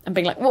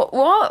being like,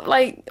 what?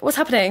 Like, what's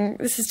happening?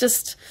 This is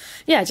just,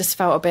 it just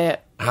felt a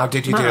bit... How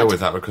did you deal with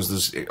that?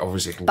 Because it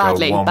obviously can go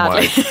one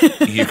badly.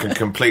 way. You can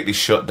completely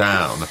shut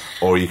down,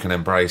 or you can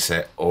embrace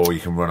it, or you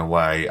can run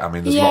away. I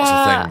mean, there's lots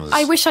of things.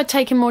 I wish I'd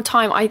taken more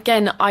time.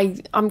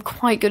 I'm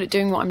quite good at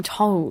doing what I'm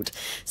told.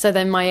 So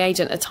then my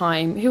agent at the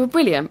time, who were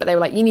brilliant, but they were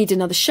like, you need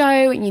another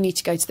show, and you need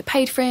to go to the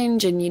paid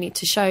Fringe, and you need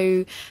to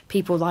show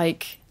people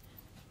like,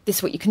 this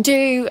is what you can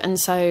do. And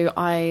so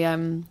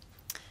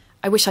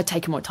I wish I'd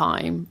taken more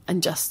time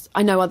and just...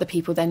 I know other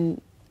people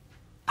then...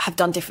 have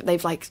done different.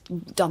 They've like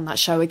done that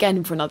show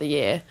again for another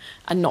year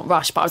and not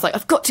rushed. But I was like,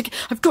 I've got to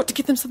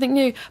give them something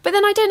new. But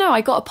then I don't know.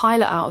 I got a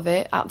pilot out of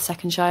the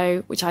second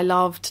show, which I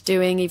loved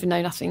doing, even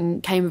though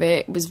nothing came of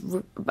it. It was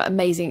an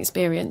amazing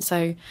experience.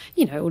 So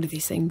you know, all of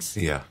these things.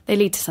 Yeah, they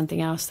lead to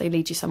something else. They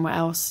lead you somewhere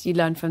else. You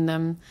learn from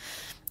them.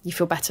 You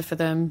feel better for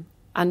them.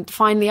 And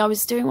finally, I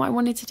was doing what I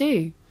wanted to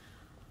do.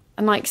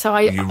 And like, so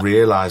you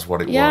realise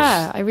what it was.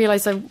 Yeah, I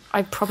realised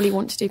I probably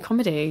want to do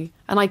comedy,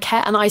 and I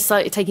care. And I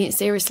started taking it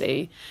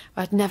seriously.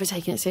 I'd never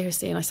taken it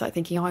seriously, and I started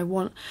thinking, I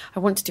want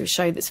to do a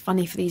show that's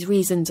funny for these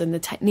reasons and the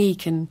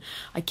technique, and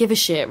I give a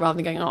shit rather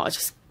than going, I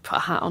just put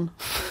a hat on.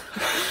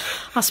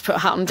 I just put a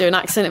hat on and do an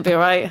accent, it'd be all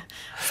right.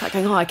 It's like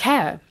going, I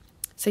care.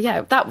 So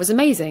yeah, that was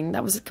amazing.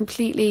 That was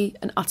completely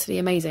and utterly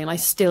amazing, and I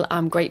still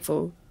am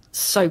grateful,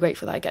 so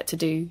grateful that I get to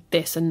do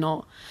this and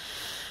not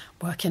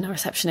work in a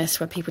receptionist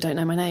where people don't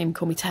know my name,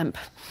 call me temp.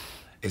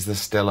 Is there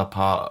still a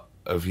part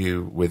of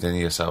you within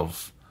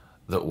yourself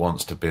that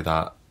wants to be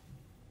that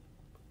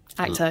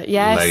actor?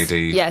 Yes.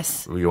 Lady?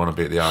 Yes. You want to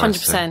be at the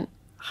RSC?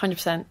 100%.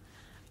 100%.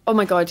 Oh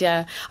my God,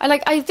 yeah.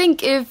 I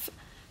think if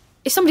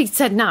somebody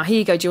said, now, here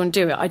you go, do you want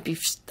to do it?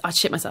 I'd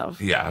shit myself.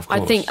 Yeah, of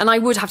course. And I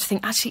would have to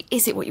think, actually,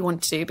 is it what you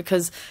want to do?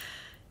 Because...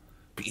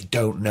 But you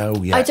don't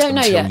know yet. I don't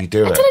know until yet. You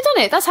do it. Until I've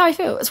done it. That's how I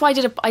feel. That's why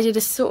I did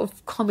a sort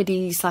of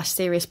comedy /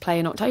 serious play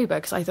in October,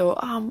 because I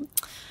thought,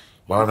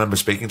 well, I remember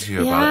speaking to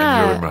you about it,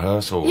 and you were in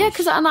rehearsals. Yeah,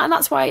 and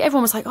that's why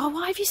everyone was like, oh,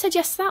 why have you said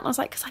yes to that? And I was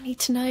like, because I need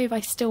to know if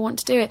I still want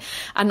to do it.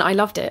 And I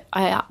loved it.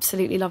 I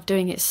absolutely loved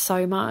doing it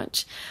so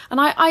much.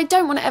 And I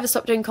don't want to ever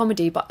stop doing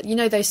comedy, but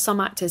those some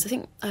actors, I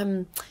think,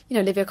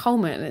 Olivia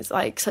Colman is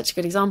like such a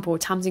good example,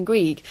 Tamsin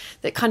Greig,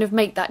 that kind of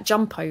make that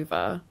jump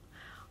over.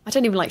 I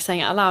don't even like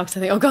saying it out loud because I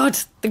think, oh God,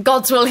 the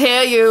gods will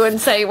hear you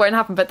and say it won't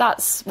happen. But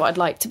that's what I'd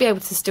like, to be able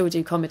to still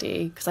do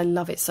comedy because I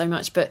love it so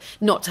much, but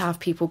not to have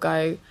people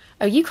go,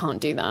 oh, you can't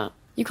do that.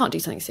 You can't do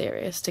something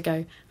serious. To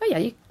go, oh yeah,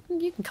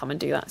 you can come and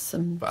do that.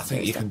 But I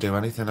think you can do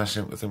anything. I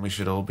think we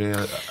should all be.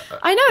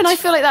 I know, and I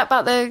feel like that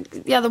about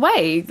the other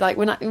way. Like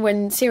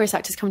when serious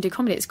actors come and do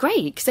comedy, it's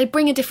great because they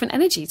bring a different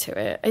energy to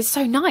it. It's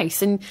so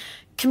nice, and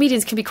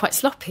comedians can be quite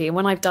sloppy. And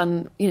when I've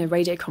done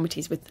radio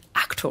comedies with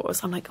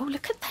actors, I'm like, oh,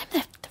 look at them,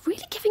 they're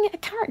really giving it a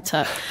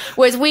character.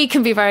 Whereas we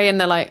can be very,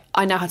 and they're like,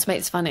 I know how to make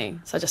this funny,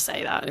 so I just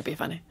say that and it'd be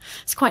funny.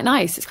 It's quite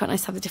nice. It's quite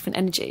nice to have a different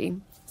energy.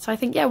 So I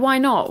think, yeah, why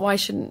not? Why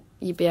shouldn't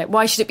you be?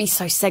 Why should it be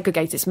so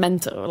segregated? It's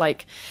mental.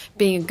 Like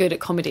being good at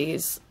comedy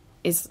is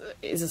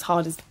as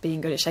hard as being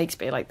good at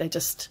Shakespeare. Like they're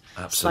just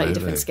slightly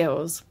different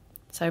skills.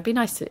 So it'd be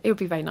nice. It would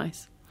be very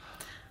nice.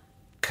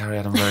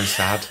 Cariad, I'm very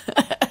sad.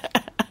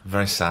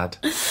 Very sad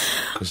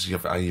because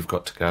you've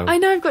got to go. I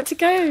know I've got to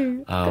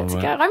go.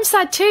 I'm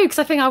sad too because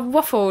I think I've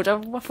waffled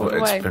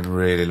away. It's been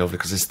really lovely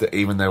because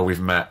even though we've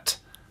met.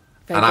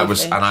 And I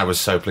was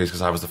so pleased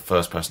because I was the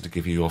first person to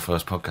give you your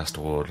first podcast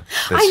award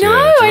this year.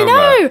 I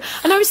know.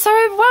 And I was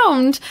so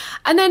overwhelmed.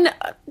 And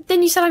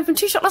then you said I'm from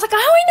Two Shot. I was like, oh,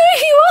 I know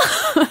who you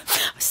are.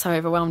 I was so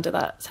overwhelmed at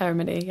that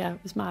ceremony. Yeah, it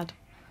was mad.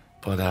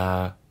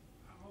 But,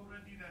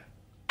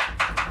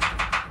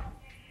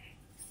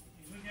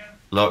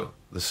 look,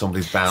 there's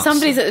somebody's bounced.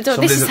 Somebody's at the door.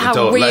 This is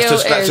how real it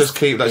is. Let's just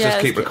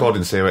keep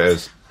recording, see who it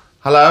is.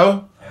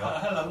 Hello?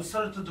 Hello,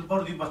 sorry to the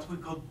body, but we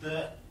got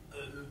the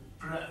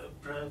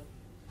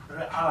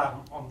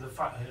alarm on the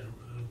fire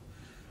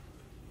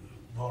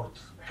board.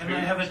 Can I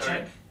have a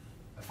check?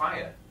 A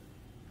fire?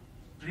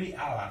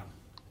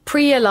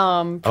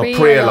 Pre-alarm.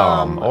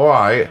 Pre-alarm. All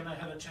right. Can I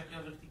have a check?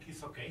 Everything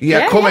is okay?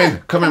 Yeah, come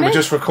in. We're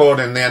just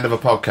recording the end of a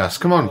podcast.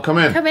 Come on, come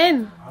in. Come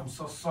in. I'm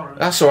so sorry.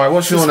 That's all right.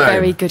 What's your name?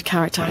 Very good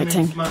character My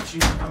acting. name's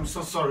Marcin. I'm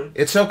so sorry.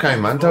 It's okay,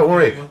 man. Don't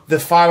worry. The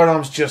fire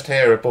alarm's just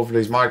here above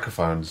these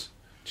microphones.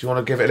 Do you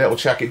want to give it a little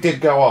check? It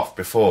did go off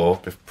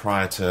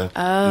prior to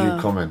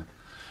you coming.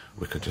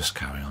 We could just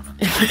carry on and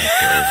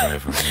get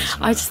over it.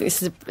 I just think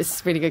this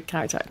is really good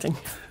character acting.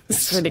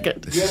 This is really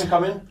good. You can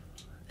come in.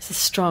 This is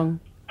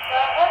strong.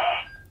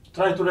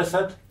 Try to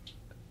reset.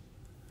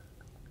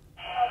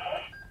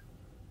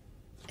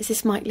 Is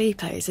this Mike Lee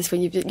play? Is this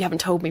when you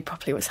haven't told me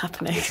properly what's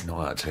happening? It's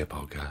not actually a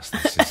podcast.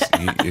 This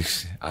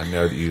is, I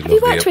know that you Have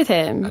you worked with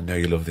him? I know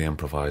you love the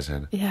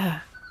improvising. Yeah.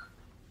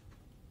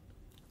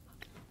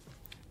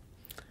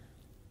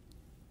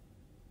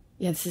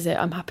 Yeah, this is it.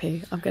 I'm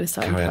happy. I'm going to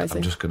start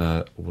improvising.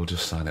 We'll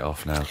just sign it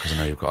off now because I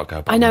know you've got to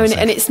go back. I know,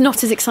 and it's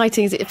not as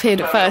exciting as it appeared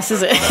at first,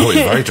 is it? No,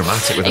 it's very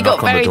dramatic with it a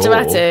knock on the door. It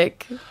got very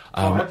dramatic.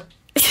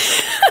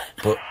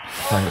 But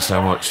thanks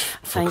so much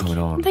for coming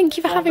on. Thank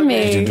you for having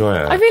me. Did you enjoy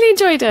it? I really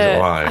enjoyed it.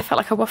 All right. I felt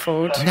like I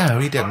waffled. No,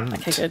 you didn't.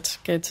 Okay,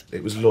 good.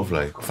 It was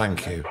lovely.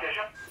 Thank you.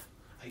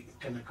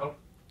 Can I call?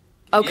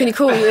 Oh, can you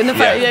call in the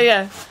phone?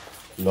 Yeah.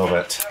 Love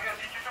it.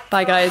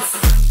 Bye, guys.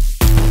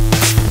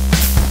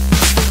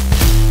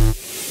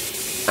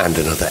 And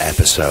another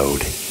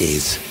episode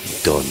is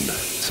done.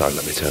 Sorry,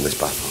 let me turn this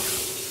back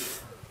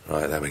off.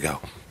 Right, there we go.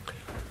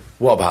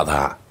 What about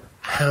that?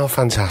 How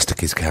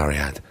fantastic is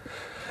Cariad?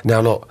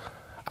 Now look,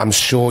 I'm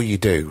sure you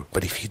do,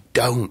 but if you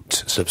don't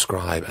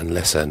subscribe and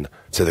listen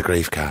to the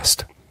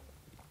Griefcast,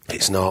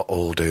 it's not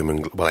all doom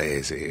and... Well,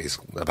 it is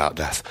about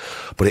death,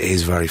 but it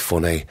is very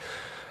funny,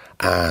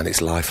 and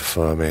it's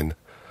life-affirming,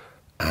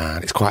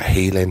 and it's quite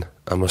healing,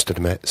 I must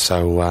admit.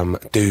 So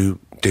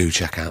do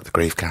check out the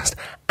Griefcast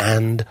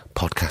and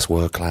Podcast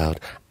Word Cloud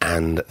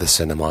and the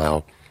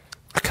Cinemile.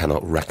 I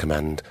cannot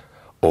recommend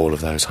all of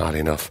those highly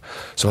enough.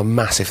 So a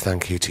massive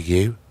thank you to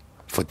you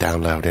for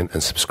downloading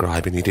and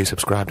subscribing. You do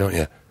subscribe, don't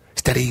you?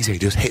 It's dead easy.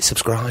 Just hit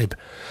subscribe.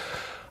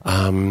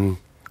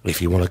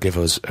 If you want to give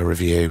us a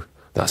review,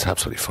 that's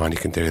absolutely fine. You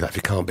can do that. If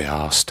you can't be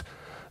asked,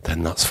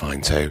 then that's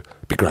fine too.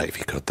 It'd be great if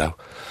you could, though.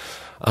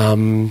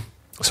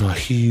 So a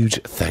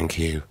huge thank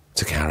you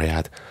to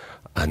Cariad,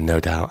 and no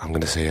doubt I'm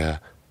going to see her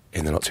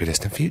in the not too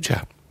distant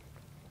future.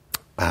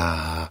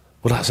 Well,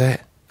 that's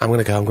it. I'm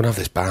going to have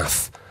this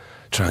bath,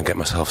 try and get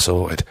myself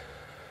sorted,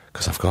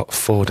 because I've got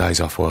 4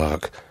 days off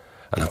work,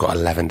 and I've got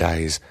 11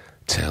 days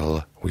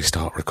till we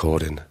start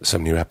recording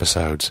some new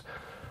episodes,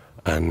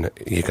 and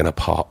you're going to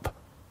pop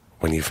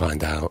when you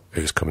find out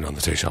who's coming on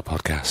the Two Shot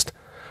podcast.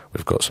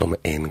 We've got some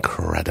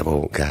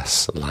incredible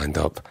guests lined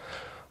up.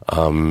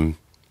 I'm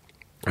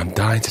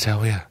dying to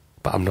tell you,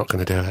 but I'm not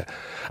going to do it.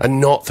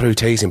 And not through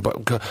teasing,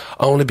 but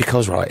only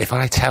because, right, if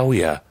I tell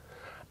you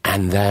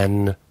and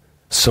then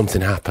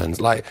something happens,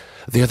 like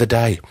the other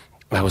day,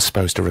 I was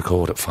supposed to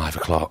record at 5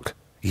 o'clock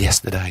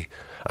yesterday,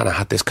 and I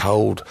had this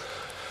cold,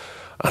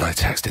 and I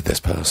texted this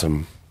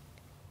person,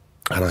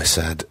 and I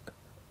said,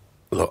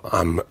 look,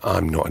 I'm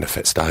not in a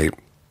fit state.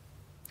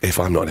 If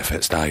I'm not in a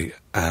fit state,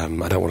 I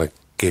don't want to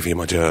give you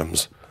my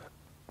germs.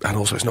 And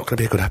also, it's not going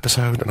to be a good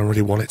episode, and I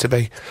really want it to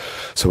be.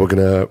 So we're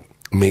going to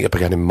meet up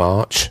again in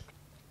March,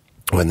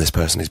 when this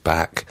person is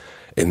back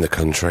in the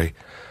country,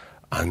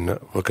 and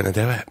we're going to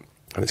do it.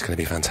 And it's going to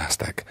be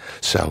fantastic.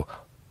 So,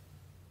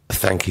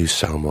 thank you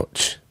so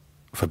much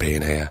for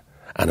being here.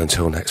 And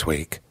until next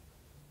week,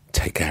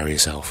 take care of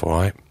yourself, all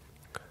right?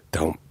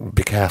 Don't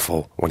be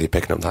careful when you're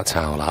picking up that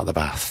towel out of the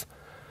bath.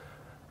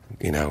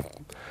 You know,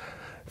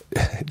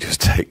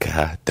 just take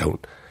care.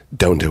 Don't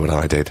do what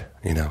I did.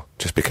 You know,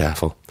 just be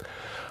careful.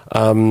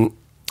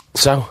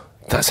 So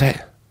that's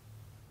it.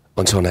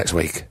 Until next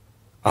week,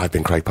 I've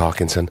been Craig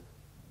Parkinson.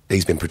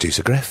 He's been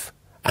producer Griff,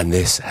 and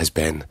this has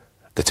been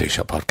the Two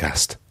Shot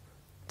Podcast.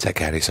 Take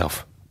care of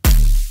yourself.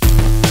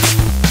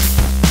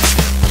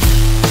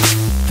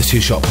 The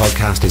Two Shot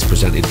Podcast is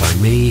presented by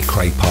me,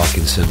 Craig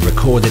Parkinson,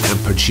 recorded and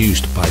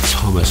produced by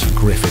Thomas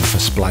Griffin for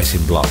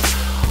Splicing Block.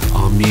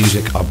 Our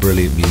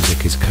brilliant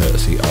music is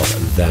courtesy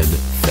of Then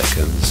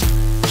Thickens.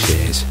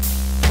 Cheers.